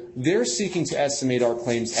clear, they're seeking to estimate our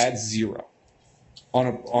claims at zero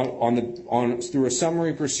through a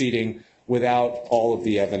summary proceeding without all of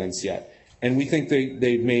the evidence yet. And we think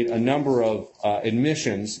they've made a number of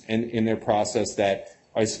admissions in their process that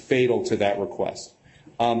is fatal to that request.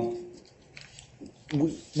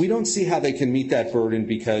 We don't see how they can meet that burden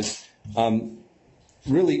because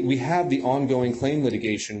really we have the ongoing claim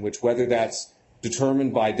litigation, which whether that's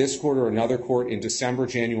determined by this court or another court in December,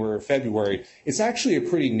 January, or February, it's actually a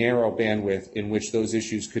pretty narrow bandwidth in which those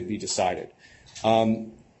issues could be decided.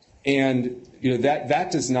 And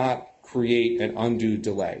that does not create an undue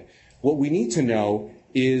delay. What we need to know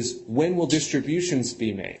is when will distributions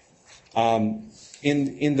be made.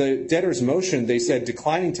 In the debtor's motion, they said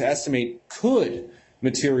declining to estimate could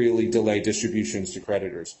materially delay distributions to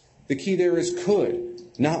creditors. The key there is could,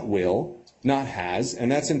 not will, not has,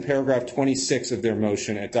 and that's in paragraph 26 of their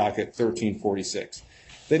motion at docket 1346.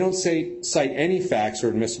 They don't cite any facts or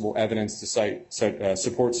admissible evidence to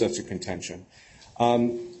support such a contention.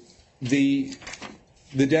 The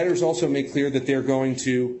debtors also make clear that they're going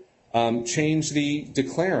to change the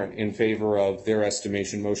declarant in favor of their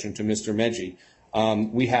estimation motion to Mr. Medji.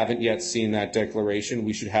 We haven't yet seen that declaration.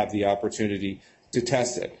 We should have the opportunity to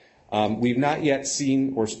test it. We've not yet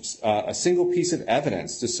seen a single piece of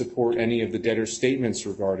evidence to support any of the debtor's statements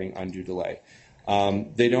regarding undue delay.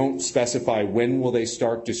 They don't specify when will they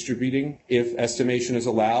start distributing if estimation is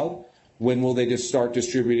allowed, when will they just start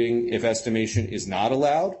distributing if estimation is not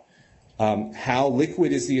allowed, how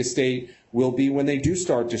liquid is the estate will be when they do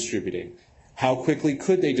start distributing, how quickly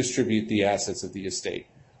could they distribute the assets of the estate,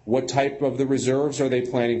 what type of the reserves are they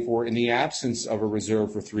planning for in the absence of a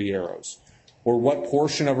reserve for Three Arrows, or what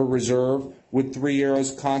portion of a reserve would Three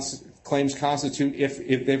Arrows claims constitute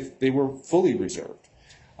if they were fully reserved.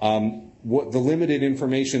 What the limited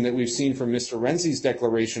information that we've seen from Mr. Renzi's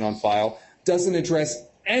declaration on file doesn't address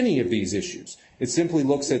any of these issues. It simply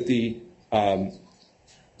looks at the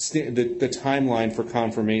timeline for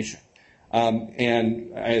confirmation.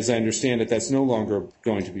 And as I understand it, that's no longer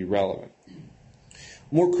going to be relevant.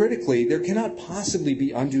 More critically, there cannot possibly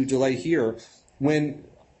be undue delay here when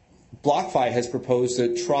BlockFi has proposed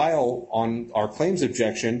a trial on our claims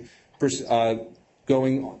objection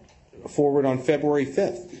going forward on February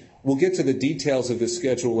 5th. We'll get to the details of the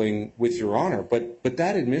scheduling with Your Honor, but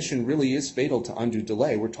that admission really is fatal to undue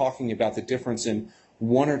delay. We're talking about the difference in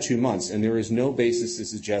 1 or 2 months, and there is no basis to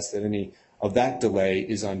suggest that any of that delay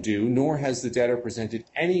is undue, nor has the debtor presented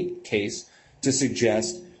any case to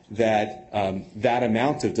suggest that that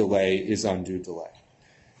amount of delay is undue delay.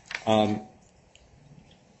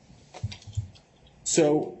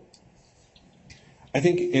 So I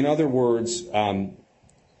think, in other words,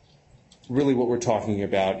 really what we're talking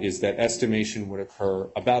about is that estimation would occur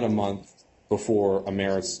about a month before a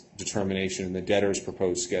merits determination in the debtor's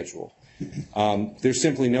proposed schedule. There's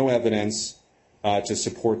simply no evidence to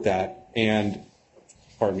support that. And,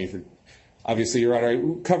 pardon me for, obviously, Your Honor,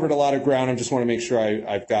 I covered a lot of ground. I just want to make sure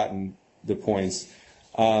I've gotten the points.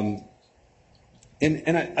 And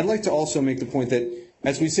I'd like to also make the point that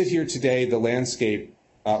as we sit here today, the landscape,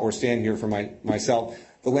 or stand here for myself,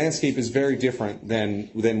 the landscape is very different than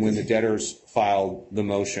when the debtors filed the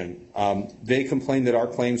motion. They complained that our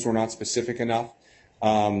claims were not specific enough.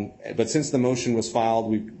 But since the motion was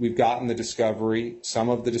filed, we've gotten the discovery, some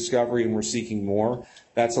of the discovery, and we're seeking more.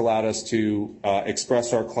 That's allowed us to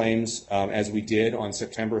express our claims as we did on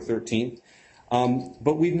September 13th.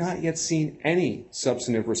 But we've not yet seen any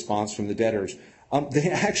substantive response from the debtors. They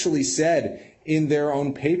actually said in their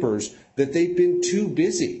own papers that they've been too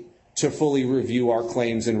busy to fully review our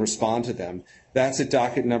claims and respond to them. That's at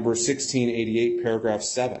docket number 1688, paragraph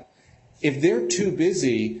 7. If they're too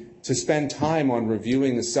busy to spend time on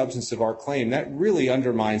reviewing the substance of our claim, that really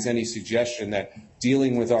undermines any suggestion that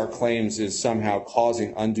dealing with our claims is somehow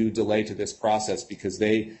causing undue delay to this process because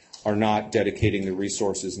they are not dedicating the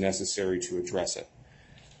resources necessary to address it.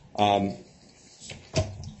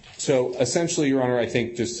 So essentially, Your Honor, I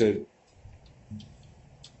think just to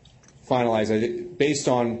finalize, I think based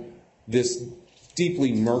on this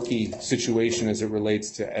deeply murky situation as it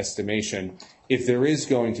relates to estimation, if there is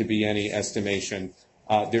going to be any estimation,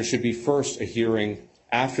 there should be first a hearing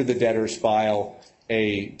after the debtors file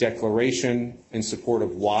a declaration in support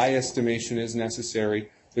of why estimation is necessary.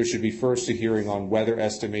 There should be first a hearing on whether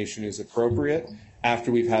estimation is appropriate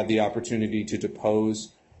after we've had the opportunity to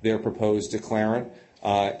depose their proposed declarant,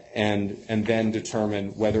 and then determine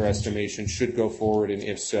whether estimation should go forward, and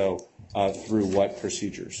if so, through what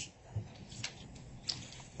procedures.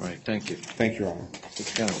 All right, thank you. Thank you, Your Honor.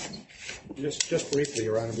 Just briefly,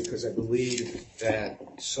 Your Honor, because I believe that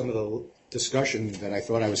some of the discussion that I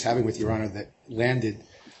thought I was having with Your Honor that landed,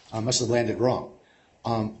 must have landed wrong.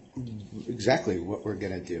 Exactly what we're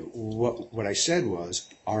going to do. What I said was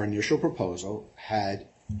our initial proposal had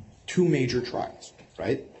 2 major trials,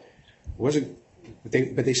 right?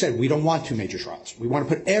 But they said we don't want 2 major trials. We want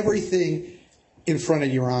to put everything in front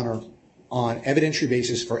of Your Honor on evidentiary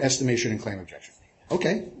basis for estimation and claim objection.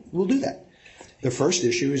 Okay, we'll do that. The first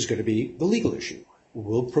issue is going to be the legal issue.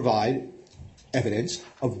 We'll provide evidence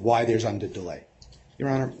of why there's undue delay. Your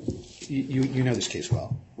Honor, you know this case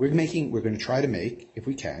well. We're going to try to make, if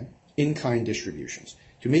we can, in-kind distributions.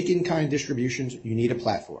 To make in-kind distributions, you need a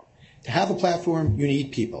platform. To have a platform, you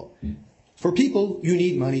need people. For people, you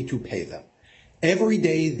need money to pay them. Every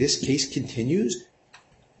day this case continues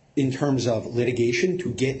in terms of litigation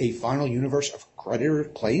to get a final universe of creditor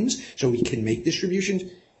claims so we can make distributions,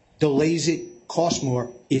 delays it, costs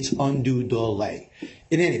more, it's undue delay.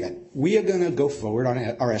 In any event, we are going to go forward on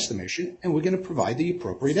our estimation, and we're going to provide the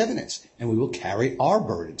appropriate evidence, and we will carry our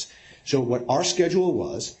burdens. So what our schedule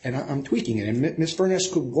was, and I'm tweaking it, and Ms.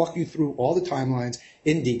 Furness could walk you through all the timelines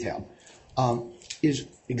in detail, is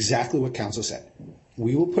exactly what counsel said.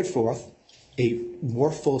 We will put forth a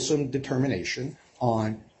more fulsome determination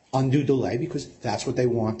on undue delay because that's what they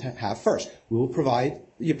want to have first. We will provide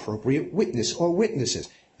the appropriate witness or witnesses.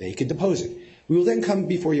 They can depose it. We will then come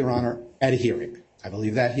before Your Honor at a hearing. I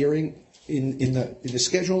believe that hearing in the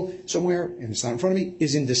schedule somewhere, and it's not in front of me,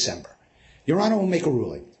 is in December. Your Honor will make a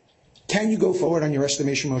ruling. Can you go forward on your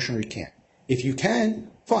estimation motion or you can't? If you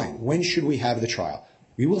can, fine. When should we have the trial?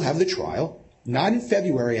 We will have the trial, not in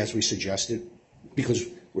February as we suggested, because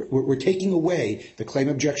we're taking away the claim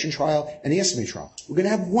objection trial and the estimate trial. We're going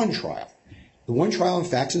to have one trial. The one trial in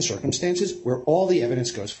facts and circumstances where all the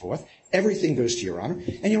evidence goes forth, everything goes to Your Honor,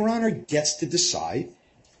 and Your Honor gets to decide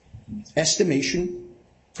estimation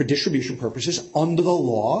for distribution purposes under the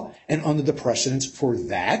law and under the precedents for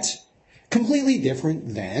that, completely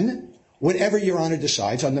different than whatever Your Honor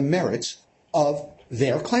decides on the merits of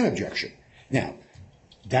their claim objection. Now,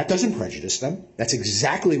 that doesn't prejudice them. That's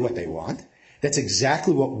exactly what they want. That's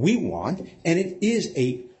exactly what we want, and it is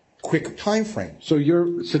a quick time frame. So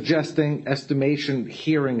you're suggesting estimation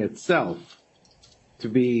hearing itself to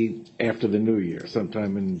be after the new year,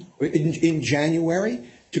 sometime in January,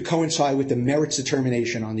 to coincide with the merits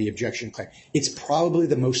determination on the objection claim. It's probably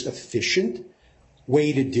the most efficient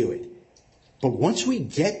way to do it. But once we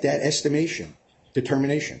get that estimation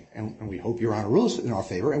determination, and we hope Your Honor rules in our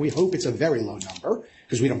favor, and we hope it's a very low number,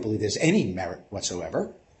 because we don't believe there's any merit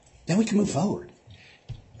whatsoever, then we can move forward.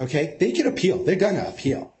 Okay? They can appeal. They're going to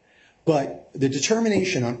appeal. But the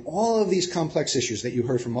determination on all of these complex issues that you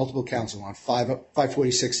heard from multiple counsel on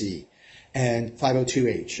 546E and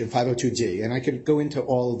 502H and 502D, and I could go into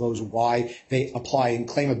all of those why they apply in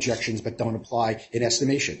claim objections but don't apply in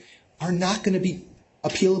estimation, are not going to be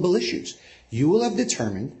appealable issues. You will have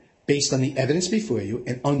determined, based on the evidence before you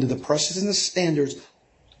and under the precedents and the standards,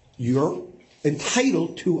 you're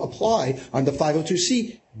entitled to apply on the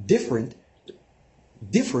 502C different,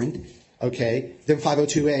 okay, than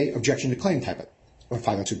 502A objection to claim type of, or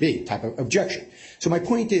 502B type of objection. So my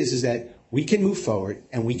point is that we can move forward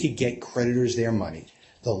and we can get creditors their money.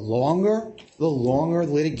 The longer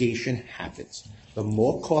litigation happens, the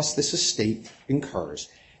more cost this estate incurs,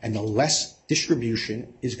 and the less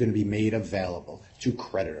distribution is going to be made available to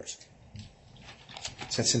creditors.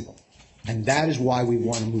 It's that simple. And that is why we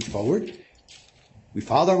want to move forward. We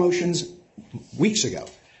filed our motions weeks ago.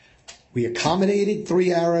 We accommodated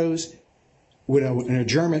 3 Arrows with an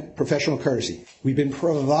adjournment professional courtesy. We've been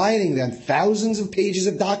providing them thousands of pages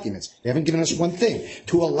of documents. They haven't given us one thing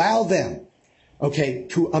to allow them, okay,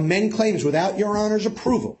 to amend claims without Your Honor's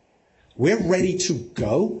approval. We're ready to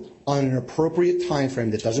go on an appropriate time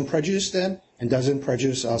frame that doesn't prejudice them and doesn't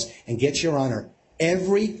prejudice us, and gets Your Honor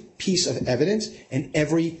every piece of evidence and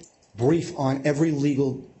every brief on every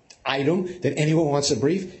legal item that anyone wants to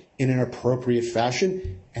brief in an appropriate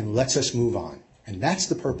fashion, and lets us move on. And that's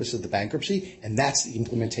the purpose of the bankruptcy, and that's the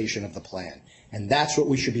implementation of the plan. And that's what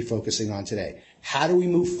we should be focusing on today. How do we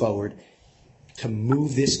move forward to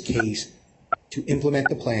move this case to implement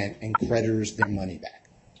the plan and creditors their money back?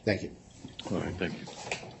 Thank you. All right, thank you.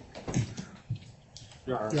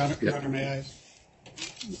 Your Honor, may I?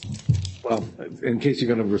 Well, in case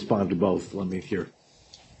you're going to respond to both, let me hear.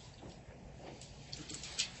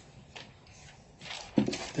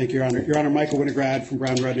 Thank you, Your Honor. Your Honor, Michael Winograd from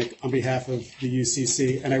Brown Rudnick on behalf of the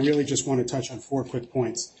UCC, and I really just want to touch on 4 quick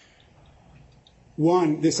points.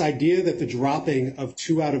 One, this idea that the dropping of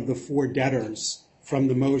 2 out of the 4 debtors from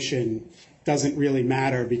the motion doesn't really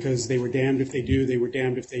matter because they were damned if they do, they were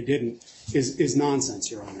damned if they didn't, is nonsense,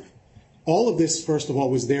 Your Honor. All of this, first of all,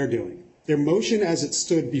 was their doing. Their motion as it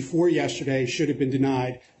stood before yesterday should have been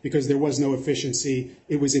denied because there was no efficiency.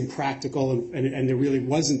 It was impractical, and there really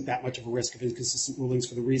wasn't that much of a risk of inconsistent rulings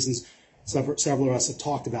for the reasons several of us have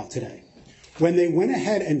talked about today. When they went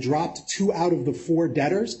ahead and dropped 2 out of the 4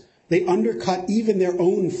 debtors, they undercut even their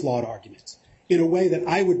own flawed arguments in a way that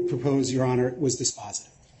I would propose, Your Honor, was dispositive.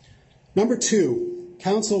 Number 2,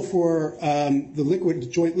 counsel for the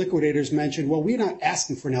joint liquidators mentioned, well, we're not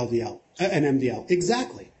asking for an MDL.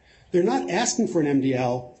 Exactly. They're not asking for an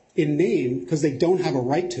MDL in name because they don't have a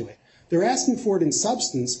right to it. They're asking for it in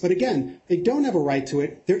substance, but again, they don't have a right to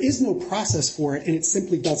it. There is no process for it, and it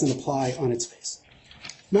simply doesn't apply on its face.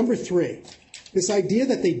 Number 3, this idea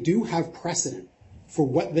that they do have precedent for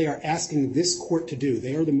what they are asking this court to do.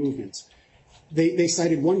 They are the movements. They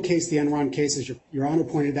cited one case, the Enron case, as Your Honor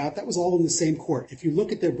pointed out. That was all in the same court. If you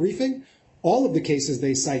look at their briefing, all of the cases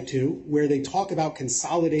they cite to, where they talk about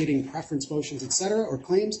consolidating preference motions, et cetera, or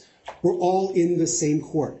claims, were all in the same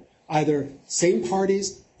court. Either same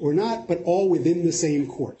parties or not, but all within the same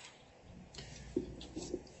court.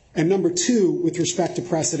 And number 2, with respect to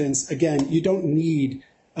precedents, again, you don't need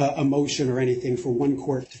a motion or anything for one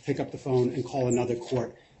court to pick up the phone and call another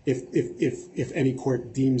court if any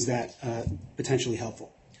court deems that potentially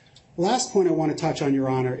helpful. The last point I want to touch on, Your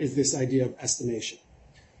Honor, is this idea of estimation.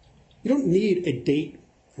 You don't need a date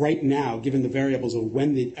right now, given the variables of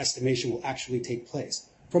when the estimation will actually take place.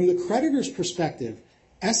 From the creditor's perspective,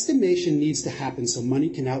 estimation needs to happen so money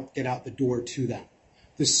can get out the door to them.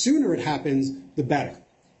 The sooner it happens, the better.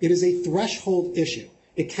 It is a threshold issue.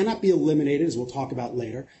 It cannot be eliminated, as we'll talk about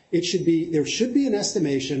later. There should be an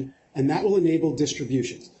estimation, and that will enable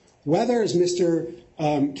distributions. Whether, as Mr.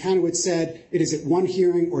 Kanowitz said, it is at one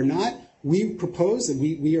hearing or not, we propose that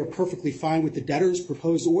we are perfectly fine with the debtor's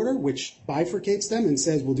proposed order, which bifurcates them and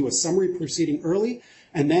says we'll do a summary proceeding early,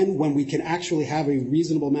 and then when we can actually have a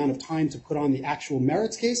reasonable amount of time to put on the actual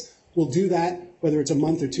merits case, we'll do that. Whether it's a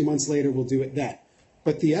month or 2 months later, we'll do it then.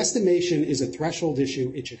 But the estimation is a threshold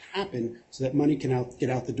issue. It should happen so that money can get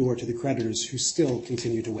out the door to the creditors who still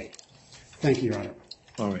continue to wait. Thank you, Your Honor.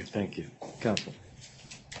 All right, thank you. Counsel.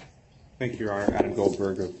 Thank you, Your Honor. Adam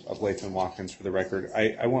Goldberg of Latham & Watkins for the record.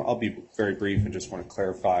 I'll be very brief and just want to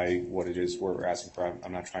clarify what it is we're asking for.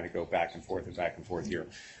 I'm not trying to go back and forth here.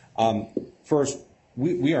 First,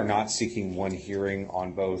 we are not seeking one hearing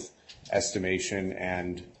on both estimation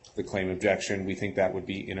and the claim objection. We think that would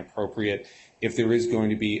be inappropriate. If there is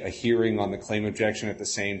going to be a hearing on the claim objection at the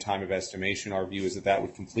same time of estimation, our view is that that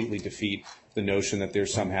would completely defeat the notion that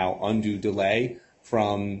there's somehow undue delay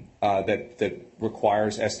from that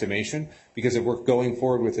requires estimation. Because if we're going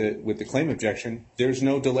forward with the claim objection, there's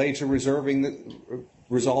no delay to resolving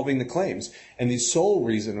the claims. And the sole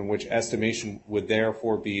reason in which estimation would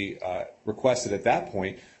therefore be requested at that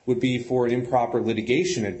point would be for an improper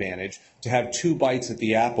litigation advantage to have 2 bites at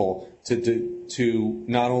the apple to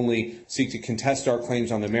not only seek to contest our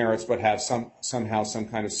claims on the merits, but have somehow some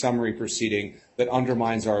kind of summary proceeding that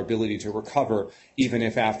undermines our ability to recover, even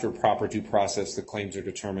if after proper due process the claims are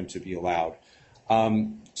determined to be allowed.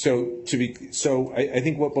 So I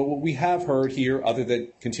think what we have heard here, other than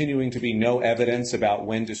continuing to be no evidence about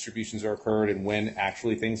when distributions are occurred and when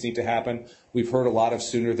actually things need to happen, we've heard a lot of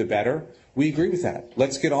sooner the better. We agree with that.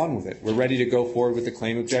 Let's get on with it. We're ready to go forward with the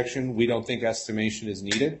claim objection. We don't think estimation is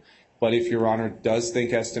needed. But if Your Honor does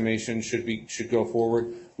think estimation should go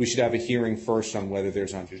forward, we should have a hearing first on whether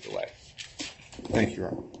there's undue delay. Thank you, Your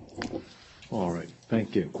Honor. All right,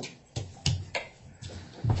 thank you.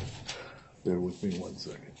 Bear with me 1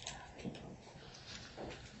 second.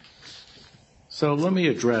 So let me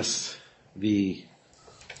address the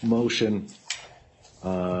motion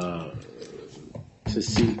to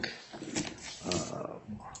seek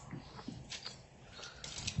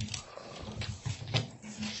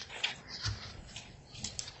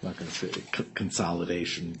not going to say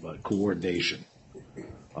consolidation, but coordination,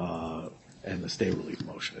 and the stay relief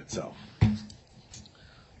motion itself.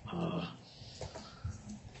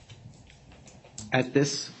 At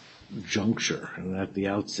this juncture and at the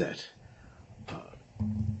outset,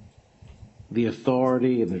 the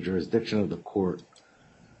authority and the jurisdiction of the court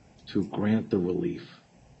to grant the relief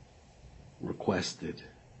requested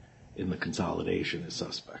in the consolidation is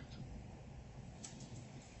suspect.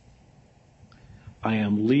 I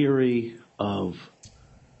am leery of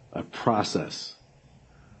a process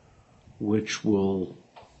which will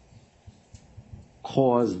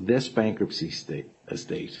cause this bankruptcy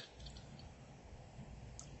estate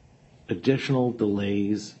additional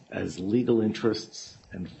delays as legal interests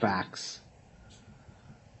and facts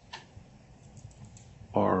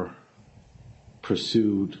are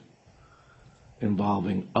pursued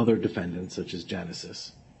involving other defendants such as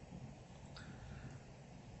Genesis.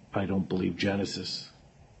 I don't believe Genesis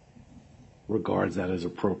regards that as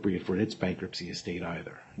appropriate for its bankruptcy estate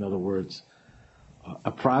either. In other words,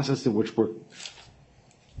 a process in which we're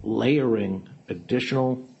layering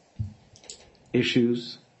additional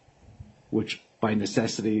issues which by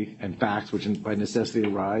necessity and facts which by necessity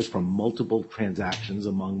arise from multiple transactions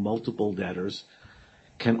among multiple debtors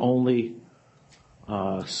can only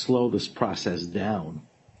slow this process down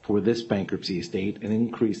for this bankruptcy estate and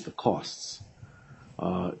increase the costs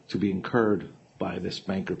to be incurred by this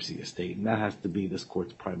bankruptcy estate. And that has to be this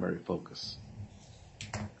court's primary focus.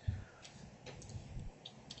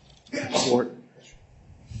 The court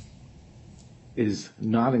is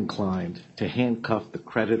not inclined to handcuff the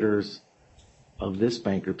creditors of this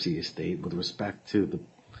bankruptcy estate with respect to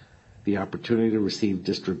the opportunity to receive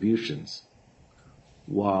distributions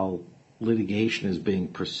while litigation is being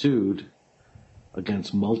pursued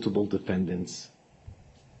against multiple defendants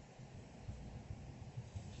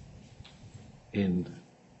in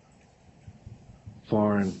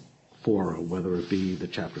foreign fora, whether it be the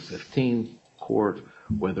Chapter 15 court,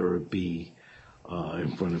 whether it be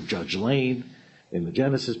in front of Judge Lane in the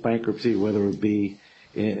Genesis bankruptcy, whether it be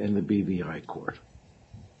in the BVI court.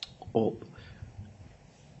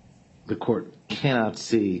 The court cannot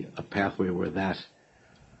see a pathway where that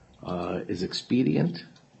is expedient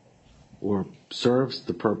or serves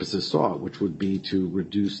the purposes sought, which would be to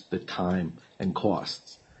reduce the time and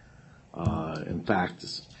costs. In fact,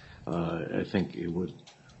 I think it would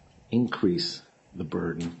increase the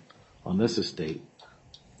burden on this estate.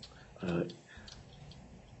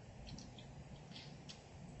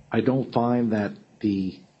 I don't find that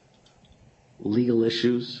the legal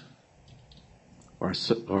issues are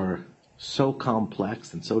so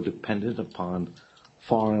complex and so dependent upon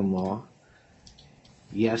foreign law.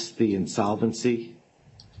 Yes, the insolvency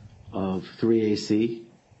of 3AC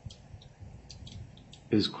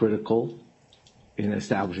is critical in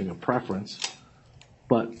establishing a preference,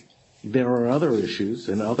 but there are other issues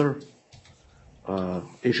and other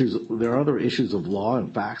issues. There are other issues of law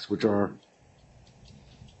and facts which are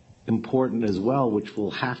important as well, which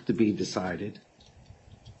will have to be decided,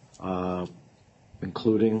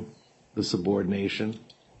 including the subordination,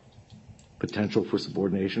 potential for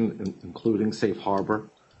subordination, including safe harbor,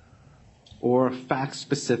 or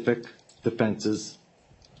fact-specific defenses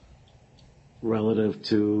relative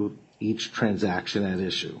to each transaction at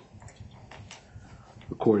issue.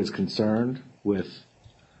 The court is concerned with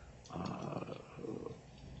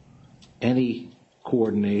any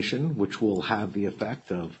coordination which will have the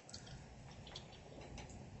effect of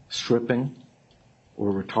stripping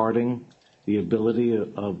or retarding the ability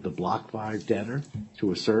of the BlockFi debtor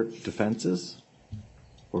to assert defenses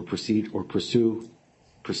or pursue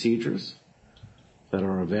procedures that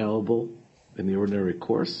are available in the ordinary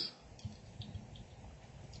course,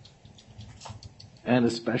 and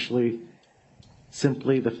especially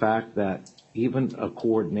simply the fact that even a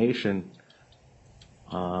coordination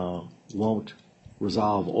won't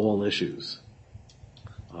resolve all issues.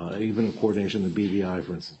 Even a coordination of the BVI,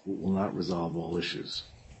 for instance, will not resolve all issues.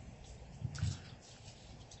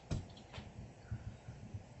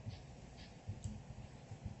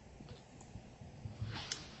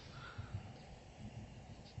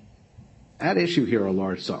 At issue here are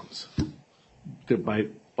large sums, by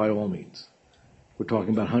all means. We're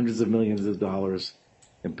talking about hundreds of millions of dollars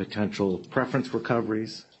in potential preference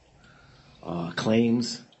recoveries,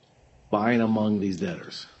 claims by and among these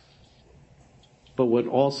debtors. But what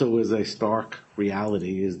also is a stark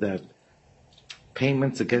reality is that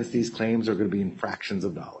payments against these claims are going to be in fractions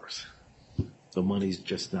of dollars. The money's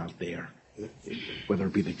just not there, whether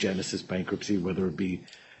it be the Genesis bankruptcy, whether it be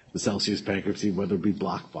the Celsius bankruptcy, whether it be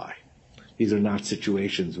BlockFi. These are not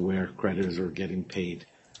situations where creditors are getting paid,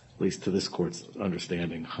 at least to this court's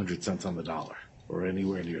understanding, 100 cents on the dollar or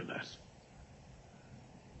anywhere near that.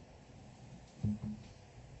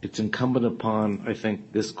 It's incumbent upon, I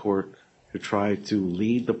think, this court to try to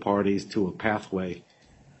lead the parties to a pathway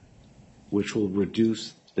which will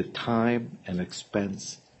reduce the time and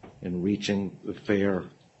expense in reaching the fair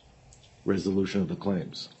resolution of the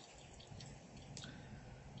claims.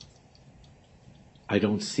 I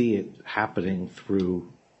don't see it happening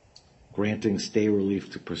through granting stay relief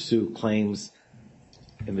to pursue claims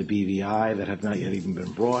in the BVI that have not yet even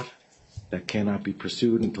been brought, that cannot be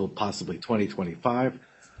pursued until possibly 2025,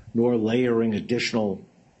 nor layering additional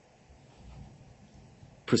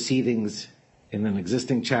proceedings in an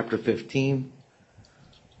existing Chapter 15.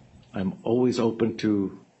 I'm always open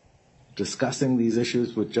to discussing these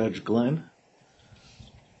issues with Judge Glenn.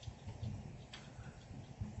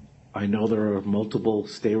 I know there are multiple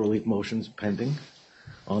stay relief motions pending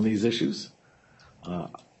on these issues.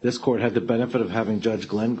 This court had the benefit of having Judge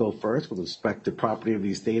Glenn go first with respect to property of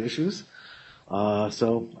these state issues.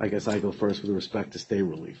 So I guess I go first with respect to stay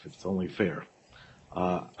relief. It's only fair.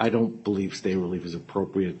 I don't believe stay relief is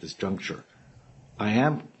appropriate at this juncture. I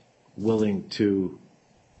am willing to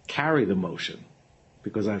carry the motion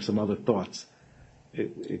because I have some other thoughts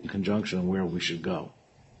in conjunction on where we should go.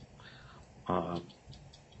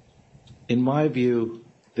 In my view,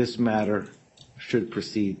 this matter should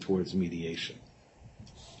proceed towards mediation.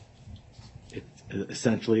 It's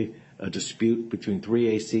essentially a dispute between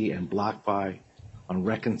 3AC and BlockFi on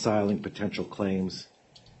reconciling potential claims.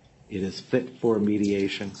 It is fit for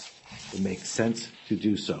mediation. It makes sense to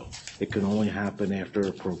do so. It can only happen after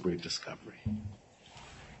appropriate discovery.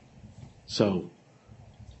 So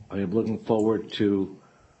I am looking forward to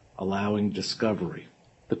allowing discovery.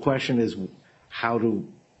 The question is how to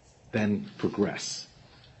then progress.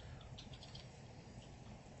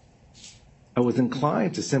 I was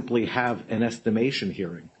inclined to simply have an estimation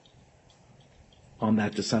hearing on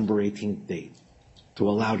that December 18th date to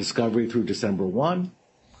allow discovery through December 1,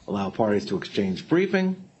 allow parties to exchange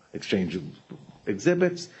briefing, exchange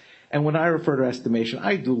exhibits. And when I refer to estimation,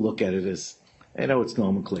 I do look at it as, I know it's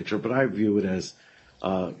nomenclature, but I view it as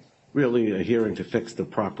really a hearing to fix the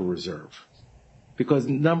proper reserve. Because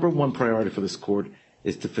number one priority for this court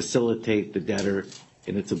is to facilitate the debtor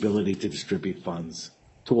in its ability to distribute funds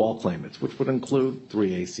to all claimants, which would include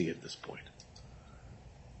 3AC at this point.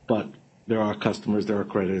 But there are customers, there are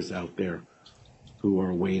creditors out there who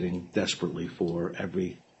are waiting desperately for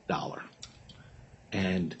every dollar.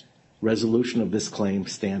 And resolution of this claim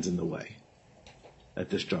stands in the way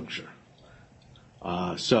at this juncture.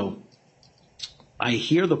 So I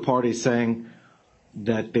hear the parties saying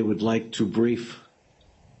that they would like to brief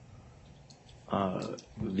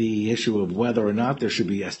the issue of whether or not there should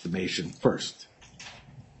be estimation first.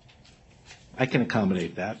 I can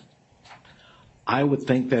accommodate that. I would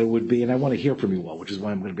think that it would be, and I want to hear from you all, which is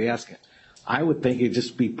why I'm going to be asking. I would think it'd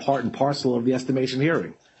just be part and parcel of the estimation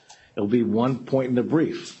hearing. It'll be one point in the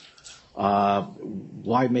brief.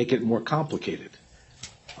 Why make it more complicated?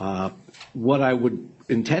 What I would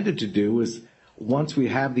intended to do is, once we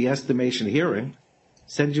have the estimation hearing,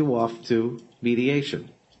 send you off to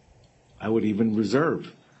mediation. I would even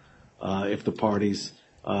reserve, if the parties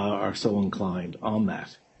are so inclined, on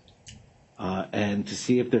that, and to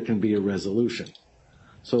see if there can be a resolution.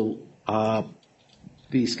 So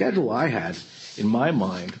the schedule I had in my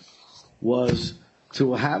mind was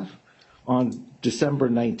to have on December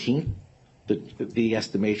 19th the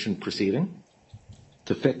estimation proceeding,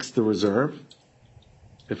 to fix the reserve,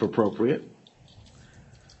 if appropriate,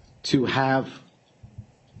 to have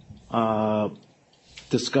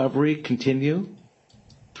discovery continue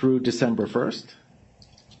through December 1st,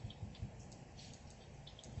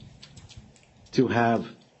 to have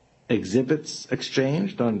exhibits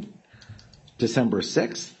exchanged on December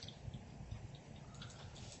 6th,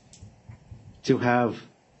 to have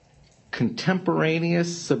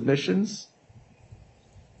contemporaneous submissions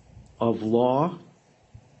of law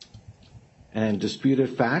and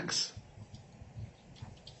disputed facts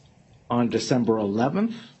on December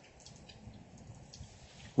 11th,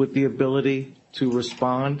 with the ability to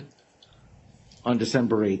respond on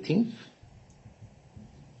December 18th.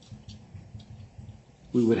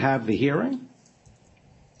 We would have the hearing.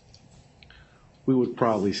 We would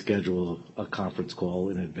probably schedule a conference call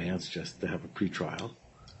in advance just to have a pretrial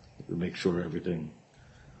to make sure everything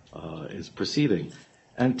is proceeding,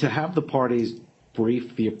 and to have the parties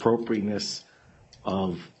brief the appropriateness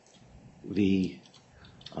of the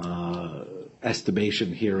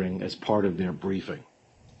estimation hearing as part of their briefing.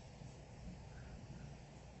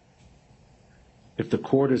 If the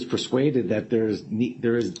court is persuaded that there is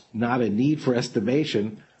not a need for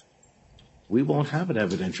estimation, we won't have an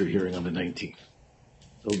evidentiary hearing on the 19th.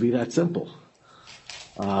 It'll be that simple.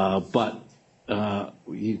 But I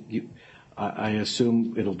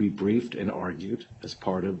assume it'll be briefed and argued as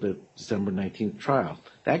part of the December 19th trial.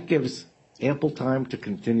 That gives ample time to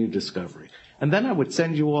continue discovery. And then I would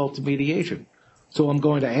send you all to mediation. So I'm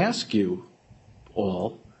going to ask you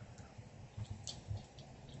all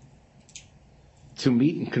to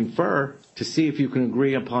meet and confer to see if you can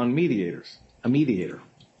agree upon a mediator.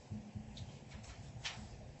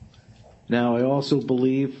 Now, I also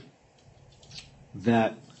believe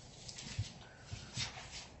that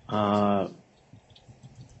the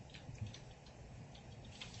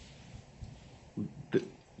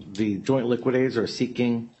joint liquidators are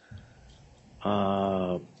seeking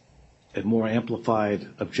a more amplified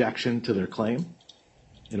objection to their claim.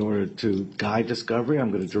 In order to guide discovery, I'm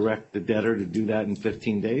going to direct the debtor to do that in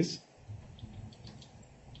 15 days.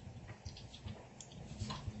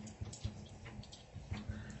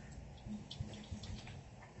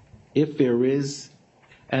 If there is,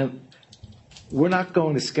 and we're not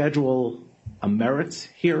going to schedule a merits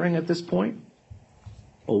hearing at this point.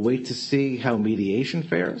 We'll wait to see how mediation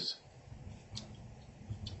fares.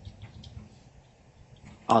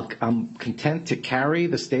 I'm content to carry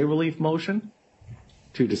the stay relief motion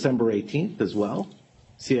to December 18th as well.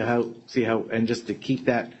 See how, and just to keep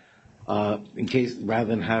that in case, rather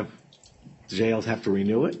than have jails have to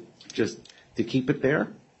renew it, just to keep it there.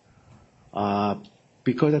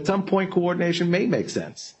 Because at some point coordination may make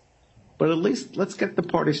sense. But at least let's get the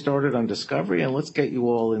party started on discovery and let's get you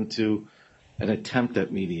all into an attempt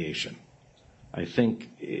at mediation. I think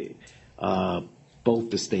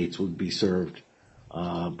both the states would be served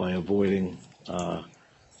by avoiding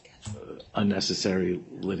unnecessary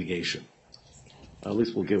litigation. At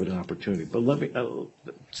least we'll give it an opportunity. But let me,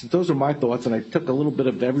 since those are my thoughts, and I took a little bit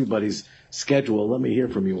of everybody's schedule, let me hear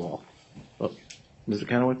from you all. Mr.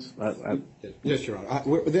 Kanowitz? Yes, Your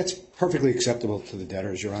Honor. That's perfectly acceptable to the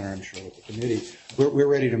debtors, Your Honor, I'm sure, with the committee. We're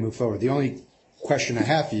ready to move forward. The only question I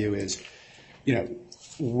have for you is,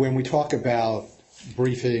 when we talk about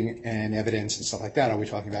briefing and evidence and stuff like that, are we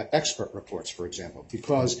talking about expert reports, for example?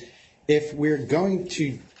 Because if we're going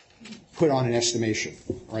to put on an estimation,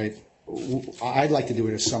 right, I'd like to do it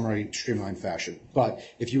in a summary, streamlined fashion. But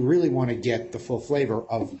if you really want to get the full flavor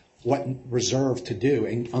of what reserve to do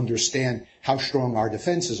and understand how strong our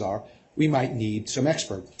defenses are, we might need some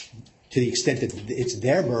expert, to the extent that it's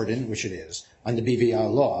their burden, which it is, under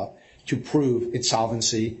BVI law, to prove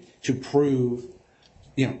insolvency, to prove,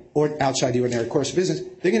 or outside the ordinary course of business.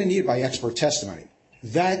 They're going to need it by expert testimony.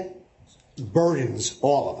 That burdens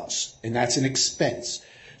all of us, and that's an expense.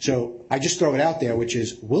 So I just throw it out there, which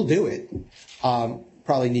is we'll do it.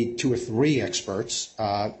 Probably need 2 or 3 experts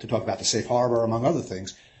to talk about the safe harbor, among other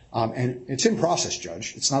things. And it's in process,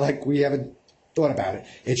 Judge. It's not like we haven't thought about it.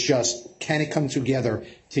 It's just, can it come together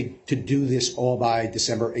to do this all by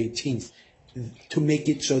December 18th to make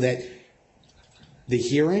it so that the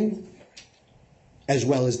hearing, as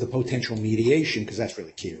well as the potential mediation, because that's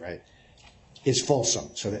really key, right, is fulsome,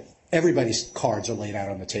 so that everybody's cards are laid out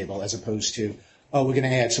on the table, as opposed to, oh, we're going to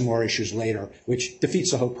add some more issues later, which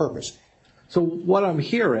defeats the whole purpose. So what I'm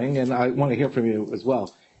hearing, and I want to hear from you as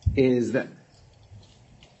well, is that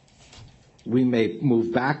we may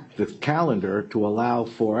move back the calendar to allow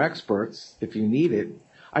for experts if you need it.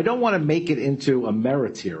 I don't want to make it into a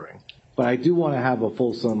merits hearing, but I do want to have a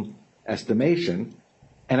fulsome estimation,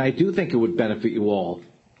 and I do think it would benefit you all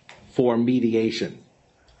for mediation.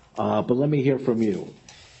 But let me hear from you.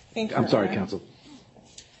 Thank you, I'm sorry, Honor. Counsel.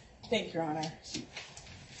 Thank you, Your Honor.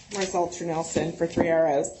 Marissa Alter Nelson for 3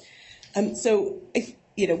 Arrows. So,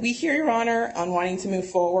 we hear Your Honor on wanting to move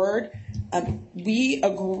forward. We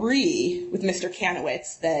agree with Mr.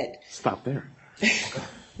 Kanowitz that stop there.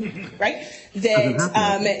 Right?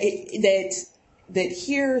 That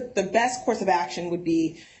here the best course of action would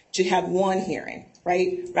be to have one hearing,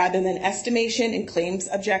 right? Rather than estimation and claims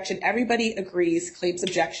objection. Everybody agrees claims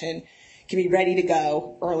objection can be ready to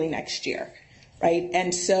go early next year, right?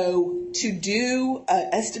 And so to do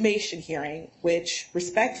an estimation hearing, which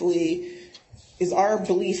respectfully is our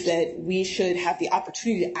belief that we should have the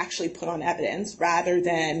opportunity to actually put on evidence rather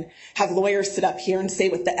than have lawyers sit up here and say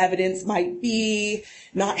what the evidence might be,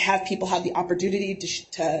 not have people have the opportunity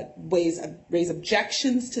to raise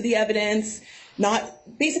objections to the evidence,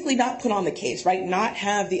 basically not put on the case, right? Not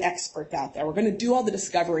have the expert out there. We're going to do all the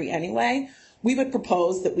discovery anyway. We would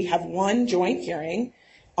propose that we have one joint hearing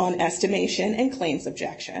on estimation and claims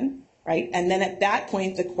objection, right? And then at that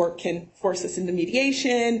point, the court can force us into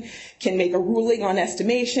mediation, can make a ruling on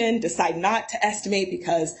estimation, decide not to estimate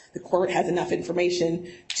because the court has enough information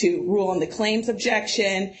to rule on the claims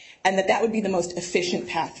objection, and that would be the most efficient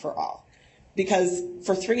path for all. Because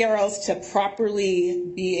for 3 Arrows to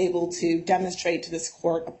properly be able to demonstrate to this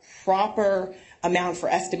court a proper amount for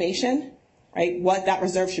estimation, right, what that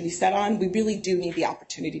reserve should be set on, we really do need the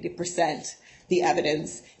opportunity to present the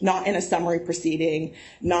evidence, not in a summary proceeding,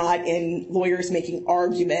 not in lawyers making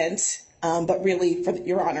arguments, but really for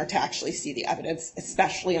Your Honor to actually see the evidence,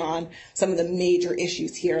 especially on some of the major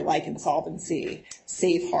issues here like insolvency,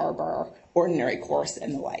 safe harbor, ordinary course,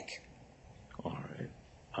 and the like. All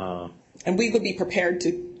right. And we would be prepared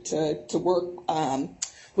to work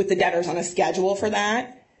with the debtors on a schedule for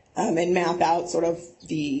that and map out sort of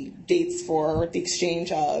the dates for the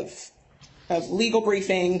exchange of legal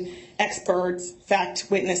briefing, experts, fact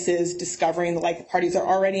witnesses, discovery, and the like. The parties are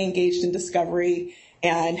already engaged in discovery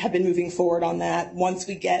and have been moving forward on that. Once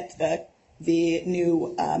we get the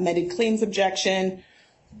new amended claims objection,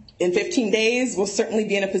 in 15 days, we'll certainly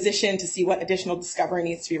be in a position to see what additional discovery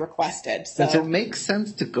needs to be requested. So, does it make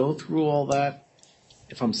sense to go through all that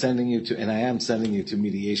if I'm sending you to, and I am sending you to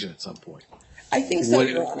mediation at some point? I think so,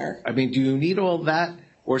 Your Honor. I mean, do you need all that,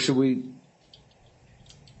 or should we?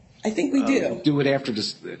 I think we do. Do it after,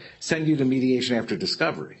 send you to mediation after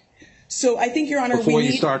discovery. So I think, Your Honor, before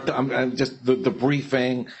you start just the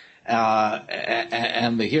briefing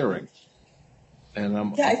and the hearing.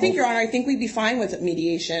 I think, Your Honor, I think we'd be fine with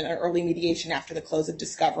mediation or early mediation after the close of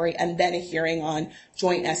discovery and then a hearing on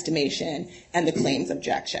joint estimation and the claims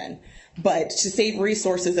objection. But to save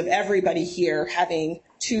resources of everybody here having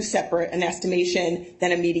two separate, an estimation,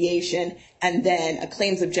 then a mediation, and then a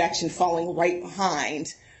claims objection falling right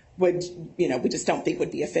behind would, we just don't think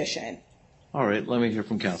would be efficient. All right, let me hear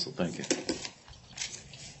from counsel. Thank you.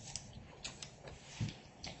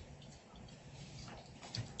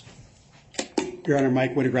 Your Honor,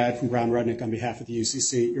 Mike Winograd from Brown Rudnick on behalf of the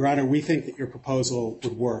UCC. Your Honor, we think that your proposal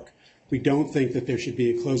would work. We don't think that there should be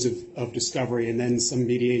a close of discovery and then some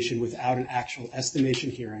mediation without an actual estimation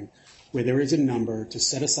hearing where there is a number to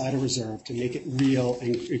set aside a reserve to make it real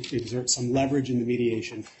and exert some leverage in the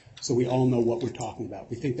mediation so we all know what we're talking about.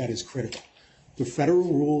 We think that is critical. The federal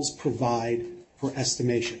rules provide for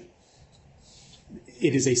estimation.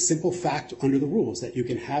 It is a simple fact under the rules that you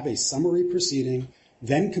can have a summary proceeding,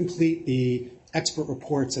 then complete the expert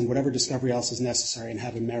reports and whatever discovery else is necessary and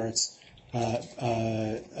have a merits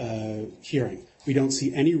hearing. We don't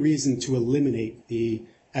see any reason to eliminate the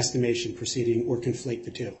estimation proceeding or conflate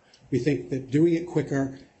the two. We think that doing it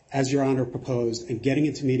quicker, as Your Honor proposed, and getting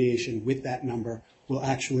into mediation with that number will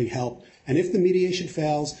actually help. And if the mediation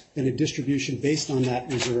fails, then a distribution based on that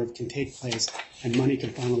reserve can take place and money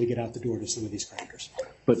can finally get out the door to some of these creditors.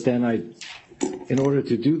 But then in order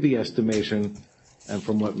to do the estimation, and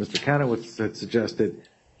from what Mr. Kanowitz had suggested,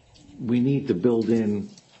 we need to build in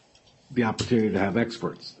the opportunity to have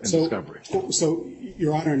experts in discovery. So,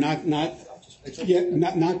 Your Honor, not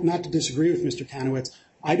to disagree with Mr. Kanowitz,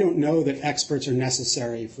 I don't know that experts are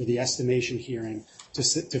necessary for the estimation hearing to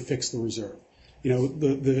fix the reserve.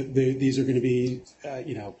 These are going to be,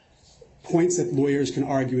 points that lawyers can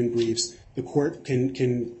argue in briefs. The court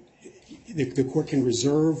can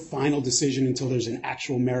reserve final decision until there's an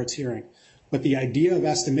actual merits hearing. But the idea of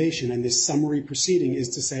estimation and this summary proceeding is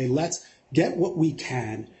to say, let's get what we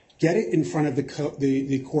can, get it in front of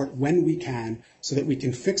the court when we can, so that we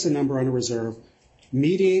can fix a number on a reserve,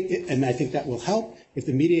 mediate it, and I think that will help. If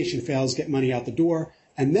the mediation fails, get money out the door.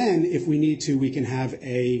 And then, if we need to, we can have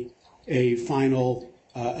a final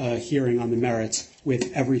hearing on the merits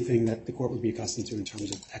with everything that the court would be accustomed to in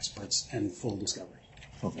terms of experts and full discovery.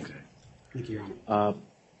 Okay. Thank you, Your Honor.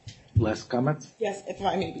 Last comments? Yes, if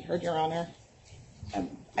I may be heard, Your Honor.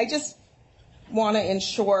 I just want to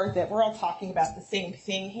ensure that we're all talking about the same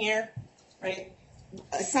thing here, right?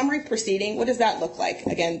 A summary proceeding, what does that look like?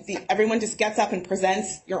 Again, everyone just gets up and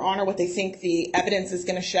presents, Your Honor, what they think the evidence is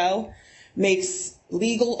going to show, makes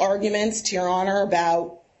legal arguments to Your Honor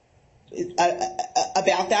about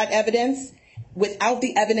that evidence without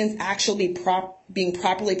the evidence actually being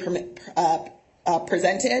properly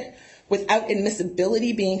presented, without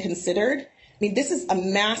admissibility being considered. I mean, this is a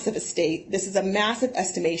massive estate. This is a massive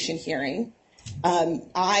estimation hearing.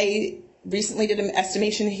 I recently did an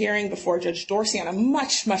estimation hearing before Judge Dorsey on a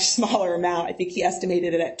much, much smaller amount. I think he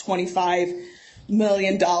estimated it at $25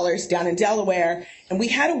 million down in Delaware. And we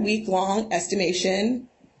had a week-long estimation,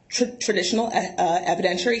 traditional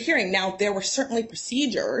evidentiary hearing. Now, there were certainly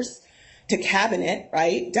procedures to cabinet,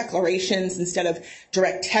 right? Declarations instead of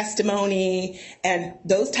direct testimony and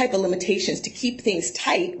those type of limitations to keep things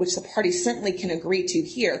tight, which the parties certainly can agree to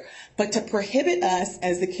here. But to prohibit us,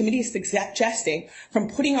 as the committee is suggesting, from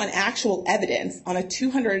putting on actual evidence on a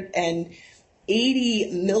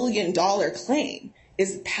 $280 million claim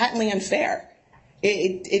is patently unfair.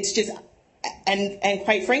 It's just, and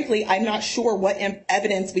quite frankly, I'm not sure what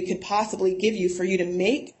evidence we could possibly give you for you to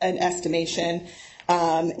make an estimation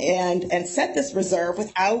and set this reserve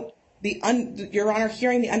without Your Honor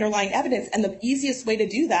hearing the underlying evidence. And the easiest way to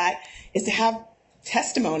do that is to have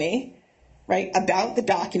testimony, right, about the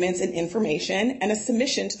documents and information and a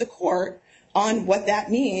submission to the court on what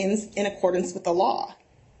that means in accordance with the law,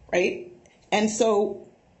 right? And so,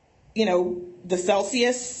 the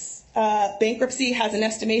Celsius bankruptcy has an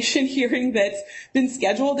estimation hearing that's been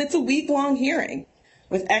scheduled. It's a week-long hearing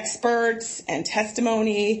with experts and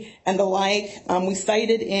testimony and the like. We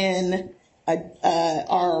cited in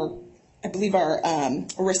our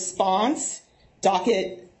response,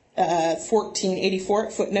 docket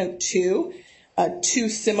 1484, footnote 2, two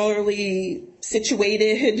similarly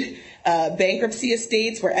situated bankruptcy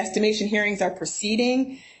estates where estimation hearings are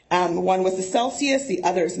proceeding. One was the Celsius, the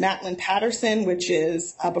other is Matlin Patterson, which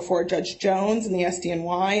is before Judge Jones in the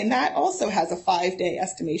SDNY, and that also has a 5-day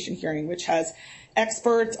estimation hearing, which has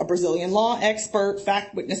experts, a Brazilian law expert,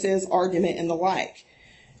 fact witnesses, argument, and the like.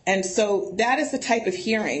 And so that is the type of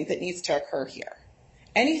hearing that needs to occur here.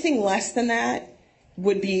 Anything less than that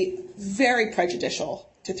would be very prejudicial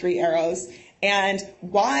to Three Arrows And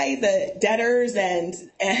why the debtors and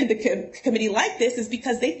the committee like this is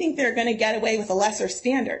because they think they're going to get away with a lesser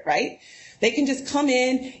standard, right? They can just come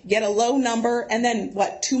in, get a low number, and then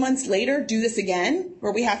 2 months later do this again,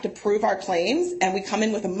 where we have to prove our claims, and we come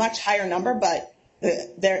in with a much higher number, but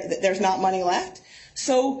there's not money left.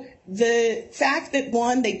 So the fact that,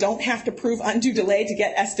 one, they don't have to prove undue delay to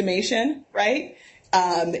get estimation, right,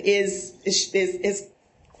 is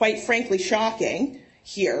quite frankly shocking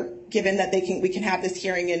here, given that we can have this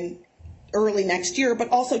hearing in early next year. But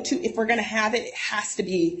also, too, if we're going to have it, it has to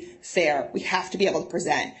be fair. We have to be able to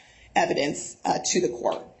present evidence to the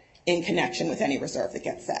court in connection with any reserve that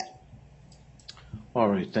gets set. All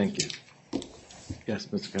right, thank you. Yes,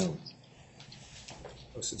 Mr. Collins.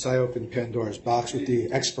 Since I opened Pandora's box with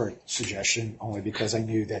the expert suggestion, only because I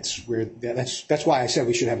knew that's why I said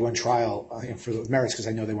we should have one trial for the merits, because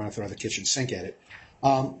I know they want to throw the kitchen sink at it.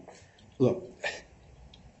 Look,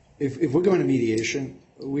 if we're going to mediation,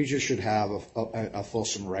 we just should have a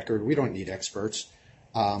fulsome record. We don't need experts.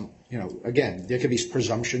 Again, there could be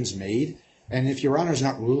presumptions made, and if Your Honor's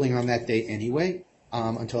not ruling on that date anyway,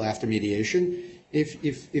 until after mediation,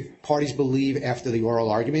 if parties believe after the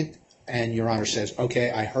oral argument and Your Honor says,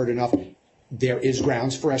 okay, I heard enough, there is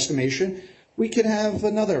grounds for estimation, we could have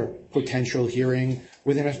another potential hearing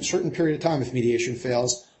within a certain period of time if mediation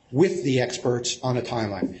fails with the experts on a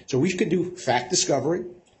timeline. So we could do fact discovery.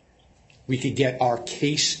 We could get our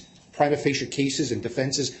prima facie cases and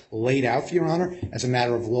defenses laid out for Your Honor as a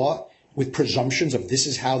matter of law with presumptions of this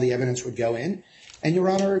is how the evidence would go in. And Your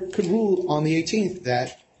Honor could rule on the 18th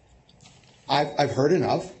that I've heard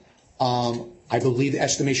enough. I believe the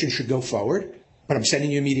estimation should go forward, but I'm sending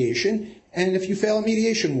you a mediation. And if you fail a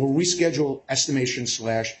mediation, we'll reschedule estimation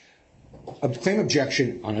 / a claim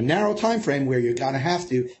objection on a narrow time frame where you're going to have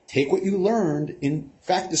to take what you learned in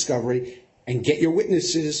fact discovery and get your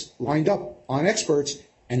witnesses lined up on experts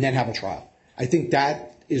and then have a trial. I think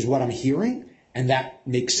that is what I'm hearing, and that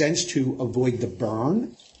makes sense to avoid the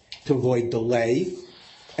burn, to avoid delay,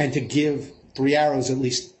 and to give Three Arrows at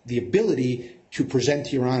least the ability to present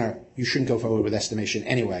to Your Honor, you shouldn't go forward with estimation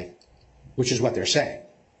anyway, which is what they're saying.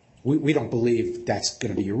 We don't believe that's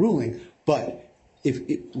going to be your ruling, but if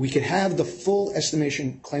we could have the full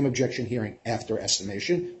estimation claim objection hearing after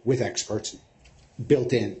estimation with experts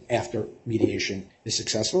built in after mediation is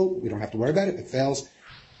successful, we don't have to worry about it. If it fails,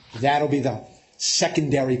 that'll be the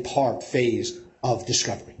secondary phase of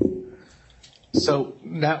discovery. So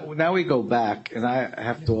now we go back, and I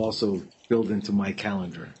have to also build into my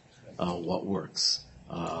calendar what works.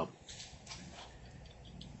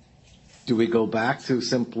 Do we go back to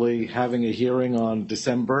simply having a hearing in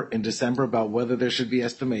December about whether there should be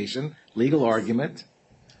estimation, legal argument?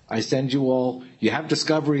 I send you all, you have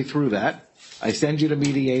discovery through that. I send you to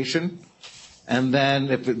mediation, and then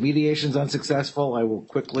if the mediation is unsuccessful, I will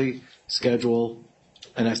quickly schedule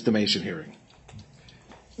an estimation hearing.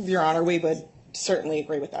 Your Honor, we would certainly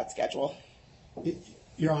agree with that schedule.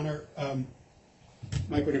 Your Honor,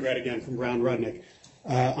 Mike Winograd again from Brown Rudnick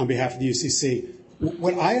on behalf of the UCC.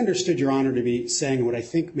 What I understood Your Honor to be saying, what I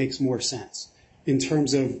think makes more sense in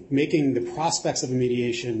terms of making the prospects of a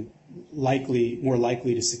mediation more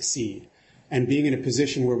likely to succeed and being in a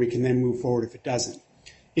position where we can then move forward if it doesn't,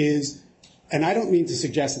 is, and I don't mean to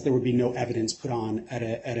suggest that there would be no evidence put on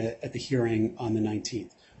at the hearing on the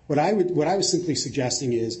 19th. What I was simply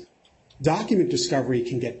suggesting is document discovery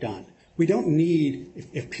can get done. We don't need,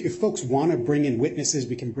 if folks want to bring in witnesses,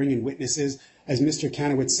 we can bring in witnesses. As Mr.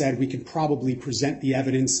 Kanowitz said, we can probably present the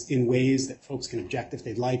evidence in ways that folks can object if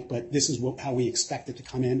they'd like, but this is how we expect it to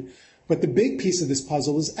come in. But the big piece of this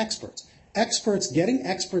puzzle is experts. Getting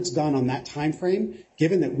experts done on that time frame,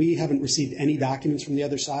 given that we haven't received any documents from the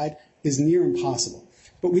other side, is near impossible.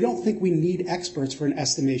 But we don't think we need experts for an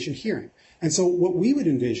estimation hearing. And so what we would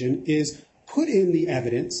envision is put in the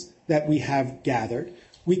evidence that we have gathered.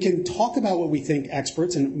 We can talk about what we think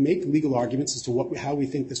experts and make legal arguments as to how we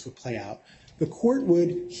think this would play out. The court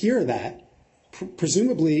would hear that.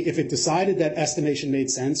 Presumably, if it decided that estimation made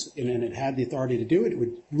sense and it had the authority to do it, it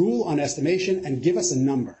would rule on estimation and give us a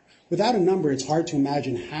number. Without a number, it's hard to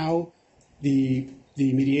imagine how the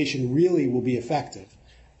mediation really will be effective.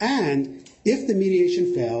 And if the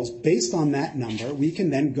mediation fails, based on that number, we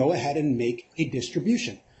can then go ahead and make a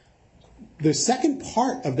distribution. The second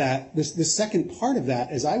part of that,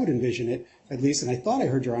 as I would envision it, at least, and I thought I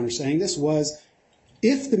heard Your Honor saying this, was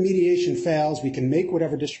if the mediation fails, we can make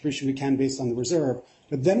whatever distribution we can based on the reserve,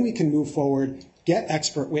 but then we can move forward, get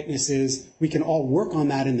expert witnesses. We can all work on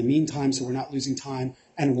that in the meantime so we're not losing time,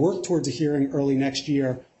 and work towards a hearing early next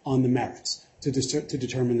year on the merits to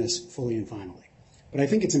determine this fully and finally. But I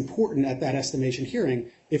think it's important at that estimation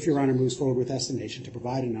hearing, if Your Honor moves forward with estimation, to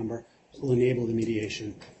provide a number that will enable the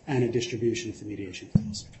mediation and a distribution if the mediation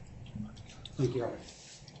fails. Thank you, Your Honor.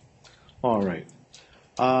 All right.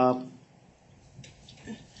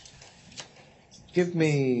 Give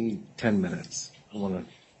me 10 minutes. I want to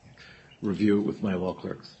review it with my law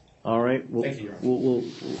clerks. All right? Thank you, Your Honor.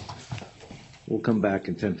 We'll come back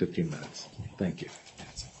in 10, 15 minutes. Thank you.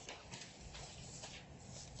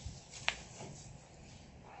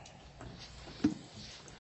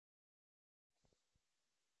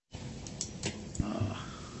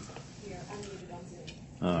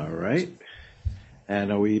 All right.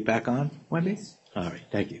 And are we back on, Wendy? Yes. All right.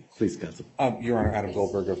 Thank you. Please, counsel. Your Honor, Adam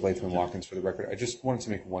Goldberg of Latham & Watkins for the record. I just wanted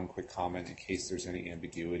to make one quick comment in case there's any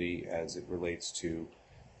ambiguity as it relates to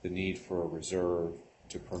the need for a reserve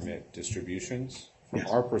to permit distributions. From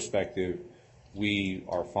our perspective, we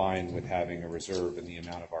are fine with having a reserve in the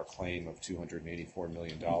amount of our claim of $284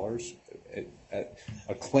 million.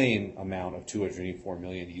 A claim amount of $284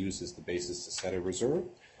 million used as the basis to set a reserve.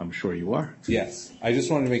 I'm sure you are. Yes. I just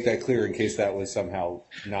wanted to make that clear in case that was somehow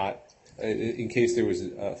not, in case there was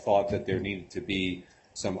a thought that there needed to be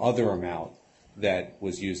some other amount that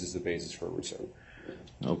was used as the basis for a reserve.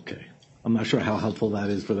 Okay. I'm not sure how helpful that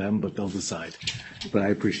is for them, but they'll decide. But I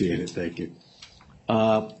appreciate it. Thank you.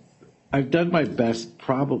 I've done my best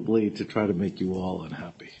probably to try to make you all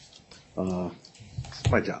unhappy. It's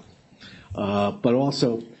my job. But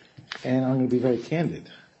also, and I'm going to be very candid,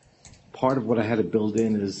 part of what I had to build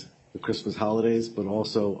in is the Christmas holidays, but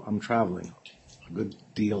also I'm traveling a good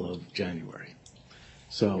deal of January.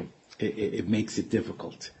 So it makes it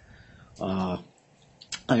difficult. I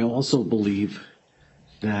also believe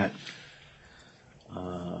that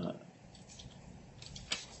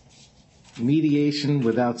mediation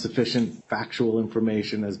without sufficient factual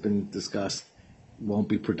information, has been discussed, won't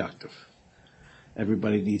be productive.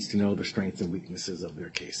 Everybody needs to know the strengths and weaknesses of their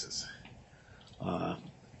cases.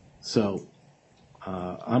 So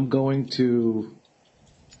I'm going to,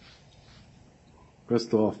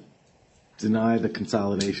 first off, deny the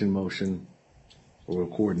consolidation motion or a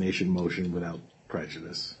coordination motion without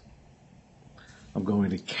prejudice. I'm going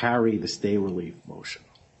to carry the stay relief motion.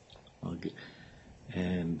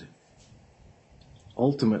 And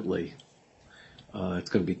ultimately, it's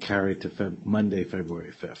going to be carried to Monday,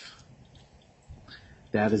 February 5th.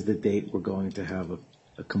 That is the date we're going to have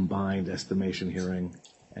a combined estimation hearing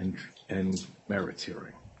and merits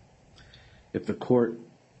hearing. If the court,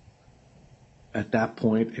 at that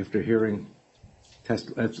point, after hearing,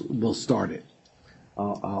 we'll start it.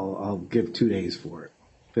 I'll give 2 days for it,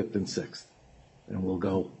 5th and 6th, and we'll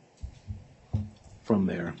go from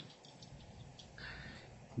there.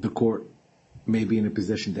 The court may be in a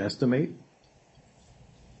position to estimate,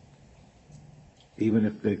 even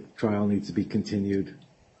if the trial needs to be continued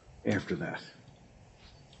after that.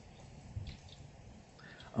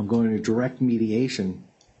 I'm going to direct mediation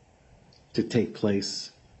to take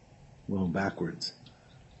place, going backwards,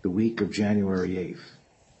 the week of January 8th.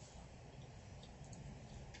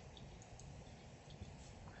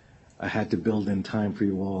 I had to build in time for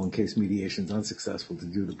you all in case mediation is unsuccessful to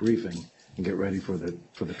do the briefing and get ready for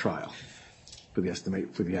the trial, for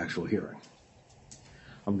the actual hearing.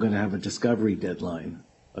 I'm going to have a discovery deadline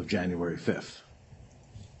of January 5th.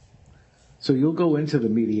 So you'll go into the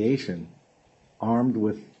mediation armed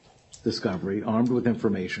with discovery, armed with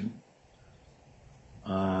information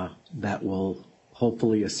that will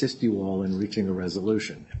hopefully assist you all in reaching a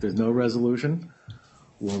resolution. If there's no resolution,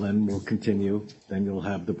 well, then we'll continue. Then you'll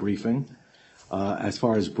have the briefing. As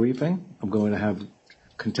far as briefing, I'm going to have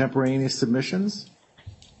contemporaneous submissions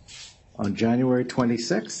on January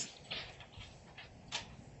 26th.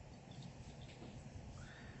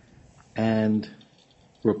 And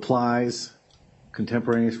replies,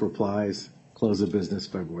 contemporaneous replies, close of business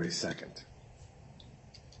February 2nd.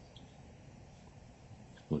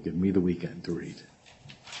 Will give me the weekend to read.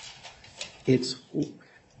 It's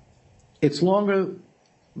longer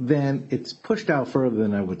than, it's pushed out further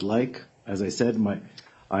than I would like. As I said,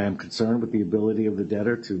 I am concerned with the ability of the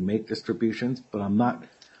debtor to make distributions, but I'm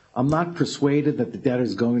not persuaded that the debtor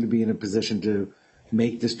is going to be in a position to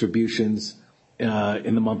make distributions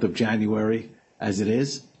in the month of January as it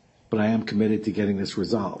is, but I am committed to getting this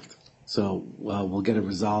resolved. So we'll get it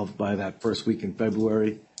resolved by that first week in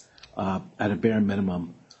February. At a bare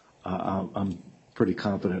minimum, I'm pretty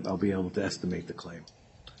confident I'll be able to estimate the claim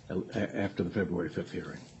after the February 5th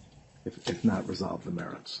hearing, if not resolve the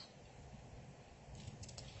merits.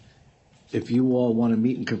 If you all want to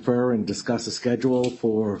meet and confer and discuss a schedule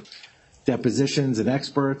for depositions and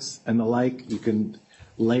experts and the like, you can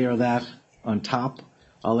layer that on top.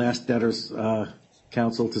 I'll ask debtors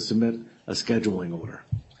council to submit a scheduling order.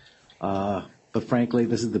 But frankly,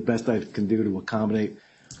 this is the best I can do to accommodate.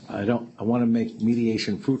 I want to make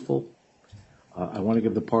mediation fruitful. I want to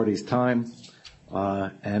give the parties time.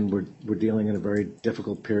 And we're dealing in a very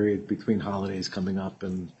difficult period between holidays coming up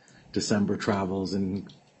and December travels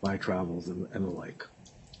and my travels and the like.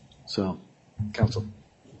 So, council.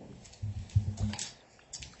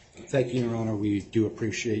 Thank you, Your Honor. We do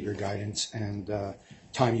appreciate your guidance and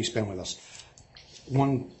time you spend with us.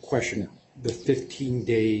 One question. The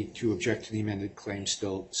 15-day to object to the amended claim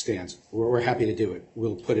still stands. We're happy to do it.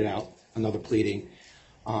 We'll put it out, another pleading,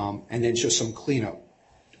 and then just some cleanup.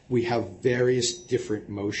 We have various different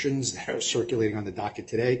motions that are circulating on the docket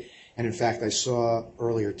today. And in fact, I saw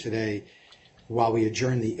earlier today, while we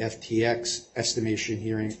adjourned the FTX estimation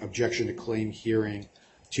hearing, objection to claim hearing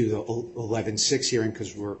to the 11-6 hearing,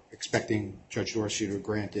 because we're expecting Judge Dorsey to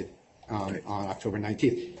grant it on October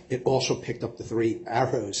 19th, it also picked up the 3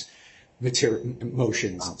 arrows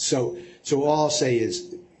motions. So all I'll say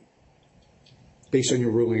is, based on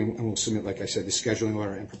your ruling, and we'll submit, like I said, the scheduling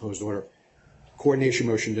order and proposed order, coordination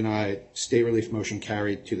motion denied, stay relief motion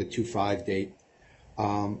carried to the 2/5 date.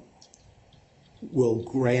 We'll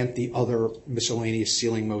grant the other miscellaneous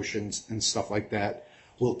sealing motions and stuff like that.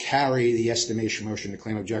 We'll carry the estimation motion, the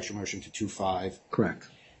claim objection motion to 2/5. Correct.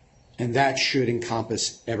 And that should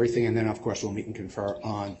encompass everything. And then, of course, we'll meet and confer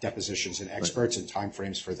on depositions and experts and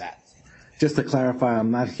timeframes for that. Just to clarify, I'm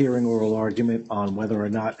not hearing oral argument on whether or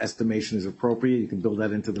not estimation is appropriate. You can build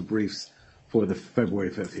that into the briefs for the February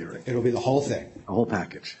 5th hearing. It'll be the whole thing. The whole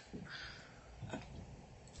package.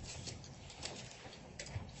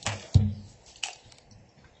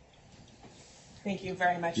 Thank you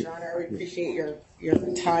very much, Your Honor. We appreciate your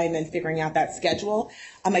time in figuring out that schedule.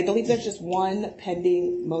 I believe there's just one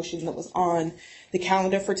pending motion that was on the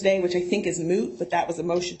calendar for today, which I think is moot, but that was a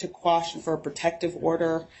motion to quash for a protective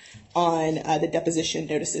order on the deposition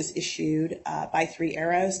notices issued by 3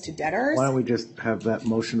 Arrows to debtors. Why don't we just have that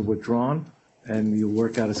motion withdrawn and you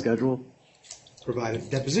work out a schedule? Provided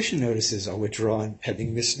deposition notices are withdrawn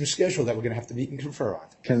pending this new schedule that we're going to have to meet and confer on.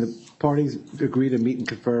 Can the parties agree to meet and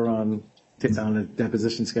confer on a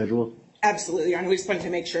deposition schedule? Absolutely, Your Honor. We just wanted to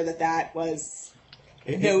make sure that that was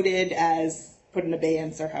noted as put in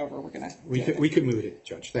abeyance or however we're going to do it. We could move it,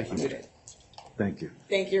 Judge. Thank you. Thank you.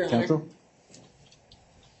 Thank you, Your Honor. Counsel?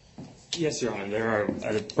 Yes, Your Honor. There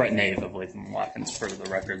are Brett Nave of Latham Watkins for the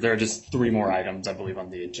record. There are just 3 more items, I believe, on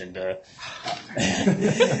the agenda.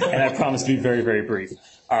 And I promise to be very, very brief.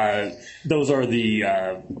 Those are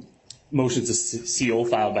the motions to seal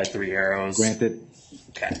filed by 3 Arrows. Granted.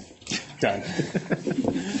 Okay. Done.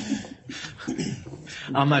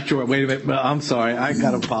 I'm not sure. Wait a minute. I'm sorry. I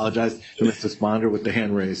got to apologize to Mr. Sponder with the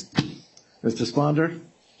hand raised. Mr. Sponder?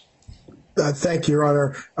 Thank you, Your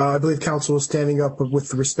Honor. I believe counsel is standing up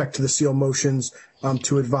with respect to the seal motions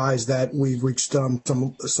to advise that we've reached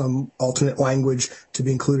some alternate language to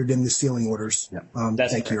be included in the sealing orders. Yeah.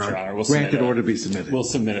 That's thank you, Your Honor. We'll Granted order be submitted. We'll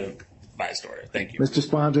submit a biased order. Thank you. Mr.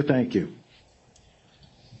 Sponder, thank you.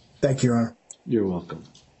 Thank you, Your Honor. You're welcome.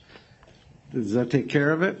 Does that take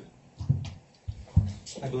care of it?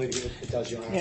 I believe it does, Your Honor.